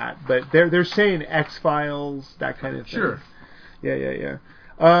see that, but they're saying X-Files, that kind of thing. Sure. Yeah.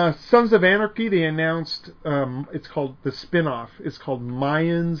 Sons of Anarchy, they announced it's called the spin-off. It's called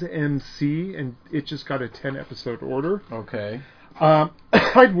Mayans MC, and it just got a 10-episode order. Okay.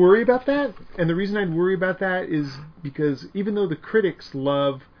 I'd worry about that, and the reason I'd worry about that is because even though the critics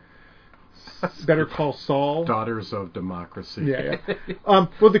love Better Call Saul, Daughters of Democracy. Yeah.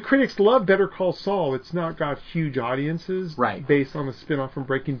 Well, the critics love Better Call Saul. It's not got huge audiences, right? Based on the spin-off from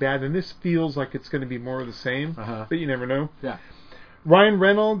Breaking Bad, and this feels like it's going to be more of the same. But you never know. Yeah. Ryan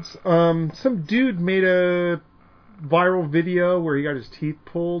Reynolds, some dude made a viral video where he got his teeth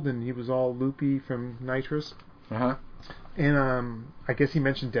pulled and he was all loopy from nitrous. And I guess he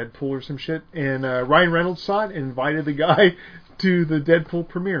mentioned Deadpool or some shit. And Ryan Reynolds saw it and invited the guy to the Deadpool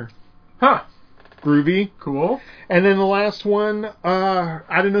premiere. Groovy. Cool. And then the last one,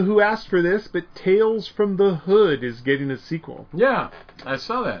 I don't know who asked for this, but Tales from the Hood is getting a sequel. Yeah, I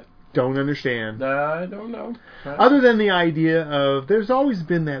saw that. Don't understand. I don't know. Other than the idea of, there's always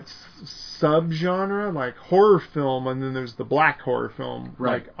been that subgenre, like horror film, and then there's the black horror film,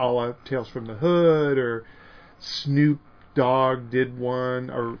 like a la Tales from the Hood, or Snoop Dogg did one,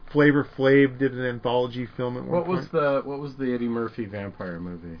 or Flavor Flav did an anthology film at one point. What was the Eddie Murphy vampire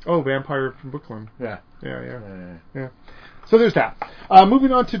movie? Oh, Vampire from Brooklyn. Yeah. So there's that.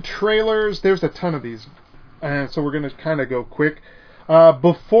 Moving on to trailers, there's a ton of these, so we're going to kind of go quick.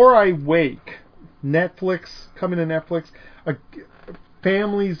 Before I Wake, Netflix, coming to Netflix. A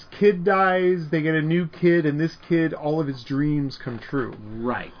family's kid dies, they get a new kid, and this kid, all of his dreams come true.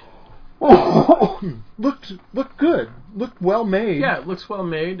 Right. Looked good. Looked well made. Yeah, it looks well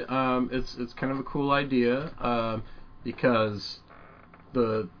made. It's kind of a cool idea because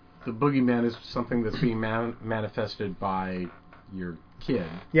the boogeyman is something that's being manifested by your kid.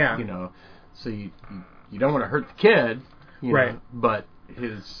 Yeah. You know, so you don't want to hurt the kid. You know, but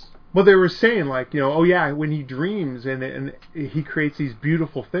his... Well, they were saying, like, you know, oh yeah, when he dreams and he creates these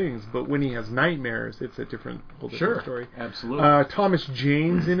beautiful things, but when he has nightmares, it's a whole different story. Absolutely. Thomas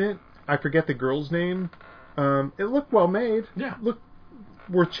Jane's in it. I forget the girl's name. It looked well made. Yeah. Looked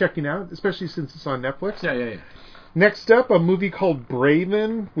worth checking out, especially since it's on Netflix. Yeah. Next up, a movie called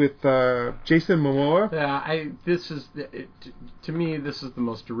Braven with Jason Momoa. Yeah, to me, this is the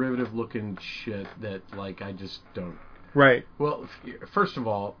most derivative looking shit that, like, I just don't. Right. Well, first of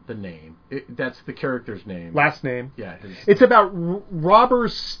all, the name. That's the character's name. Last name. Yeah. It's about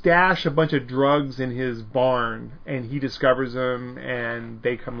robbers stash a bunch of drugs in his barn, and he discovers them, and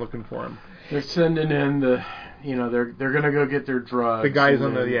they come looking for him. They're sending in they're going to go get their drugs. The guy's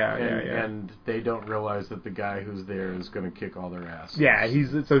on and they don't realize that the guy who's there is going to kick all their asses. Yeah,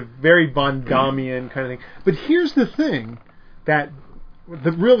 it's a very Von Dammian kind of thing. But here's the thing, that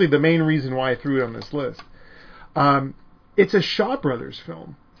really the main reason why I threw it on this list. It's a Shaw Brothers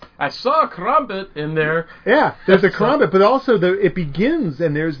film. I saw a Krampet in there. Yeah, there's a Krampet, but also it begins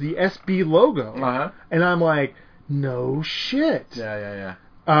and there's the SB logo. And I'm like, no shit. Yeah.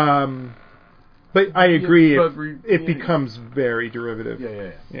 But I agree, it becomes very derivative.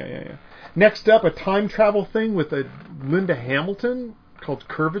 Yeah. Next up, a time travel thing with a Linda Hamilton called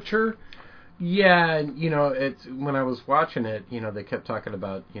Curvature. Yeah, and it's when I was watching it, they kept talking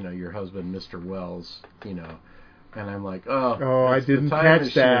about, your husband, Mr. Wells, and I'm like, I didn't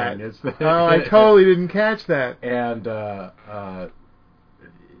catch that. Oh, I totally didn't catch that. And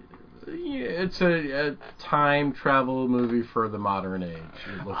it's a time travel movie for the modern age,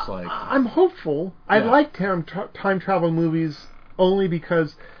 it looks like. I'm hopeful. I like time travel movies only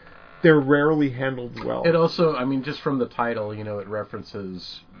because they're rarely handled well. It also, I mean, just from the title, it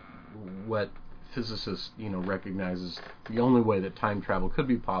references what physicists, recognizes the only way that time travel could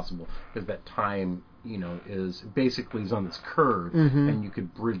be possible is that time, is basically on this curve, and you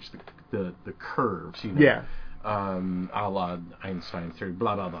could bridge the curves, Yeah. A la Einstein theory,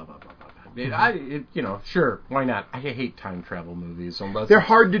 blah, blah, blah, blah, blah, blah. Sure, why not? I hate time travel movies unless they're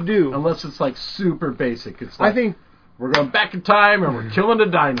hard to do. Unless it's like super basic. It's like, I think we're going back in time and we're killing a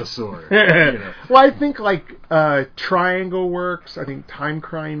dinosaur. Well, I think Triangle works. I think Time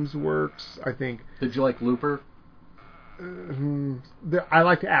Crimes works. I think. Did you like Looper? I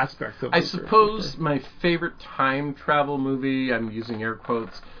like the aspects of. I suppose my favorite time travel movie, I'm using air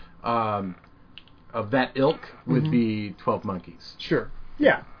quotes, of that ilk would be 12 Monkeys. Sure.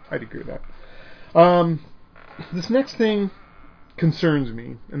 Yeah, I'd agree with that. This next thing concerns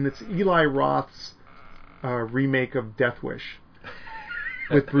me, and it's Eli Roth's remake of Death Wish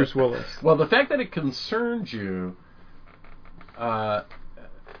with Bruce Willis. Well, the fact that it concerns you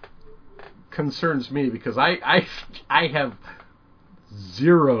concerns me because I have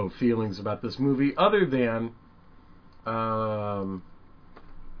zero feelings about this movie other than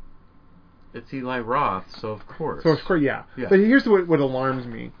it's Eli Roth, so of course. Yeah. But here's what alarms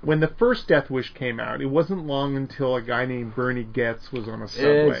me. When the first Death Wish came out, it wasn't long until a guy named Bernie Getz was on a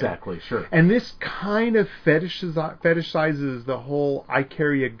subway. Exactly, sure. And this kind of fetishizes the whole I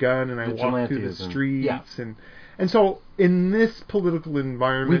carry a gun and I walk through the streets. Yeah. And so in this political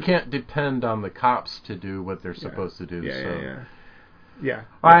environment... We can't depend on the cops to do what they're supposed to do. Yeah.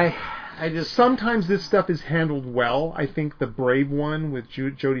 I just sometimes this stuff is handled well. I think the Brave one with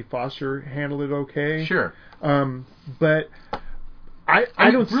Jodie Foster handled it okay. Sure. But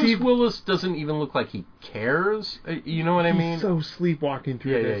I don't Bruce see... Willis doesn't even look like he cares. You know what I mean? He's so sleepwalking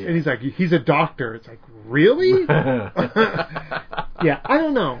through this. Yeah. And he's like, he's a doctor. It's like, really? Yeah, I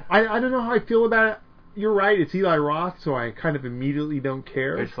don't know. I don't know how I feel about it. You're right. It's Eli Roth, so I kind of immediately don't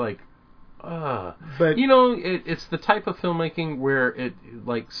care. It's like... but it's the type of filmmaking where it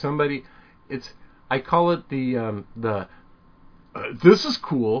I call it the this is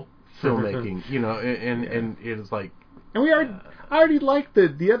cool filmmaking, and it's like, and I already liked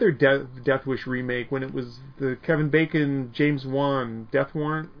the other Death Wish remake when it was the Kevin Bacon James Wan Death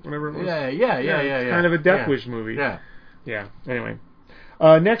Warrant, whatever it was. Yeah. Kind of a Death Wish movie. Yeah. Anyway.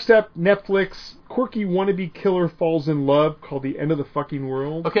 Next up, Netflix, quirky wannabe killer falls in love called The End of the Fucking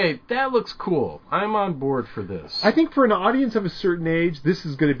World. Okay, that looks cool. I'm on board for this. I think for an audience of a certain age, this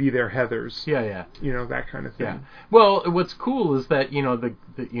is going to be their Heathers. Yeah. That kind of thing. Yeah. Well, what's cool is that,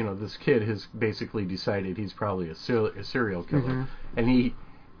 this kid has basically decided he's probably a serial killer. And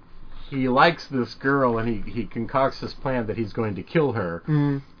he likes this girl, and he concocts this plan that he's going to kill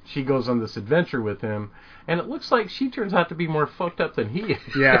her. She goes on this adventure with him, and it looks like she turns out to be more fucked up than he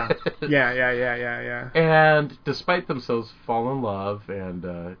is. Yeah. And despite themselves, fall in love,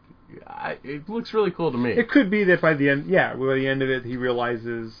 and it looks really cool to me. It could be that by the end of it, he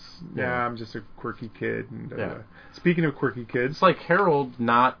realizes, I'm just a quirky kid. And speaking of quirky kids, it's like Harold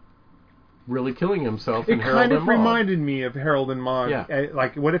not really killing himself. It kind of reminded me of Harold and Maude. Yeah.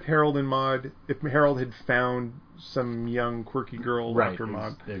 Like, what if Harold had found some young quirky girl after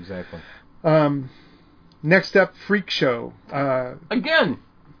Maude? Exactly. Next up, Freak Show. Again,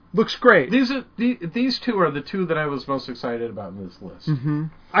 looks great. These two are the two that I was most excited about in this list.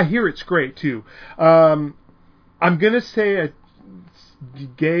 I hear it's great too. I'm gonna say a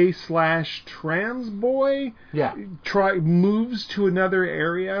gay/trans boy. Moves to another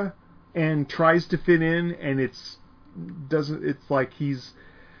area and tries to fit in, and it's like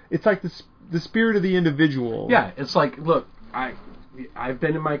the spirit of the individual. Yeah, it's like, look, I've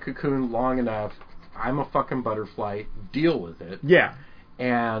been in my cocoon long enough. I'm a fucking butterfly. Deal with it. Yeah.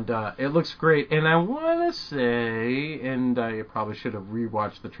 And it looks great. And I want to say, and I probably should have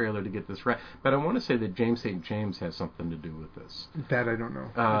rewatched the trailer to get this right, but I want to say that James St. James has something to do with this. That I don't know.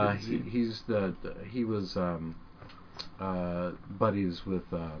 He was buddies with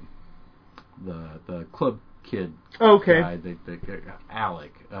the club kid guy,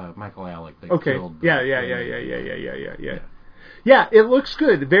 Alec, Michael Alec. Killed, Yeah. Yeah, it looks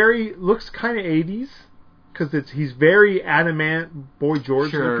good. Looks kind of 80s because he's very adamant Boy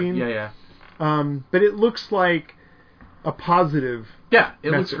George looking. Yeah. But it looks like a positive. Yeah, it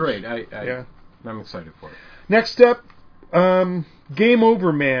message. looks great. I'm excited for it. Next up, Game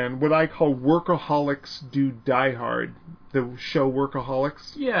Over Man. What I call Workaholics Do Die Hard. The show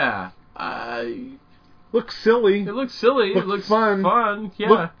Workaholics. Yeah. Looks silly. It looks silly. It looks fun.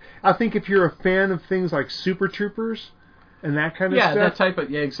 Yeah. I think if you're a fan of things like Super Troopers and that kind of stuff. That type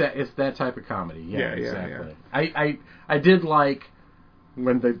of it's that type of comedy. Yeah, exactly. I did like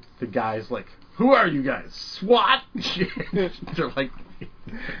when the guy's like, "Who are you guys? SWAT?" They're like,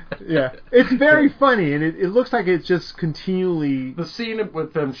 yeah, it's very funny, and it looks like it's just continually. The scene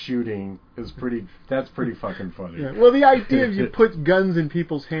with them shooting is pretty. That's pretty fucking funny. Yeah. Well, the idea of you put guns in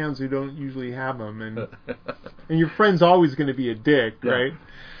people's hands who don't usually have them, and your friend's always going to be a dick, right?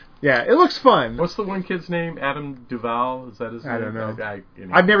 Yeah, it looks fun. What's the one kid's name? Adam Duvall? Is that his name? I don't know. You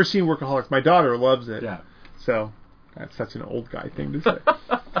know. I've never seen Workaholics. My daughter loves it. Yeah. So that's such an old guy thing to say.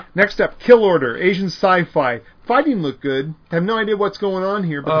 Next up, Kill Order, Asian sci-fi. Fighting looked good. I have no idea what's going on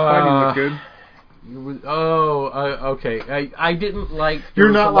here, but the fighting looked good. Okay. I didn't like.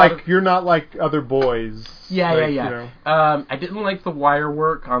 You're not like other boys. Yeah. You know. I didn't like the wire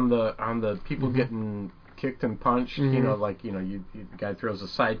work on the people getting kicked and punched. You know, the guy throws a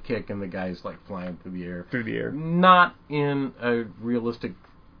side kick and the guy's like flying through the air. Not in a realistic.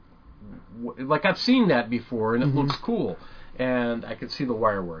 Like I've seen that before, and it looks cool. And I could see the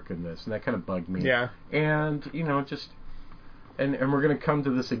wire work in this, and that kind of bugged me. Yeah. And and we're going to come to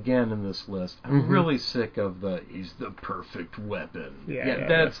this again in this list. I'm really sick of he's the perfect weapon.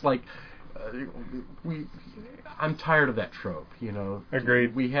 That's like I'm tired of that trope. You know.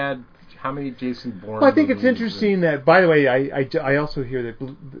 Agreed. We had how many Jason Bourne? Well, I think it's interesting that. By the way, I also hear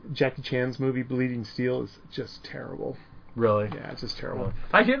that Jackie Chan's movie Bleeding Steel is just terrible. Really? Yeah, it's just terrible.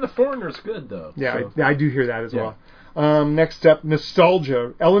 I hear The Foreigner's good though. Yeah, so. I do hear that as well. Next up,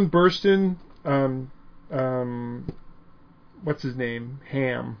 Nostalgia. Ellen Burstyn. What's his name?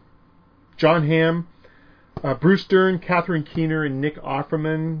 Hamm. John Hamm. Bruce Dern, Catherine Keener, and Nick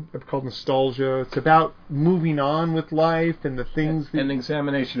Offerman. It's called Nostalgia. It's about moving on with life and the things. An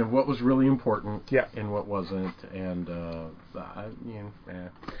examination of what was really important and what wasn't. And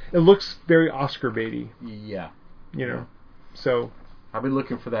it looks very Oscar baity. Yeah. You know. So I'll be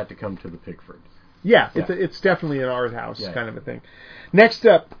looking for that to come to the Pickford. Yeah. It's definitely an art house kind of a thing. Next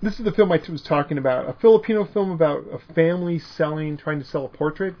up, this is the film I was talking about. A Filipino film about a family trying to sell a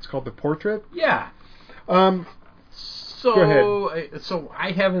portrait. It's called The Portrait. Yeah. Go ahead. So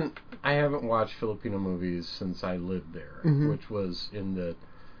I haven't watched Filipino movies since I lived there, which was in the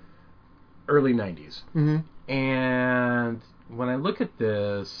early 90s. And when I look at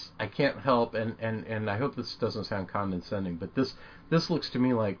this, I can't help, and I hope this doesn't sound condescending, but this looks to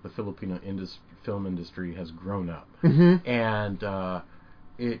me like the Filipino film industry has grown up, and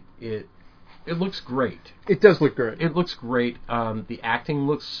it looks great. It does look great. It looks great. The acting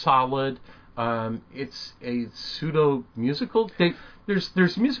looks solid. It's a pseudo musical.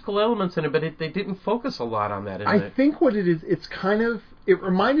 There's musical elements in it, but they didn't focus a lot on that. I think what it is, it's kind of. It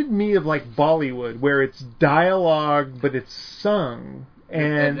reminded me of like Bollywood, where it's dialogue but it's sung,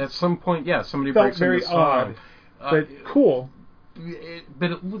 and at some point, somebody felt breaks very into song. odd, but cool.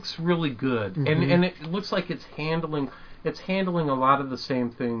 But it looks really good, and it looks like it's handling a lot of the same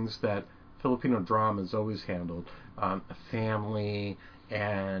things that Filipino drama has always handled: a family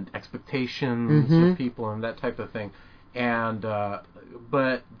and expectations of people and that type of thing. And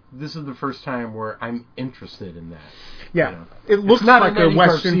but this is the first time where I'm interested in that. Yeah, you know? It looks like a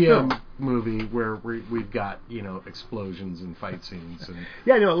Western film movie where we've got explosions and fight scenes. And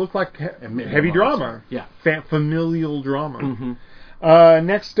it looked like heavy drama. Yeah, familial drama.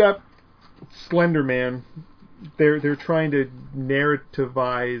 Next up, Slender Man. They're trying to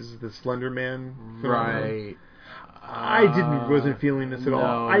narrativize the Slender Man film. Right. I wasn't feeling this at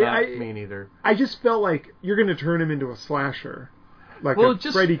all. Me neither. I just felt like you're going to turn him into a slasher, like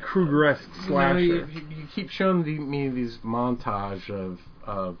Freddy Krueger-esque slasher. You keep showing me these montage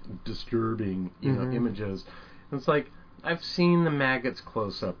of disturbing images. And it's like I've seen the maggots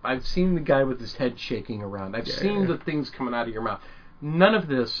close up. I've seen the guy with his head shaking around. I've seen the things coming out of your mouth. None of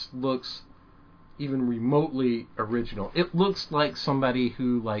this looks even remotely original. It looks like somebody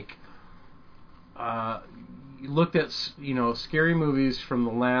who looked at scary movies from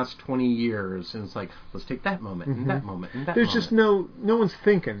the last 20 years and it's like, let's take that moment and that moment and that There's moment. just no one's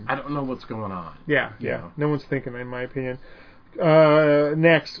thinking. I don't know what's going on. Yeah. No one's thinking, in my opinion.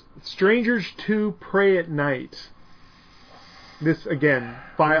 Next, Strangers 2 Pray at Night. This again,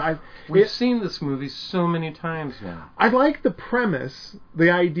 we've seen this movie so many times now. I like the premise,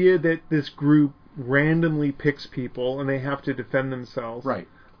 the idea that this group randomly picks people and they have to defend themselves. Right.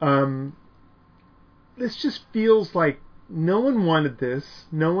 This just feels like no one wanted this,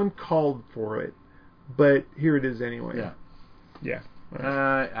 no one called for it, but here it is anyway. Yeah.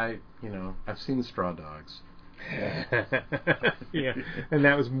 I've seen Straw Dogs. Yeah, and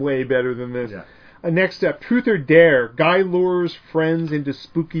that was way better than this. Yeah. Next up, Truth or Dare. Guy lures friends into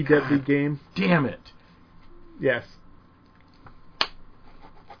spooky, deadly game. Damn it. Yes.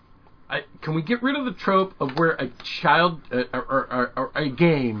 can we get rid of the trope of where a child or a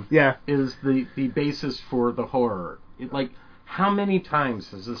game is the basis for the horror? How many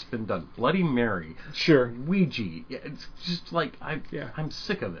times has this been done? Bloody Mary. Sure. Ouija. It's just like, I'm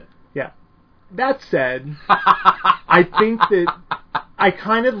sick of it. Yeah. That said, I think that I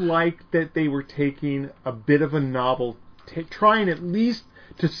kind of like that they were taking a bit of a novel, trying at least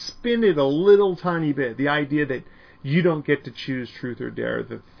to spin it a little tiny bit. The idea that you don't get to choose truth or dare.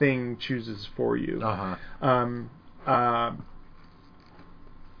 The thing chooses for you.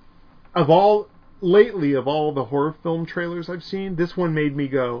 Of all the horror film trailers I've seen, this one made me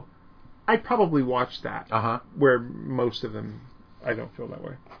go, I'd probably watch that. Where most of them, I don't feel that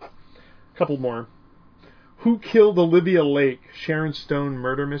way. A couple more. Who Killed Olivia Lake? Sharon Stone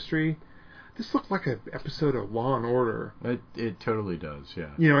murder mystery. This looked like an episode of Law and Order. It totally does,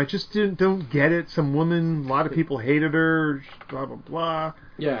 yeah. I just don't get it. Some woman, a lot of people hated her, blah, blah, blah.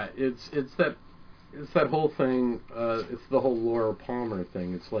 Yeah, it's that whole thing, it's the whole Laura Palmer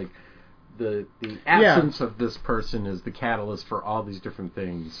thing. It's like the absence of this person is the catalyst for all these different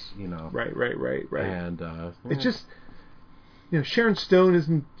things, Right. And it's just, Sharon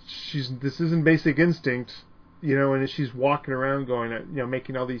Stone this isn't Basic Instinct, and she's walking around going,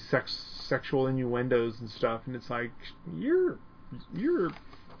 making all these sexual innuendos and stuff, and it's like, you're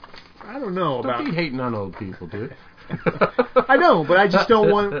I don't know about... Don't be hating on old people, dude. I know, but I just don't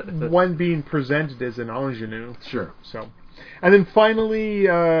want one being presented as an ingenue. Sure. So, and then finally,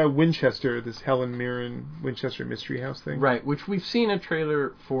 Winchester, this Helen Mirren Winchester Mystery House thing. Right, which we've seen a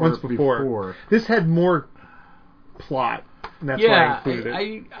trailer for once before. This had more plot, and that's why I included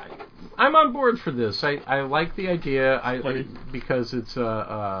it. I'm on board for this. I like the idea. Because it's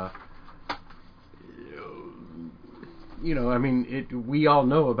we all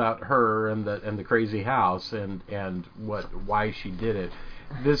know about her and the crazy house and why she did it.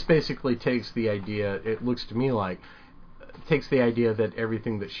 This basically takes the idea. It looks to me like takes the idea that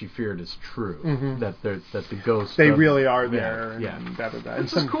everything that she feared is true. Mm-hmm. That the ghosts really are there. Yeah.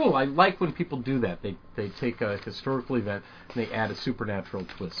 This is cool. I like when people do that. They take a historical event and they add a supernatural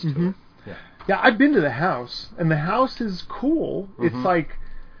twist to it. Yeah, I've been to the house, and the house is cool. Mm-hmm. It's like,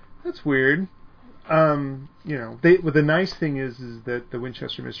 that's weird. The nice thing is that the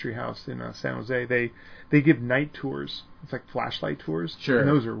Winchester Mystery House in San Jose, they give night tours. It's like flashlight tours. Sure. And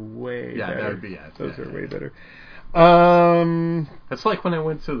those are way better. Yeah, that would be Those are way better. It's like when I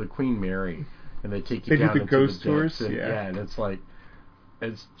went to the Queen Mary, and they take you down into the ghost tours. And it's like,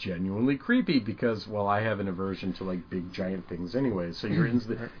 it's genuinely creepy because, well, I have an aversion to like big giant things anyway. So you're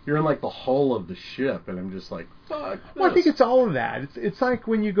in like the hull of the ship, and I'm just like, fuck this. Well, I think it's all of that. It's like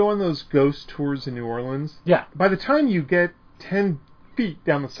when you go on those ghost tours in New Orleans. Yeah. By the time you get 10 feet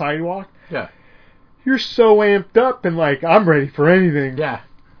down the sidewalk, you're so amped up and like, I'm ready for anything. Yeah.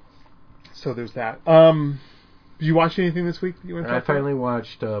 So there's that. Did you watch anything this week that you want to talk about? I finally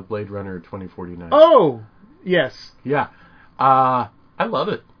watched Blade Runner 2049. Oh, yes. Yeah. I love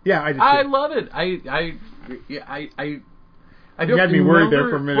it. Yeah, I did too. I love it. I don't you had me worried there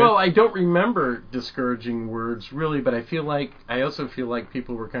for a minute. Well, I don't remember discouraging words really, but I also feel like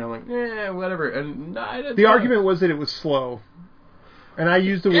people were kind of like, whatever. And the argument was that it was slow, and I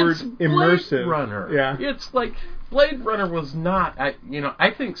used the word immersive. Blade Runner. Yeah, it's like Blade Runner was not. I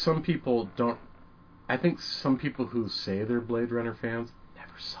think some people don't. I think some people who say they're Blade Runner fans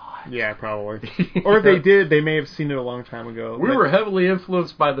never saw it. Yeah, probably. Or if they did, they may have seen it a long time ago. We were heavily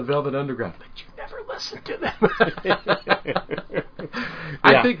influenced by the Velvet Underground, but you never listened to them.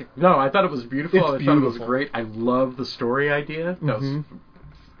 I thought it was beautiful. I thought it was great. I love the story idea. Mm-hmm.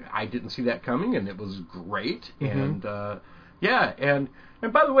 I didn't see that coming, and it was great. Mm-hmm.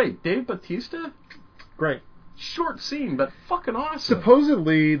 And by the way, Dave Bautista, great. Short scene, but fucking awesome.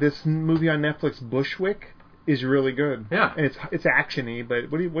 Supposedly, this movie on Netflix, Bushwick, is really good. Yeah, and it's actiony. But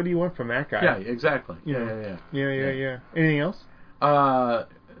what do you want from that guy? Yeah, exactly. Yeah. Anything else?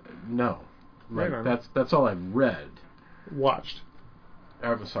 No. Right on. That's all I've read. Watched.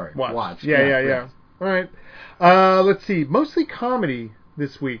 Watched. Yeah. All right. Let's see. Mostly comedy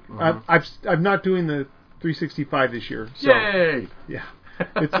this week. Mm-hmm. I'm not doing the 365 this year. So, yay! Yeah.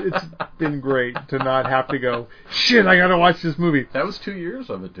 It's been great to not have to go, shit, I gotta watch this movie. That was 2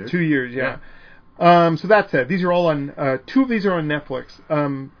 years of it, dude. 2 years, yeah. So that's it. These are all on, 2 of these are on Netflix.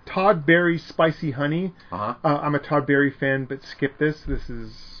 Todd Berry's Spicy Honey. Uh-huh. I'm a Todd Berry fan, but skip this. This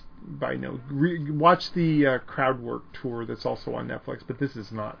is, watch the Crowd Work tour that's also on Netflix, but this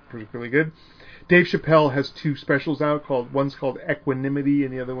is not particularly good. Dave Chappelle has 2 specials out. One's called Equanimity,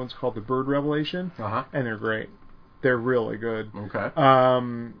 and the other one's called The Bird Revelation. Uh-huh. And they're great. They're really good. Okay.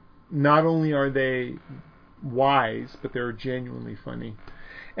 Not only are they wise, but they're genuinely funny.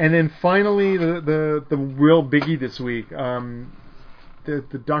 And then finally, the real biggie this week,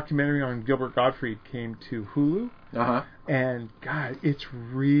 the documentary on Gilbert Gottfried came to Hulu. Uh-huh. And, God, it's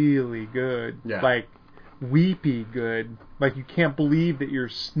really good. Yeah. Like, weepy good. Like, you can't believe that you're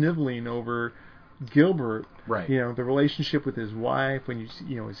sniveling over Gilbert. Right. You know, the relationship with his wife, when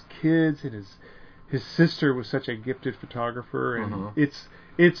you know, his kids, and his sister was such a gifted photographer, and it's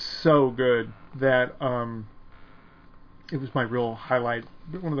so good that it was my real highlight,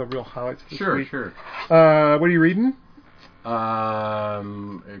 one of the real highlights this week. Sure. What are you reading?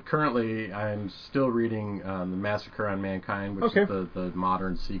 Currently, I'm still reading The Massacre on Mankind, which is the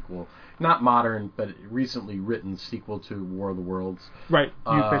modern sequel. Not modern, but recently written sequel to War of the Worlds. Right,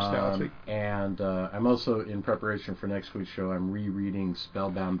 you finished that last week. And I'm also, in preparation for next week's show, I'm rereading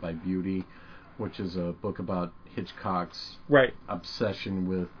Spellbound by Beauty, which is a book about Hitchcock's obsession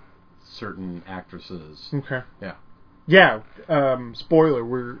with certain actresses. Okay. Yeah. Yeah. Spoiler: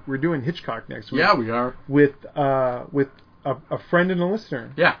 we're doing Hitchcock next week. Yeah, we are with a friend and a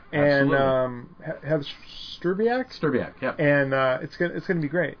listener. Yeah, and absolutely. Heather Sturbiak. Yeah. And it's gonna be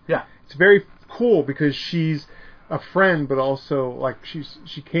great. Yeah. It's very cool because she's a friend, but also like she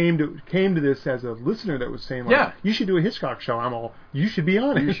came to this as a listener that was saying, like, you should do a Hitchcock show. I'm all, you should be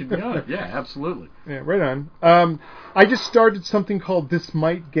on it. You should be on it. Yeah, absolutely. Yeah, right on. I just started something called This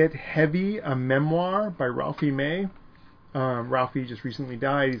Might Get Heavy, a memoir by Ralphie May. Ralphie just recently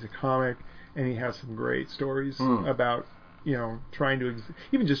died. He's a comic, and he has some great stories about, you know, trying to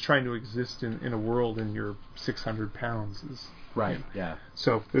exist in a world, and you're 600 pounds is right. You know. Yeah.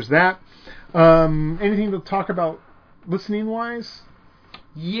 So there's that. Anything to talk about listening wise?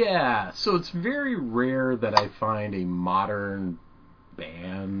 Yeah. So it's very rare that I find a modern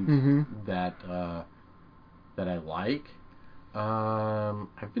band that I like.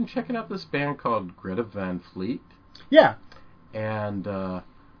 I've been checking out this band called Greta Van Fleet. Yeah. And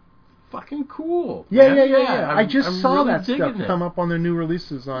fucking cool. Yeah. I just saw really that stuff come up on their new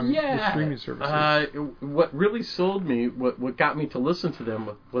releases on the streaming services. What really sold me, what got me to listen to them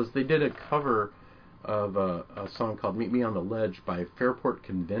was they did a cover of a song called Meet Me on the Ledge by Fairport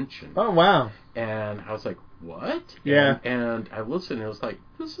Convention. Oh, wow. And I was like, what? Yeah. And I listened and I was like,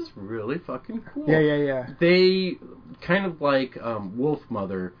 this is really fucking cool. Yeah. They, kind of like Wolf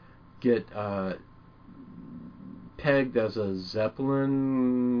Mother, get pegged as a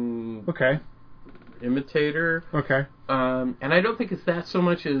Zeppelin imitator. Okay. And I don't think it's that so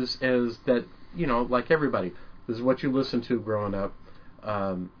much as that, you know, like everybody, this is what you listened to growing up,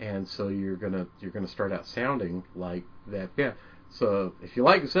 and so you're gonna start out sounding like that. Yeah. So if you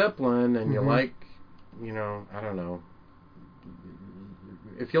like Zeppelin and you like, you know, I don't know,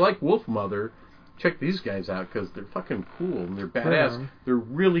 if you like Wolf Mother, check these guys out because they're fucking cool and they're badass. Yeah. They're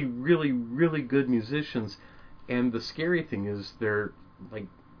really, really, really good musicians. And the scary thing is they're, like,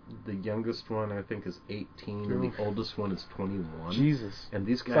 the youngest one, I think, is 18, and the oldest one is 21. Jesus. And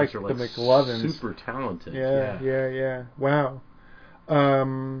these guys are, like, the McLovins. super talented. Yeah. Wow.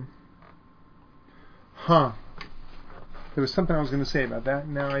 There was something I was going to say about that,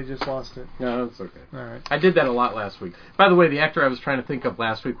 and now I just lost it. No, it's okay. All right. I did that a lot last week. By the way, the actor I was trying to think of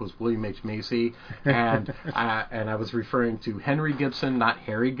last week was William H. Macy, and I was referring to Henry Gibson, not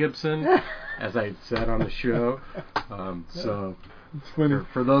Harry Gibson, as I said on the show. So,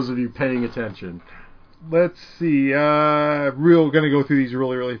 for those of you paying attention. Let's see. Going to go through these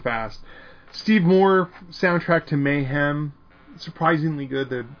really, really fast. Steve Moore, soundtrack to Mayhem. Surprisingly good,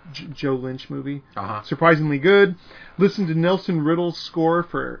 the Joe Lynch movie. Surprisingly good. Listen to Nelson Riddle's score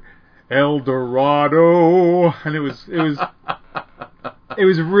for El Dorado, and it was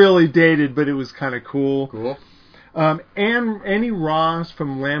really dated, but it was kind of cool. Cool. And Annie Ross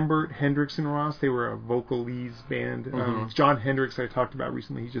from Lambert, Hendricks and Ross, they were a vocalese band. John Hendricks I talked about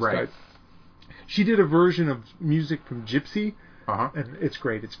recently, he just died. She did a version of music from Gypsy, and it's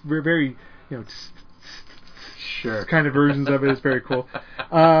great. It's very, you know, kind of versions of it. It's very cool.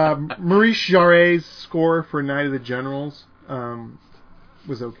 Maurice Jarre's score for Night of the Generals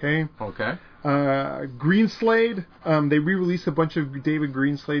was okay. Greenslade, they re-released a bunch of David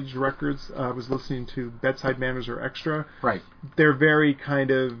Greenslade's records. I was listening to Bedside Manners or Extra. Right. They're very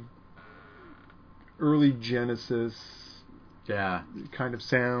kind of early Genesis kind of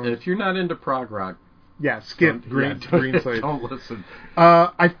sound. If you're not into prog rock, skip Greenslade. Don't listen.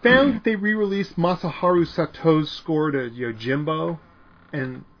 I found that they re-released Masaharu Sato's score to Yojimbo,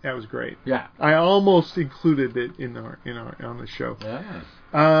 and that was great. Yeah. I almost included it on the show. Yeah.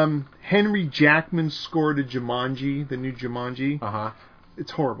 Henry Jackman's score to Jumanji, the new Jumanji.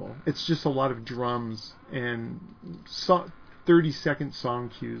 It's horrible. It's just a lot of drums and 30-second song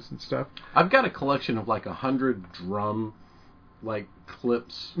cues and stuff. I've got a collection of like 100 drum like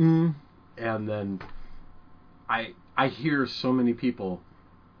clips, Mm. and then I hear so many people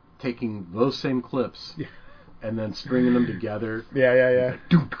taking those same clips and then stringing them together. Yeah.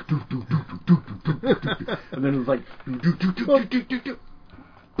 And then it's like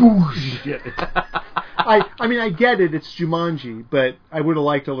I mean, I get it. It's Jumanji, but I would have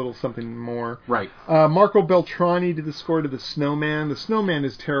liked a little something more. Right. Marco Beltrami did the score to The Snowman. The Snowman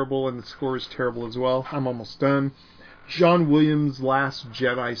is terrible, and the score is terrible as well. I'm almost done. John Williams' Last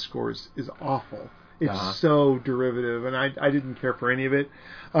Jedi scores is awful. It's so derivative, and I didn't care for any of it.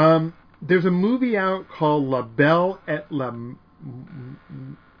 There's a movie out called La Belle et la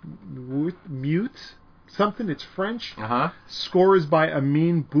Mute. Something. It's French. Score is by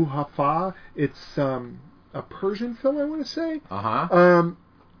Amin Bouhafa. It's a Persian film, I want to say.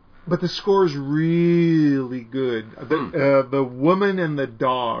 But the score is really good. The Woman and the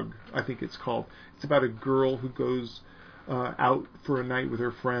Dog, I think it's called. It's about a girl who goes out for a night with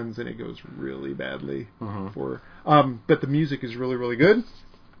her friends, and it goes really badly for her. But the music is really, really good.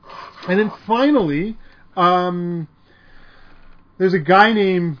 And then finally, there's a guy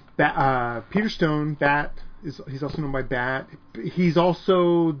named Peter Stone. He's also known by Bat. He's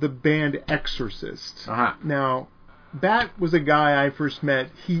also the band Exorcist. Now, Bat was a guy I first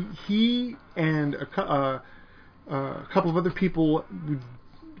met. He and a couple of other people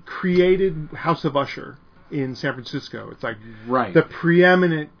created House of Usher in San Francisco. It's like the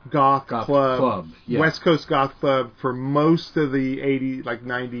preeminent goth club. West Coast goth club for most of the 80s, like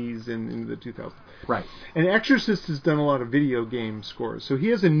 90s and into the 2000s. Right. And Exorcist has done a lot of video game scores. So he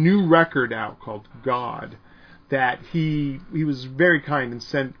has a new record out called God that he was very kind and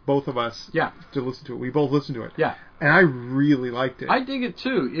sent both of us to listen to it. We both listened to it. Yeah. And I really liked it. I dig it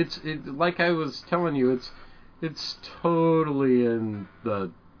too. It's like I was telling you, it's totally in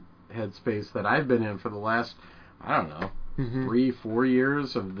the headspace that I've been in for the last, I don't know, 3-4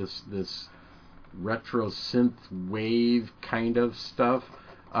 years of this retro synth wave kind of stuff.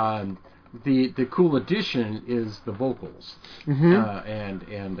 The cool addition is the vocals, and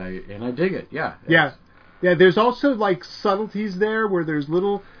I dig it. Yeah. There's also like subtleties there where there's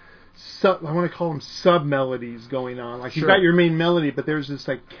little, I want to call them sub melodies going on. Like you've got your main melody, but there's this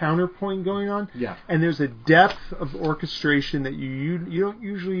like counterpoint going on. Yeah. And there's a depth of orchestration that you don't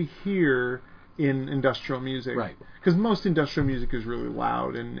usually hear in industrial music. Right. Because most industrial music is really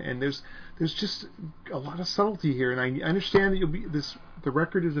loud, and there's just a lot of subtlety here. And I understand that the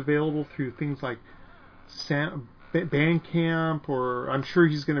record is available through things like Bandcamp, or I'm sure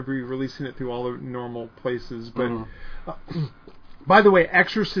he's going to be releasing it through all the normal places. But by the way,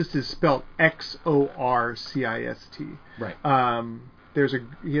 Exorcist is spelled Xorcist. Right.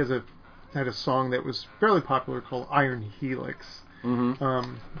 He had a song that was fairly popular called Iron Helix.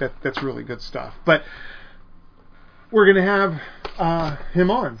 That's really good stuff. But we're going to have him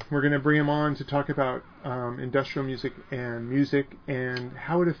on. We're going to bring him on to talk about industrial music and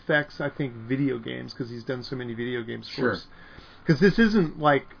how it affects, I think, video games, because he's done so many video games for us. Because this isn't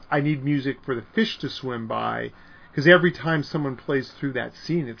like I need music for the fish to swim by, because every time someone plays through that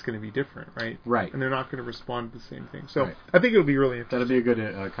scene, it's going to be different, right? Right. And they're not going to respond to the same thing. So I think it'll be really interesting. That'll be a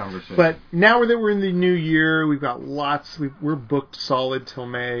good conversation. But now that we're in the new year, we've got lots. We're booked solid till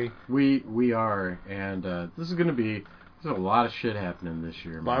May. We are, and this is going to be. There's a lot of shit happening this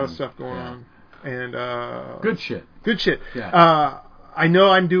year. A lot of stuff going on, and good shit. Good shit. Yeah. I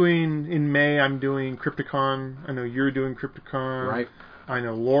know in May I'm doing Crypticon. I know you're doing Crypticon. Right. I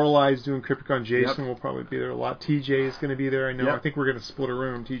know Lorelei's doing Crypticon. Jason will probably be there a lot. TJ is going to be there. I know. I think we're going to split a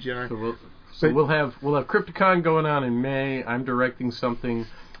room, TJ and I. So we'll have Crypticon going on in May. I'm directing something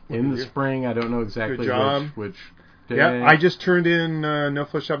in the spring. I don't know exactly which day. Yeah, I just turned in No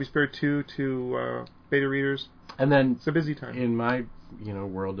Flesh Shall Be Spared 2 to beta readers. And then it's a busy time. In my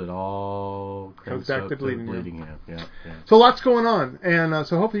world, it all comes back to Bleeding Hand. Yeah. So lots going on, and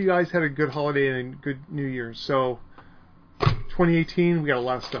so hopefully you guys had a good holiday and a good New Year. So 2018, we got a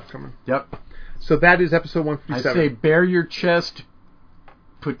lot of stuff coming. Yep. So that is episode 157. I say bare your chest,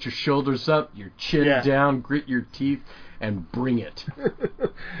 put your shoulders up, your chin down, grit your teeth, and bring it.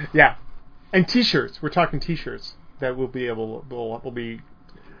 Yeah. And T-shirts. We're talking T-shirts that we'll be able. We'll be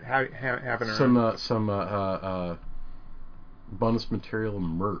having some bonus material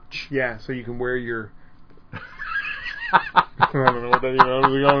merch. Yeah, so you can wear your. I don't know what that even. I'm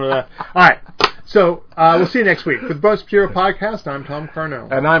going with that. All right. So we'll see you next week. For the Bonus Material Podcast, I'm Thom Carnell.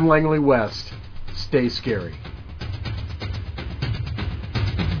 And I'm Langley West. Stay scary.